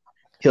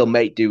 He'll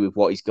make do with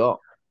what he's got.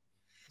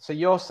 So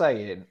you're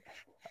saying,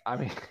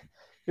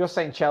 you're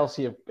saying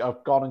Chelsea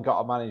have gone and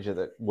got a manager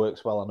that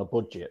works well on a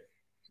budget?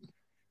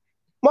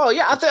 Well,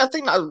 yeah, I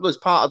think that was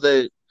part of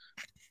the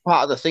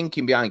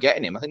thinking behind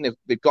getting him. I think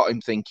they've got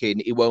him thinking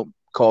he won't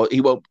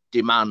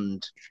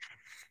demand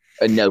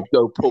and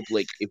go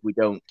public if we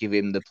don't give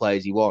him the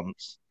players he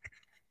wants.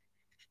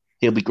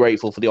 He'll be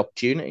grateful for the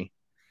opportunity.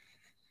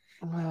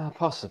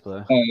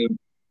 Possibly.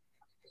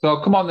 So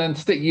come on then,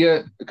 stick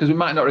your because we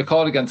might not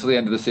record again till the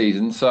end of the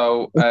season.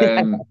 So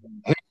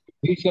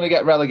who's going to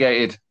get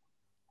relegated?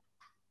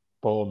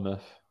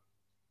 Bournemouth,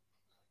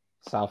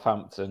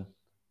 Southampton.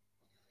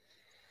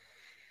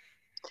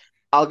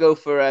 I'll go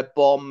for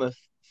Bournemouth,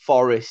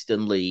 Forest,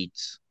 and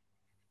Leeds.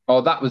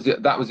 Oh, that was the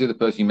other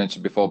person you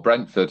mentioned before,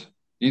 Brentford.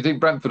 You think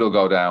Brentford will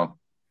go down?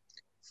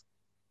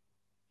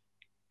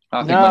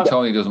 I think when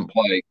Tony doesn't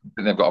play, I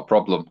think they've got a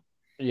problem.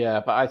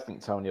 Yeah, but I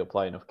think Tony will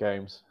play enough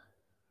games.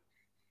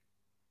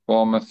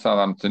 Bournemouth,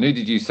 Southampton. Who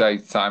did you say,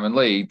 Simon?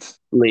 Leeds?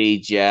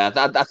 Leeds, yeah.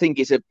 I think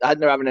I think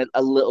they're having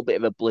a little bit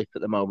of a blip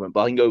at the moment,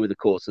 but I can go with the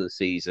course of the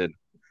season.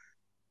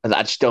 And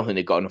I just don't think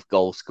they've got enough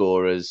goal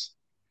scorers.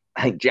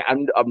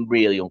 I'm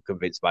really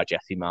unconvinced by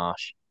Jesse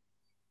Marsh.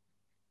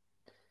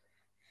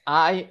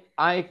 I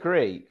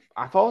agree.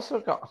 I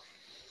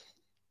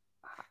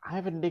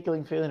have a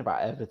niggling feeling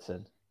about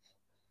Everton.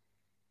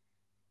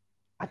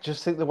 I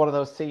just think they're one of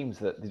those teams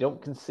that they don't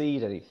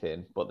concede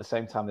anything, but at the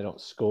same time they don't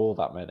score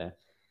that many.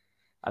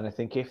 And I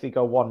think if they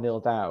go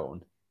 1-0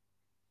 down,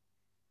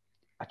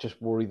 I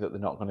just worry that they're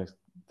not going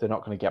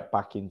to get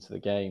back into the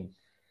game.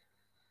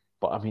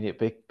 But I mean,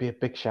 it'd be a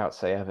big shout to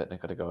say Everton are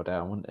going to go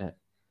down, wouldn't it?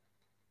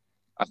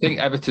 I think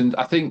Everton.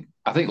 I think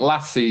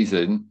last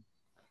season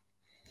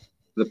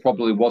there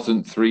probably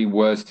wasn't three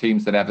worse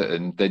teams than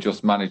Everton. They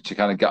just managed to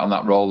kind of get on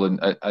that roll and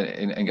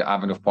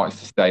have enough points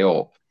to stay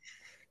up.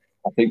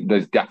 I think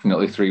there's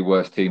definitely three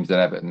worse teams than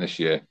Everton this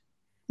year.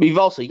 We've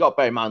also got to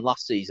bear in mind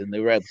last season they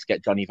were able to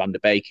get Johnny van der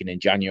Beek in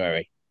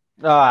January.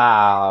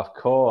 Of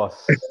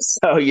course.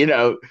 So you're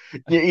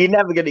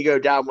never going to go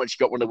down once you've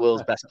got one of the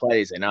world's best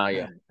players in, are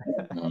you?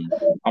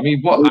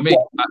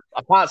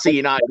 I can't see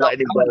United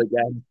letting him go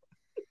again.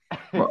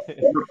 Well,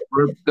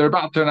 they're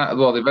about to announce.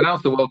 Well, they've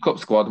announced the World Cup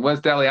squad.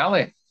 Where's Dele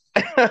Alli?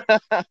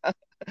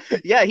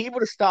 Yeah, he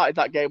would have started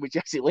that game with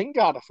Jesse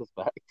Lingard, I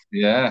suspect.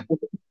 Yeah.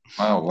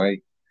 Wow,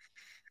 wait.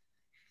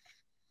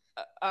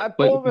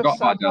 Bournemouth,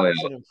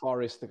 Southampton, and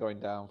Forest are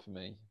going down for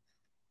me.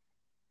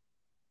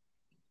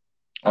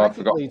 I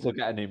think Leeds will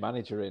get a new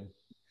manager in,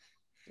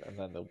 and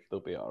then they'll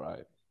be all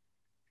right.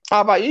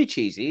 How about you,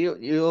 Cheesy?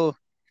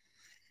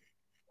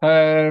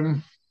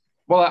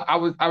 Well, I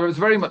was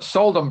very much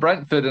sold on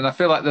Brentford, and I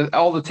feel like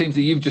all the teams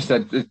that you've just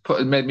said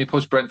made me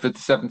push Brentford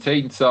to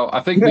 17. So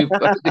I think I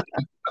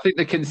think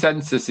the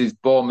consensus is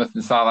Bournemouth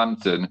and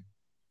Southampton.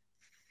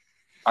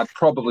 I'd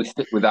probably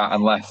stick with that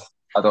unless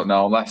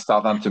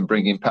Southampton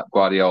bring in Pep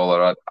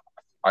Guardiola.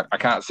 I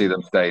can't see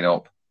them staying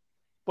up.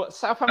 But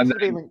Southampton are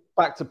being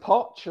back to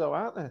Poch, though,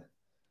 aren't they?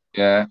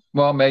 Yeah,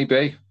 well,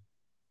 maybe.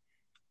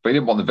 But he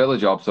didn't want the Villa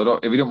job, so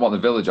if he didn't want the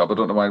Villa job, I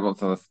don't know why he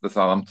wants the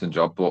Southampton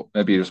job, but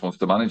maybe he just wants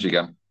to manage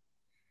again.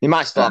 He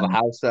might still have a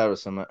house there or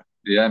something.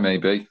 Yeah,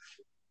 maybe.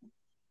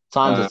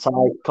 Times are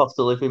tight, cost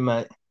of living,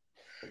 mate.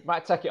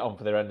 Might take it on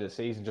for the end of the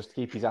season just to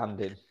keep his hand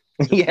in.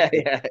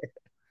 Yeah.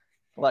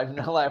 Let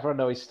everyone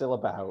know he's still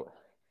about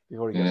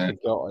before he gets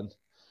forgotten.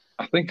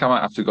 I think I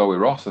might have to go with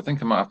Ross. I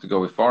think I might have to go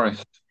with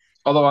Forest.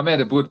 Although I made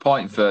a good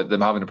point for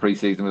them having a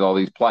pre-season with all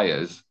these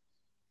players,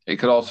 it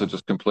could also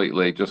just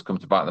completely come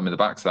to bite them in the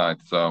backside.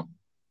 So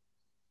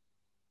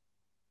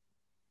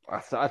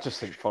I just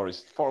think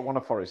one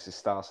of Forest's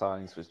star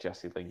signings was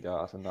Jesse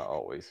Lingard, and not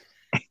always.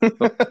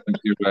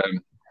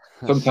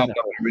 Sometimes having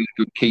a really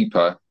good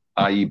keeper,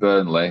 i.e.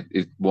 Burnley,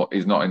 is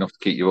not enough to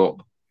keep you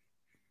up.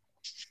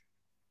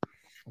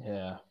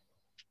 Yeah.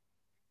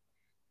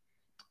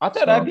 I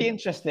don't know. I'd be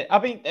interested. I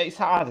mean, it's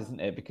hard, isn't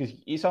it? Because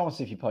it's almost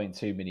as if you're playing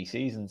too many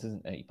seasons,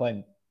 isn't it? You're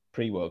playing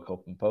pre-World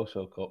Cup and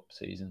post-World Cup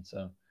season,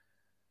 so...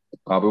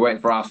 I'll be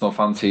waiting for Arsenal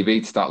Fan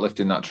TV to start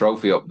lifting that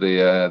trophy up,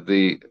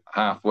 the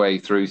halfway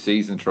through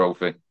season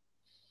trophy.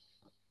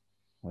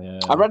 Yeah.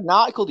 I read an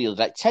article the other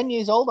day. 10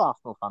 years old,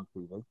 Arsenal Fan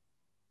TV.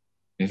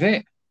 Is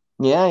it?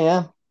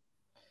 Yeah.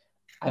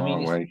 I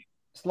mean,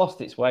 it's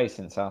lost its way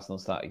since Arsenal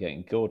started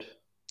getting good.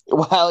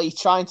 Well, he's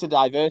trying to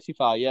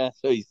diversify, yeah.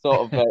 So he's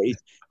sort of he's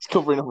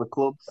covering other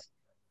clubs.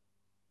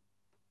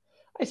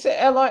 I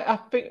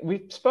think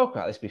we've spoken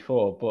about this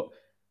before, but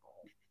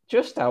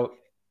just how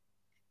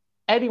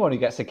anyone who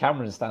gets a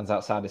camera and stands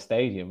outside a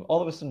stadium,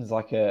 all of a sudden is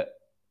like a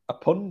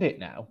pundit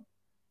now.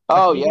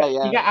 Oh, You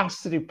get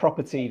asked to do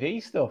proper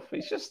TV stuff.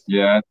 It's just...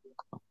 Yeah.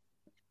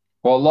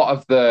 Well, a lot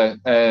of the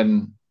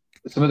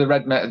some of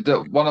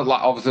the one of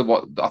like obviously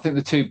what I think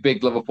the two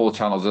big Liverpool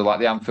channels are like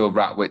the Anfield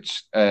Wrap,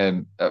 which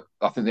I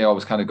think they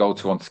always kind of go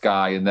to on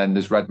Sky, and then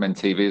there's Redmen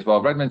TV as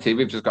well. Redmen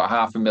TV have just got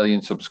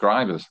 500,000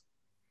 subscribers.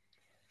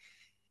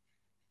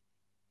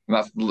 And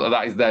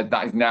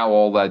that is now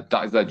all that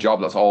is their job.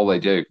 That's all they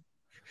do.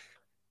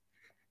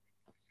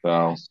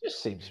 So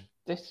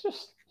it's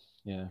just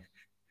yeah.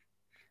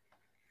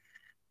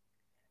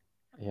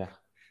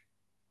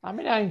 I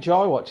mean, I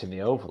enjoy watching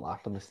the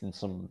overlap and listening to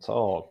someone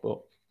talk, but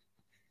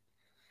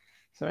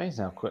it's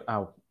amazing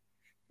how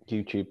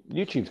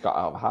YouTube's got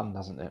out of hand,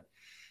 hasn't it?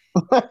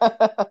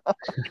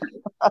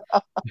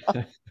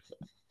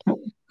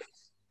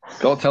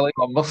 Don't tell him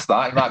I must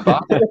start. He might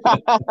back.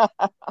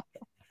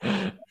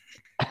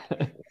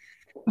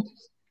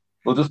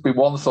 There'll just be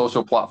one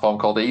social platform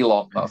called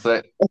Elon. That's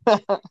it.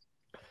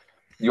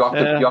 You have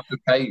to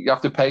pay. You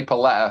have to pay per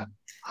letter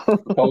to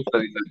post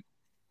anything.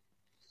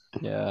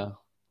 Yeah.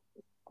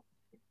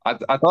 I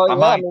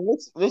mean,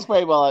 this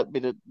may well be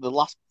the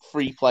last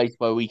free place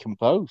where we can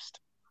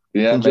post.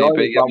 Yeah, Enjoy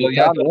maybe. it,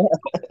 Tell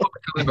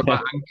him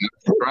about Anchor.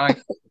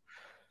 Right.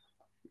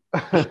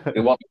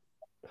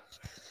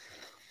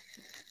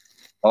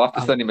 I'll have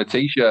to send him a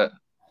T-shirt.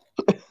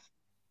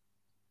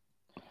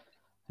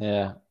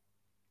 Yeah.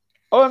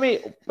 Oh, I mean,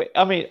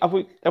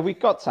 have we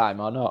got time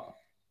or not?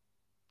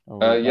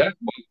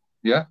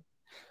 Yeah.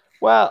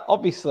 Well,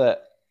 obviously,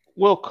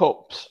 World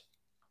Cups.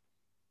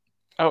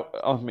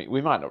 I mean,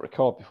 we might not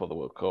record before the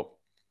World Cup.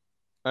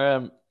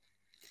 The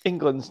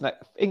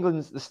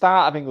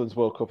start of England's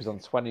World Cup is on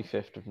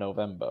 25th of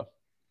November.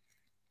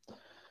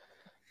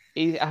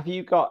 Have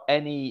you got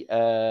any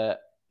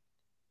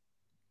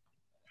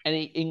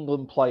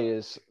England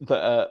players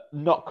that are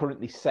not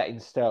currently set in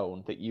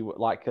stone that you would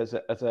like as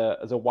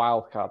a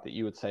wild card that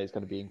you would say is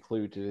going to be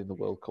included in the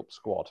World Cup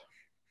squad?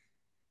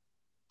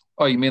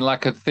 Oh, you mean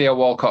like a Theo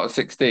Walcott at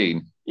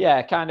 16?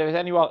 Yeah, kind of.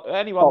 Anyone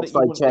that you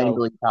wouldn't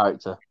Chamberlain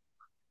character.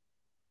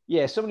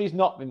 Yeah, somebody who's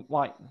not been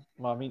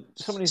somebody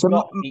who's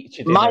not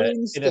featured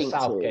in a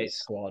Southgate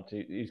squad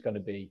who's going to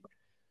be.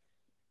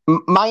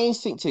 My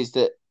instinct is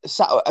that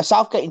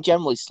Southgate in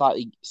general is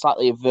slightly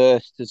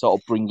averse to sort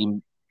of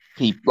bringing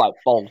people like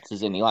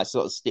falters in. He likes to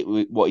sort of stick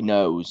with what he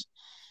knows.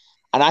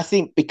 And I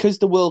think because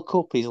the World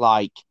Cup is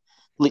like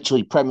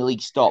literally Premier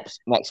League stops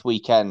next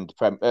weekend,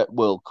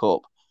 World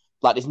Cup,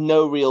 like there's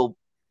no real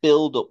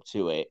build up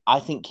to it.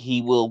 I think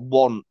he will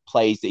want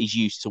players that he's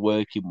used to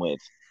working with.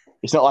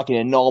 It's not like in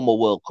a normal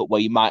World Cup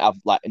where you might have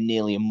like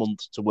nearly a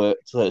month to work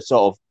to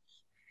sort of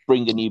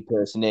bring a new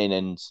person in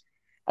and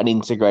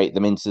integrate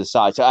them into the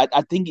side. So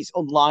I think it's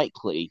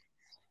unlikely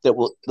that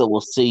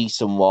we'll see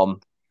someone.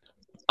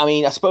 I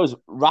mean, I suppose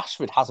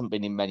Rashford hasn't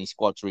been in many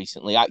squads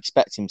recently. I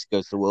expect him to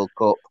go to the World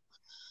Cup.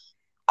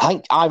 I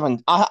think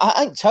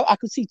I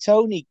could see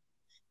Tony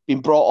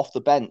being brought off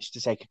the bench to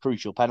take a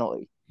crucial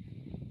penalty.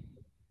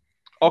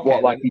 Okay,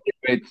 what, like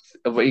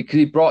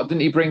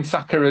didn't he bring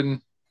Saka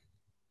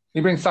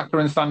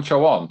and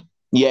Sancho on?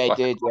 Yeah, he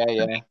did.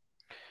 Yeah.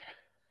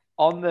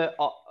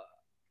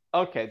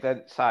 Okay,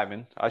 then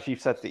Simon, as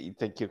you've said that you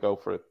think you'll go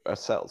for a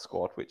settled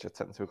squad, which I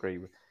tend to agree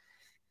with.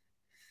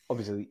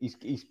 Obviously,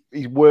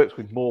 he's worked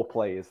with more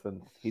players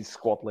than his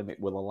squad limit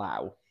will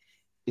allow.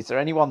 Is there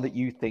anyone that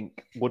you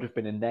think would have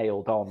been a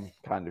nailed-on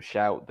kind of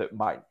shout that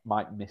might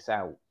miss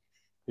out?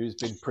 Who's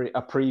been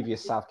a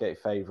previous Southgate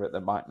favourite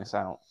that might miss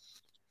out?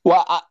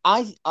 Well,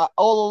 I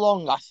all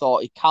along I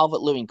thought if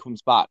Calvert-Lewin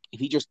comes back, if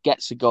he just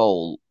gets a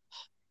goal,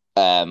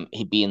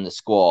 he'd be in the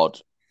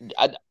squad.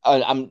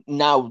 I'm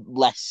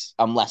less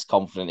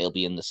confident he'll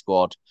be in the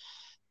squad.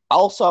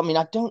 Also, I mean,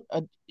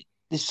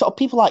 there's sort of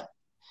people like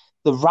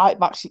the right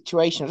back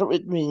situation. I don't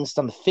really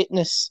understand the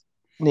fitness,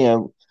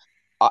 and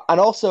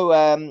also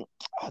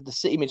the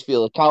City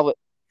midfielder Calvert.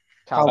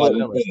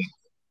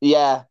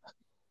 Yeah,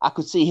 I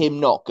could see him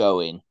not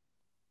going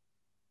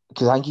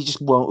because I think he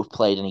just won't have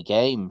played any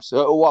games.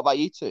 So, what about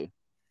you two?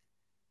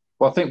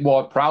 Well, I think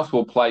Ward-Prowse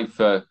will play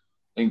for.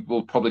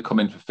 Will probably come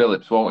in for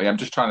Phillips, won't he? I'm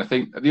just trying to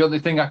think. The only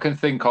thing I can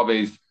think of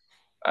is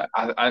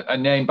a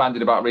name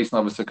bandied about recently,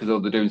 obviously, because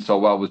they're doing so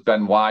well, was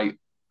Ben White,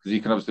 because he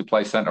can obviously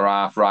play centre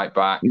half, right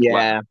back.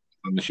 Yeah,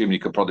 I'm assuming he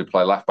could probably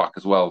play left back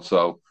as well.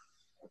 So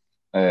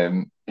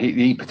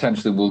he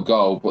potentially will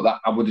go, but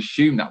I would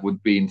assume that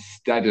would be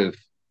instead of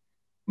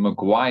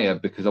Maguire,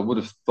 because I would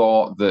have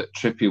thought that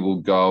Trippier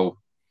will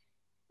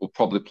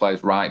probably play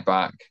as right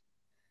back.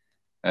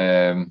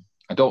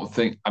 I don't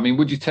think. I mean,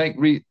 would you take?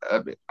 Reece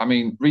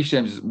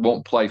James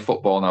won't play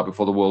football now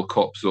before the World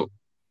Cup, so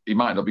he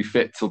might not be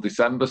fit till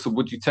December. So,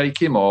 would you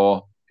take him,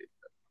 or?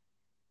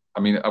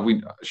 I mean,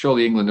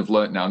 surely England have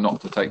learnt now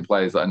not to take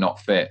players that are not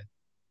fit.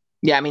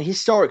 Yeah, I mean,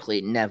 historically,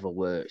 it never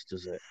works,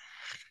 does it?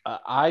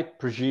 I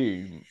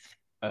presume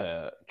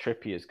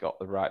Trippier's got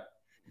the right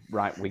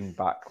wing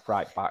back,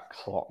 right back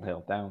slot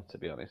nailed down. To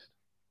be honest.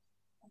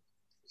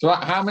 So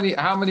how many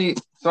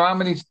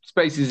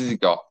spaces has he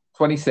got?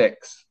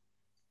 26.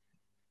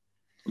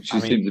 Which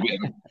seems a bit.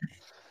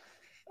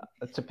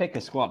 To pick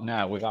a squad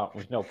now with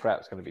no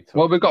prep is going to be tough.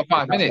 Well, we've got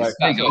 5 minutes.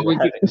 There you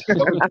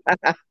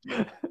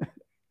go.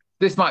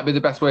 this might be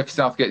the best way for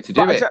Southgate to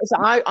do it. So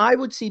I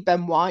would see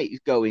Ben White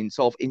going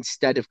sort of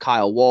instead of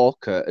Kyle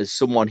Walker as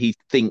someone he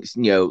thinks,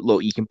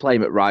 look, you can play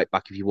him at right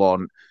back if you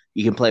want.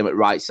 You can play him at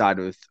right side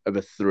of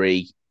a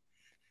three.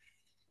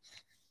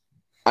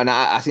 And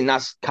I think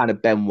that's kind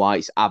of Ben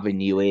White's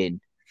avenue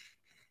in.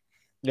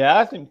 Yeah,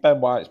 I think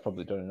Ben White's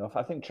probably done enough.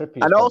 I think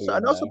Trippier. And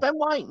also Ben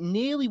White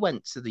nearly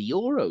went to the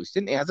Euros,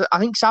 didn't he? I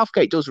think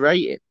Southgate does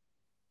rate it.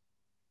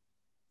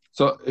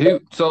 So who's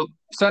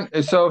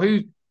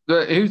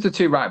the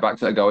two right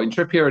backs that are going?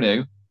 Trippier and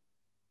who?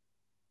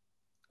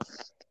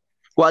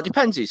 Well, it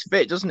depends who's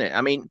fit, doesn't it? I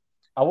mean,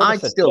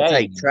 I'd still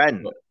take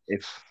Trent.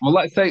 Well,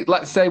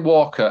 let's say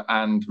Walker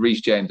and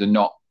Reece James are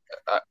not.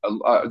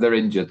 They're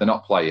injured. They're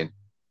not playing.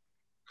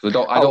 So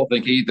I don't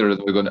think either of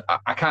them are going to.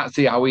 I can't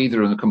see how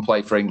either of them can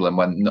play for England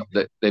when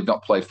they've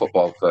not played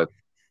football for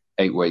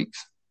 8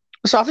 weeks.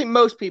 So I think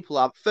most people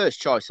have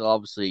first choice.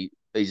 Obviously,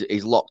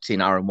 is locked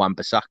in Aaron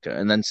Wan-Bissaka,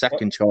 and then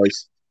second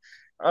choice.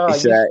 Oh,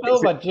 you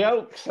stole my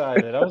joke,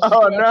 Simon. I was just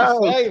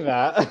about to say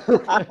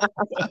that.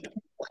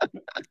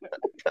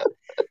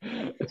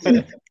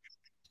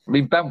 I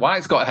mean, Ben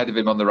White's got ahead of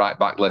him on the right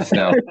back list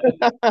now.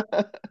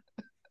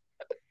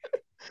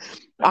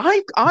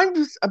 I'm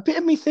just a bit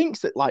of me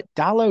thinks that like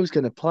Dallow's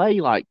going to play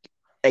like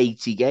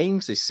 80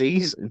 games this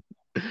season.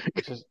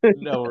 Just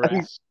no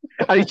rest.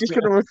 And he's just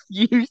going to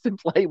refuse to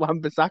play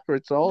Wan-Bissaka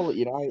at all at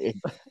United.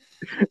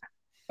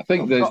 I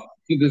think there's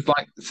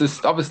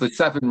obviously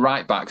 7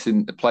 right backs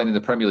playing in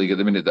the Premier League at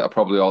the minute that are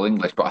probably all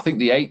English, but I think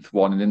the 8th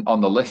one on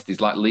the list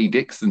is like Lee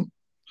Dixon.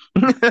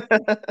 And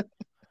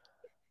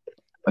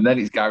then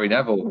it's Gary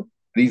Neville.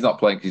 And he's not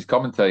playing because he's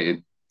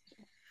commentating.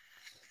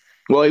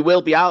 Well, he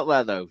will be out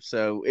there though,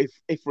 so if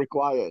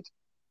required.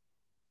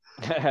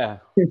 And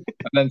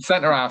then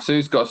centre half,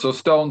 who's got? So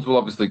Stones will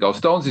obviously go.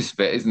 Stones is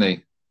fit, isn't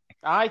he?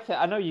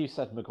 I know you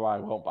said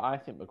Maguire won't, but I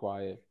think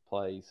Maguire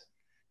plays.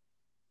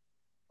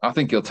 I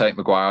think he'll take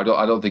Maguire.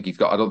 I don't think he's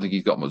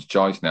got much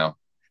choice now.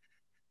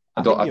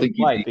 I think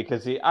he'll play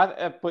because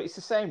but it's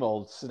the same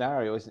old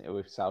scenario, isn't it,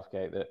 with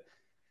Southgate, that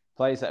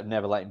players that have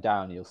never let him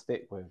down, he'll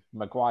stick with.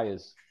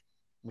 Maguire's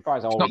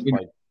always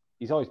played.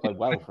 He's always played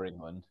well for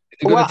England.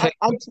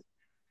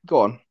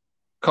 Go on.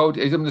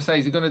 Cody, I'm going to say,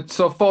 is he going to?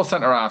 So 4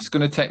 centre halves,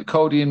 going to take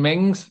Cody and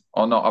Mings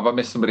or not? Have I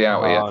missed somebody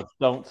out here?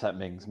 Don't take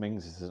Mings.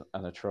 Mings is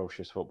an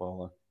atrocious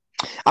footballer.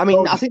 I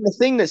mean, I think the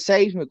thing that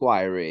saves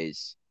Maguire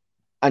is,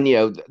 and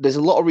there's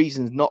a lot of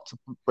reasons not to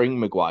bring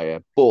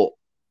Maguire, but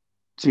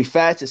to be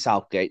fair to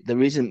Southgate,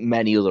 there isn't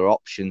many other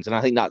options, and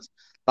I think that's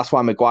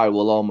why Maguire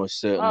will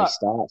almost certainly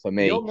start for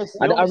me. I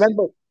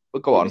remember.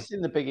 Go on. You've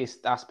seen the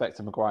biggest aspect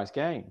of Maguire's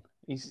game.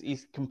 He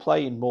can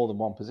play in more than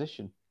one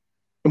position.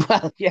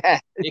 Well, yeah.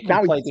 He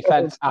can play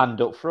defence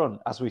and up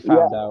front, as we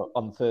found out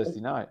on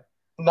Thursday night.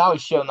 Now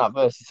he's shown that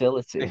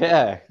versatility.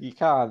 Yeah, you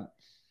can't.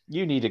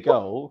 You need a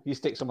goal. You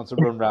stick someone to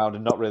run round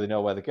and not really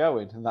know where they're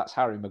going, and that's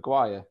Harry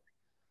Maguire.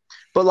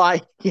 But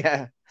I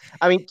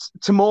mean,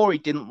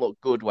 Tomori didn't look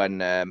good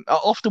when.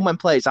 Often when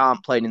players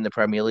aren't playing in the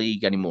Premier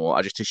League anymore,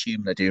 I just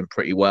assume they're doing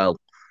pretty well.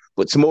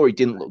 But Tomori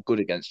didn't look good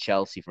against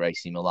Chelsea for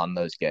AC Milan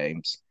those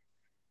games.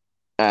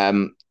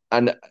 And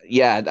I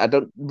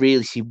don't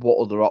really see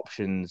what other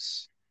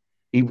options.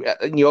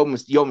 You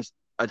almost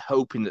are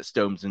hoping that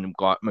Stones and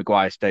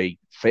Maguire stay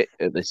fit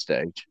at this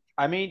stage.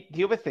 I mean,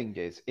 the other thing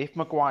is, if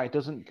Maguire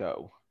doesn't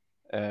go,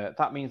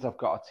 that means I've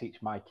got to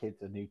teach my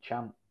kids a new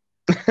chant,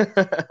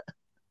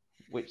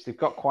 which they've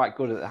got quite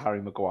good at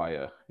Harry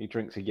Maguire. He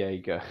drinks a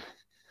Jaeger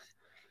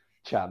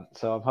chant.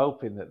 So I'm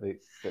hoping that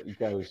he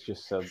goes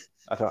just so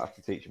I don't have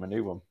to teach him a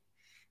new one,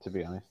 to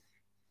be honest.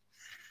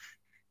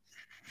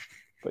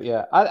 But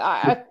yeah,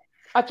 I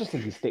just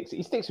think he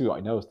sticks with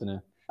what he knows, doesn't he?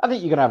 I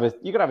think you're gonna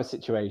have a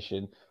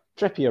situation.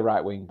 Trippier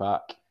right wing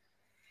back,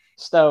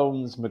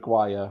 Stones,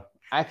 Maguire.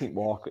 I think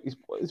Walker is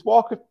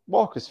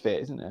Walker's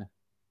fit, isn't he?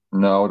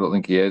 No, I don't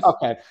think he is.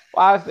 Okay.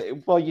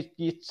 Well, you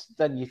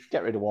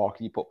get rid of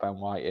Walker, you put Ben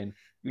White in.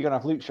 You're gonna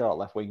have Luke Shaw at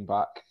left wing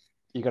back.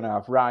 You're gonna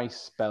have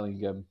Rice,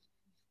 Bellingham,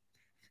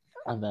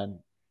 and then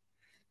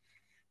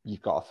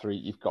you've got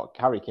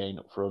Harry Kane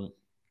up front.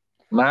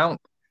 Mount.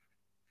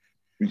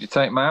 Would you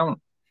take Mount?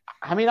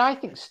 I mean, I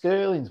think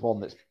Sterling's one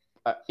that's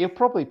he'll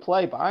probably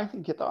play, but I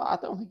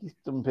don't think he's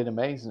been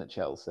amazing at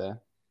Chelsea.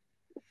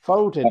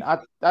 Foden,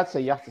 I'd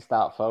say you have to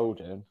start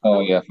Foden.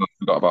 Oh yeah, I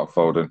forgot about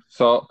Foden.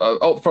 So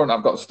up front,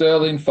 I've got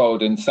Sterling,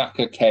 Foden,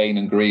 Saka, Kane,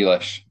 and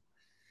Grealish.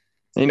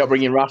 You're not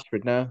bringing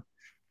Rashford now,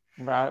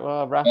 right?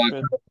 Well,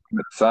 Rashford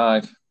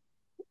side.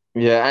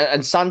 Yeah,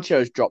 and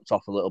Sancho's dropped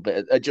off a little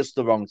bit at just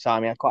the wrong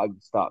time. He had quite a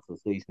good start to the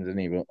season, didn't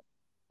he?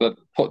 But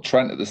put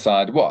Trent at the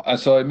side. What?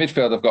 So in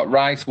midfield, I've got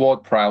Rice,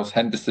 Ward-Prowse,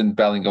 Henderson,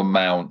 Bellingham,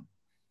 Mount.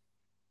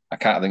 I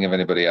can't think of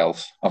anybody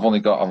else. I've only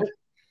got.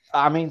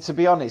 I mean, to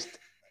be honest,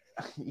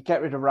 you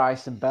get rid of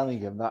Rice and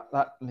Bellingham,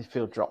 that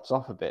midfield drops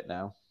off a bit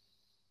now,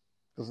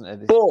 doesn't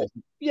it? But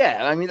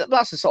yeah, I mean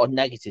that's a sort of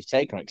negative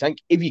take on it. Cause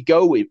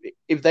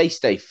if they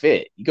stay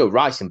fit, you go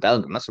Rice and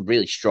Bellingham. That's a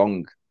really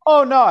strong.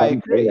 Oh no, I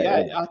agree.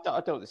 Yeah,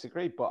 I don't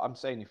disagree. But I'm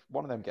saying if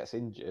one of them gets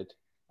injured,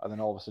 and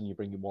then all of a sudden you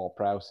bring in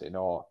Ward-Prowse in,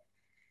 or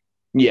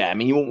Yeah, I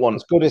mean, you wouldn't want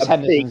As good as a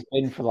Henderson's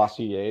been for the last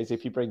few years,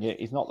 if you bring it,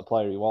 he's not the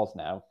player he was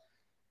now.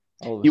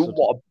 You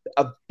want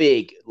a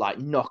big like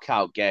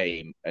knockout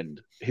game,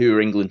 and who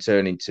are England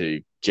turning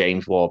to?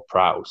 James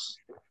Ward-Prowse.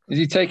 Is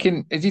he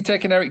taking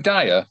Eric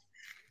Dyer?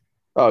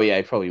 Oh yeah,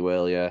 he probably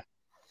will. Yeah.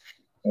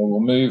 Well, we'll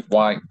move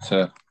White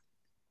to,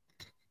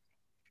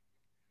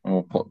 and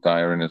we'll put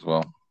Dyer in as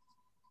well.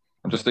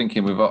 I'm just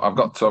thinking we've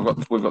got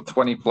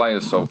 20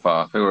 players so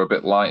far. I feel we're a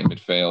bit light in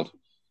midfield.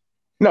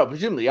 No,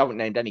 presumably you haven't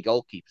named any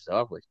goalkeepers,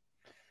 have we?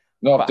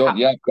 No, I've done.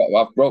 Yeah,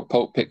 I've wrote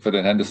Pope, Pickford,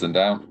 and Henderson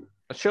down.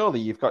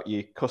 Surely you've got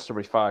your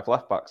customary 5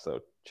 left backs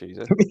though,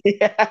 Cheeser.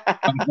 Yeah. I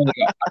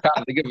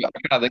can't think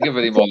of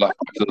any more left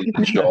backs other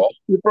than Shaw.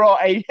 You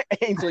brought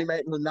Ainsley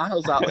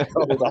Maitland-Niles out.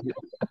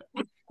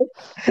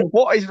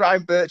 What is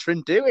Ryan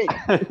Bertrand doing?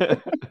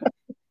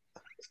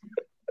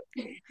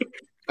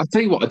 I'll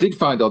tell you what, I did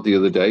find out the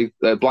other day,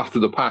 blast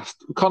of the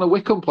past, Connor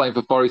Wickham playing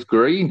for Forest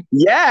Green.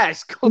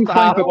 Yes, good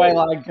Halfway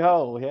line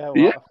goal. Yeah,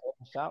 Yeah.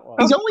 That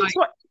was.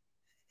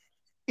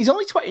 He's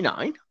only 29.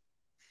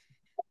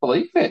 I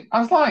believe it.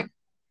 I was like,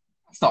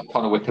 it's not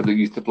Connor Wickham that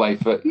used to play in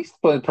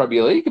the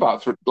Premier League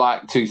about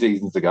 2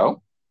 seasons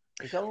ago.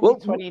 He's only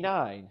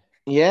 29.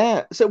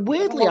 Yeah. So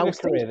weirdly, I was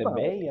career thinking than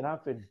me, and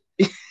I've been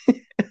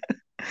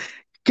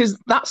because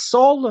that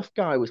Sorloth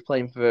guy was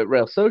playing for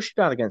Real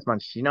Sociedad against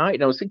Manchester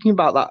United. I was thinking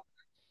about that.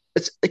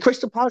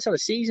 Crystal Palace had a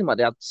season where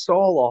they had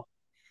Sorloth,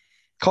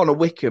 Connor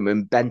Wickham,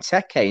 and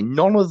Benteke, and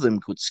none of them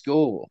could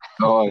score.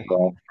 Oh,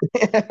 God.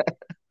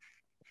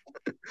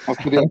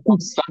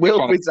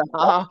 Wilfried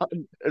Zaha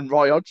and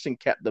Roy Hodgson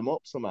kept them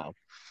up somehow.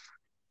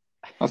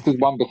 That's because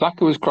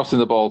Wan-Bissaka was crossing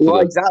the ball.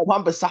 Exactly.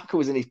 Wan-Bissaka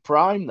was in his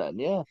prime then,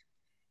 yeah.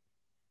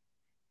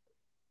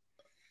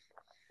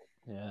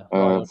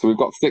 Yeah. So we've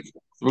got 6.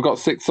 We've got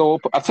 6 all.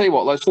 I'll tell you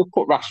what, let's just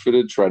put Rashford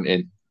and Trent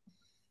in.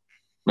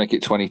 Make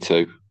it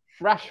 22.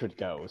 Rashford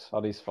goes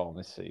on his form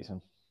this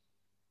season.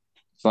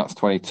 So that's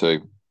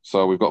 22.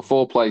 So we've got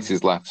 4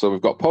 places left. So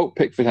we've got Pope,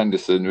 Pickford,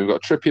 Henderson. We've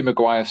got Trippier,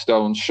 Maguire,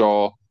 Stones,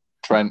 Shaw,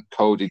 Trent,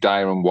 Cody,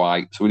 Dyer, and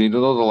White. So we need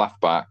another left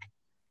back.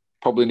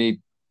 Probably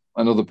need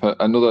another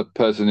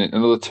person,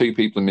 another 2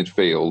 people in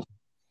midfield,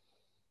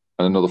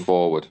 and another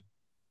forward.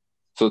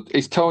 So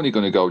is Tony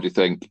going to go? Do you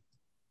think?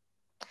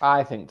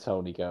 I think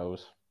Tony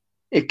goes.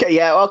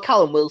 Yeah, well,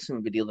 Callum Wilson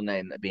would be the other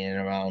name that'd be in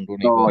and around,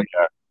 wouldn't he? Oh,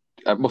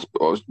 yeah.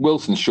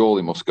 Wilson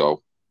surely must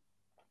go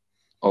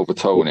over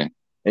Tony.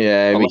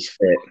 Yeah, he's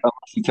fit.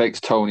 He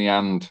takes Tony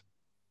and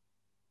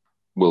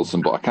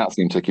Wilson, but I can't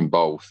see him taking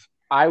both.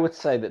 I would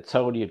say that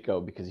Tony would go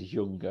because he's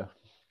younger.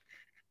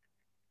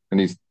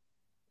 And he's...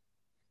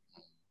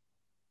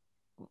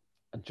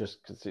 And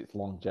just because it's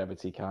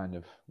longevity, kind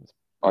of.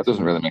 It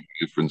doesn't really make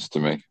a difference to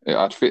me.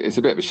 It's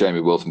a bit of a shame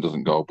if Wilson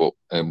doesn't go, but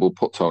we'll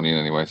put Tony in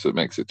anyway, so it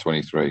makes it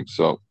 23.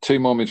 So 2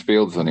 more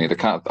midfielders I need.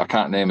 I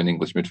can't name an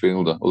English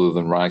midfielder other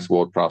than Rice,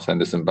 Ward-Prowse,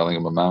 Henderson,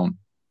 Bellingham, and Mount.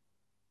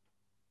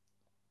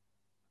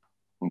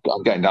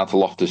 I'm getting down to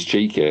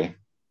Loftus-Cheek here.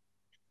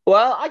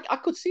 Well, I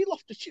could see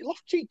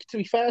Loftus-Cheek, to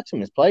be fair to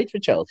him, has played for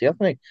Chelsea,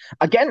 hasn't he?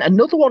 Again,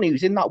 another one who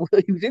was in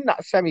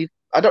that semi.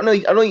 I don't know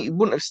he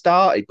wouldn't have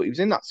started, but he was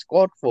in that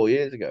squad 4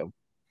 years ago.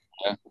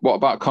 Yeah. What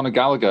about Conor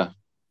Gallagher?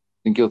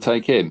 Think he'll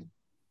take him?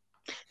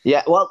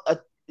 Yeah, well,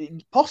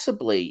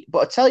 possibly. But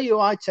I tell you who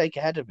I'd take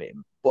ahead of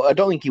him, but I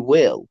don't think he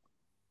will.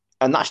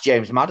 And that's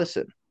James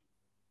Maddison.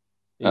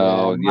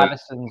 Yeah,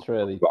 Maddison's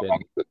really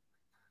been...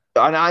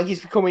 And I think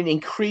he's becoming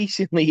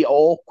increasingly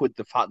awkward,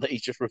 the fact that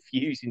he's just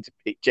refusing to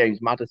pick James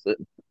Maddison.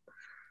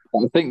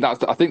 I think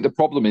the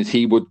problem is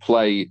he wouldn't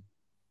play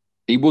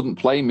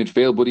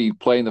midfield, but he'd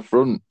play in the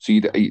front. So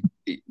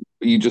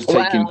you just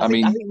take him. I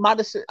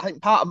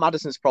think part of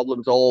Maddison's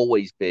problem's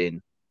always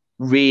been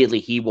really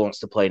he wants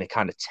to play in a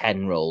kind of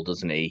 10 role,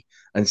 doesn't he?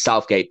 And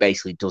Southgate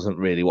basically doesn't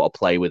really want to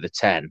play with a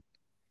 10.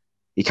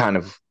 He kind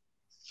of...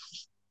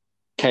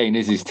 Kane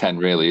is his 10,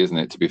 really, isn't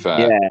it, to be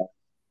fair? Yeah.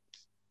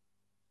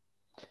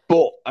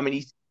 But, I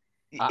mean,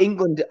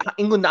 England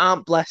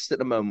aren't blessed at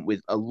the moment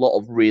with a lot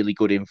of really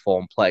good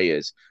informed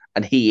players,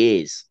 and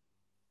he is.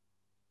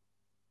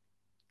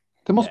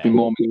 There must be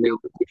more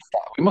midfielders.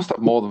 We must have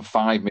more than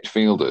 5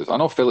 midfielders. I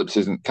know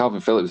Calvin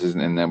Phillips isn't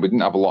in there. We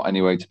didn't have a lot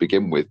anyway to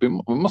begin with, but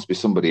it must be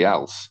somebody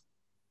else.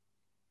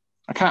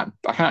 I can't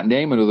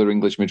name another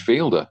English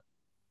midfielder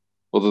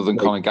other than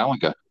Conor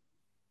Gallagher.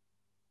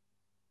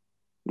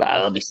 Well,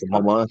 there'll be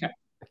someone more.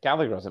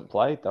 Gallagher hasn't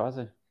played though, has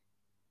he?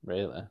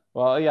 Really?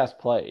 Well, he has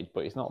played,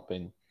 but he's not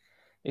been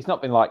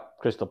like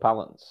Crystal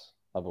Palace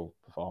level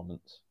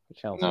performance for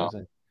Chelsea, has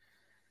he?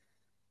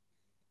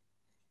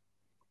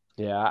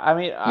 Yeah, I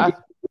mean,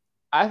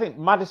 I think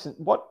Maddison.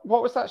 What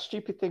was that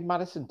stupid thing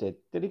Maddison did?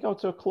 Did he go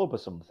to a club or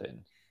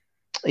something?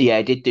 Yeah,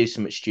 he did do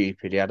something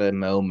stupid. He had a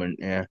moment.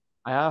 Yeah,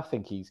 I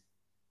think he's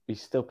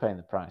still paying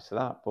the price for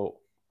that. But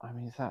I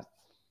mean,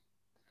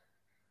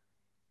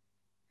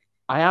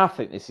 I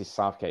think this is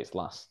Southgate's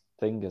last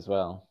thing as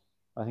well.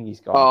 I think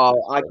he's gone.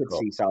 Oh, I could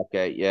see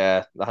Southgate.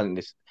 Yeah, I think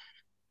this.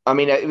 I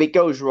mean, if it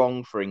goes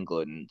wrong for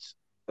England,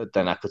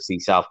 then I could see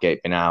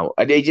Southgate being out.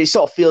 It just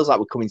sort of feels like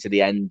we're coming to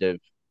the end of.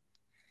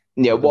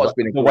 What's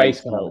been a great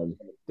time.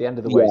 The end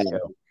of the way to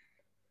go.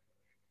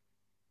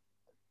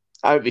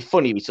 It would be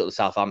funny if he took the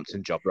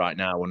Southampton job right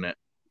now, wouldn't it?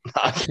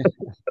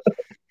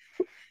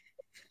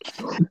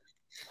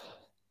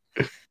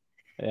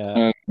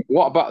 Yeah.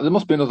 What about? There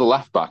must be another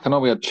left back. I know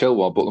we had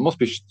Chilwell, but there must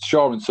be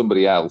Shaw and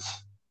somebody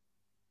else.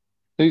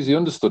 Who's the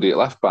understudy at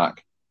left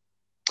back?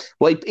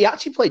 Well, he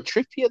actually played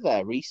Trippier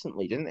there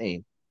recently, didn't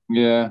he?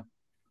 Yeah.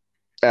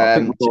 I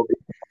think we're on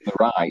the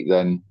right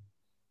then.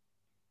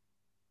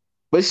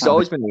 But this has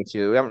always been an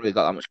issue. We haven't really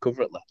got that much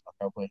cover at left back,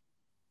 have we?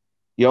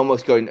 You're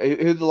almost going.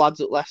 Who are the lads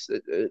at Leicester?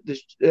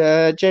 There's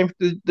James.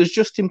 There's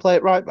Justin play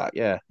at right back.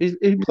 Yeah,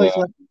 who plays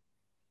left?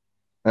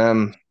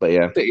 But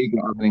yeah, City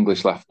don't have an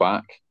English left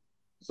back,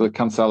 so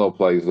Cancelo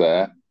plays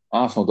there.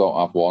 Arsenal don't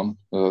have one.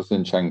 There's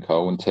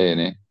Zinchenko and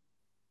Tierney.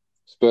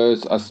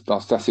 Spurs, that's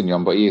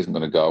Sessegnon, but he isn't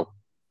going to go.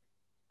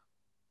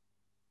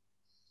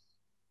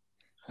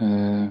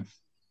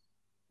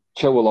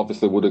 Chilwell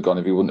obviously would have gone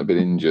if he wouldn't have been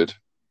injured.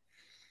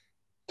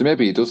 So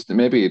maybe he does.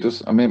 Maybe he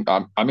does. I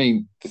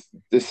mean,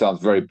 this sounds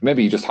very.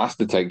 Maybe he just has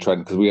to take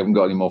Trent because we haven't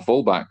got any more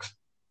fullbacks.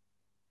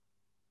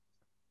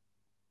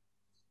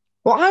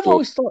 Well, I've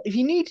always thought if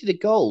you needed a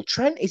goal,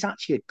 Trent is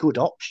actually a good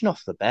option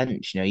off the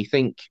bench. You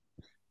think,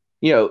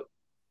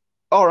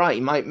 all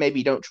right, maybe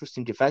you don't trust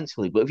him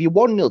defensively, but if you're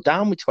 1-0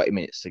 down with 20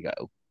 minutes to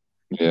go.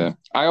 Yeah.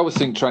 I always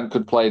think Trent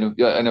could play in a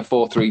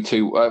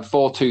 4-3-2,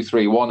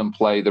 4-2-3-1 and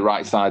play the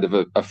right side of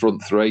a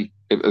front three,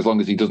 as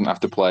long as he doesn't have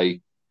to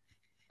play.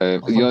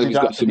 If he's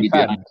got somebody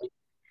behind.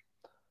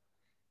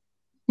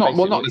 Not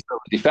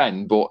necessarily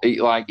defend, but he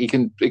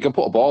can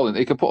put a ball in.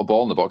 He can put a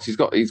ball in the box. He's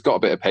got a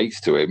bit of pace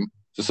to him.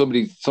 So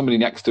somebody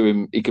next to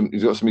him,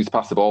 he's got somebody to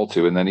pass the ball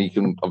to, and then he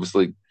can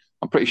obviously.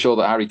 I'm pretty sure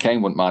that Harry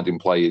Kane wouldn't mind him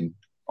playing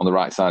on the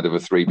right side of a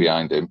three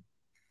behind him.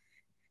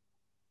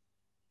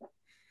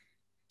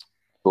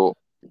 But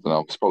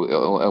no,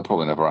 it'll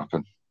probably never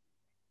happen.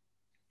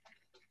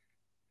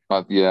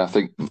 But yeah, I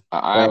think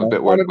I am a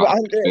bit worried about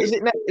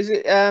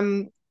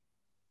it.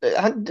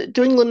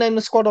 Do England name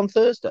the squad on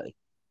Thursday?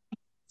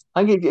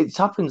 I think it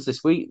happens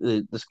this week.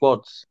 The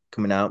squad's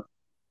coming out.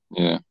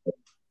 Yeah.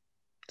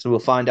 So we'll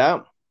find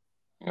out.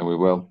 Yeah, we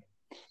will.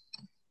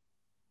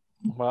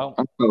 Well,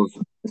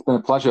 it's been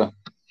a pleasure.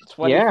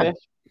 25th,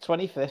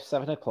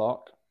 7:00.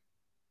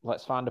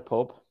 Let's find a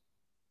pub.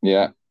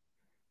 Yeah.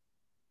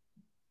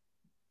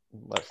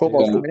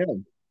 Football's coming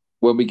on.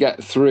 When we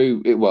get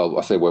through it, well,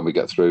 I say when we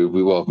get through,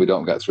 we will. If we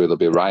don't get through, there'll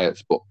be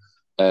riots. But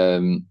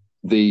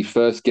the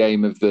first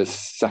game of the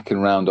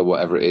second round or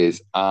whatever it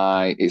is,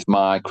 it's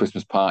my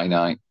Christmas party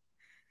night.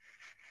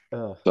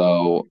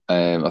 So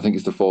I think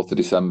it's the 4th of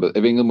December.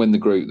 If England win the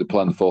group, they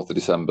play on the 4th of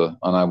December,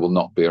 and I will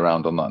not be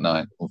around on that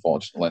night,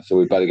 unfortunately. So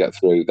we better get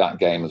through that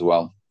game as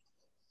well.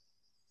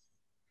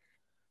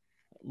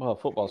 Well,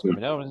 football's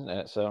coming on, isn't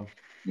it? So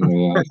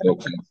yeah,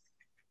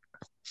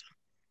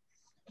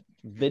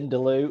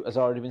 Vindaloo has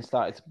already been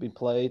started to be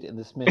played in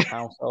the Smith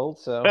household.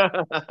 So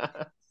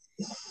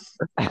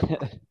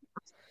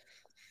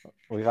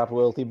we've had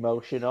World in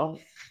Motion on.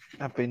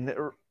 I've been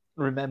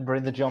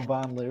remembering the John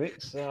Barnes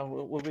lyrics,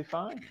 so we'll be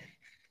fine.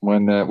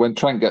 When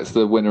Trent gets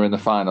the winner in the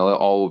final, it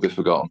all will be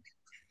forgotten.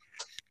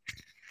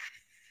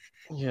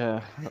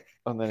 Yeah,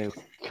 and then he'll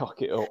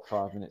cock it up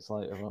 5 minutes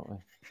later, won't we?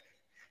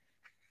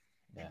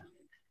 Yeah.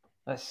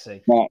 Let's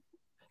see. Right.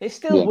 It's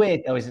still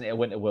weird, though, isn't it? A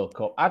Winter World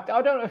Cup. I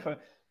don't know if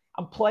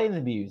I'm playing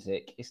the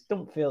music. It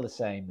doesn't feel the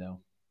same, though.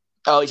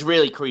 Oh, it's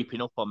really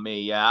creeping up on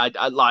me. Yeah,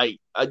 I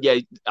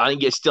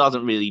think it still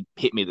hasn't really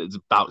hit me that it's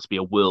about to be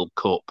a World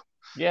Cup.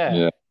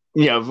 Yeah.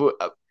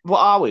 What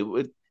are we?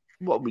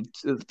 What are we?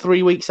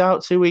 3 weeks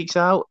out? 2 weeks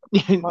out?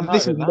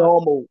 This is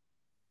normal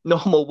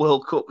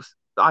World Cups.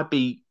 I'd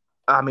be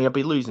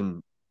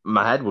losing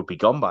my head. Would be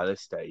gone by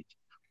this stage.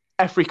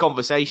 Every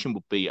conversation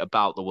would be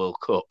about the World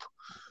Cup.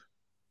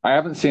 I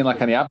haven't seen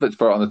any adverts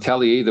for it on the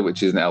telly either,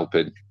 which isn't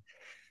helping.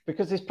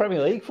 Because there's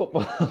Premier League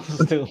football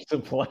still to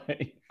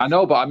play. I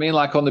know, but I mean,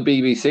 on the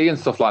BBC and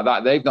stuff like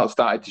that, they've not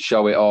started to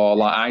show it, or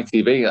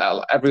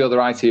ITV. Every other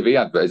ITV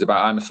advert is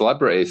about I'm a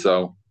Celebrity,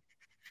 so.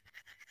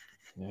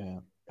 Yeah.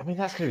 I mean,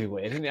 that's going to be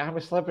weird, isn't it? I'm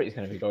a Celebrity is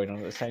going to be going on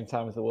at the same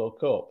time as the World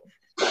Cup.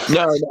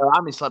 No,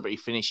 I'm a Celebrity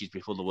finishes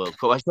before the World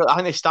Cup. I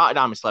think they started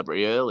I'm a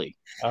Celebrity early.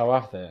 Oh,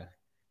 have they?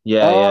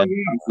 Yeah.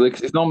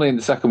 It's normally in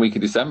the second week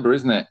of December,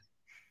 isn't it?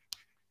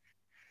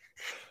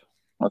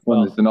 That's when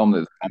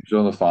I'm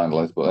sure the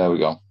final is, but there we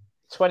go.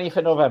 20th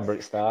of November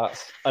it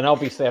starts, and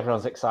obviously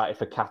everyone's excited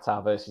for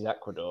Qatar versus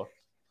Ecuador.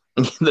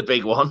 The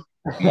big one.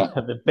 Yeah.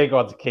 The big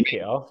one to kick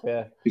it off,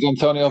 yeah. Is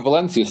Antonio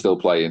Valencia still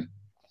playing?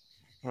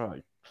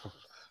 Right.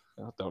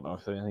 I don't know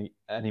if there are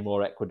any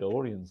more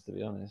Ecuadorians, to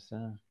be honest.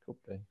 Could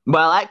be.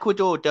 Well,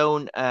 Ecuador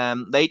don't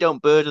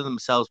burden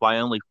themselves by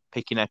only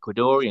picking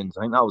Ecuadorians.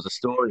 I think that was a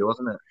story,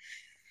 wasn't it?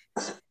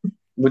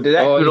 Did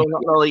Ecuador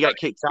not only get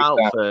kicked out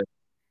for...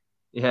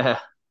 Yeah.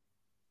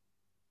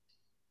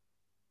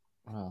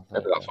 Well,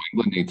 maybe that's what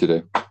England need to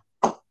do.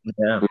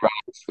 Yeah.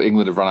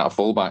 England have run out of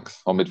fullbacks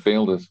or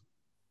midfielders.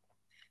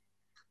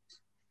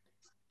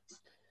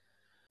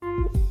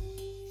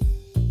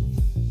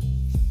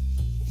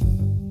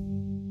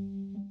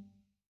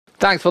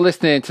 Thanks for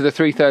listening to the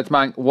 3/3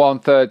 Manc,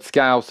 1/3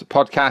 Scouse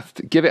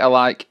podcast. Give it a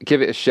like,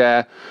 give it a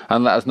share,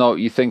 and let us know what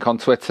you think on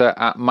Twitter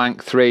at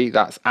Manc3.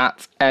 That's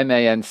at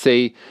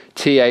MANCTHREE.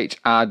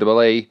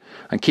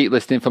 And keep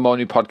listening for more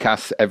new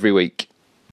podcasts every week.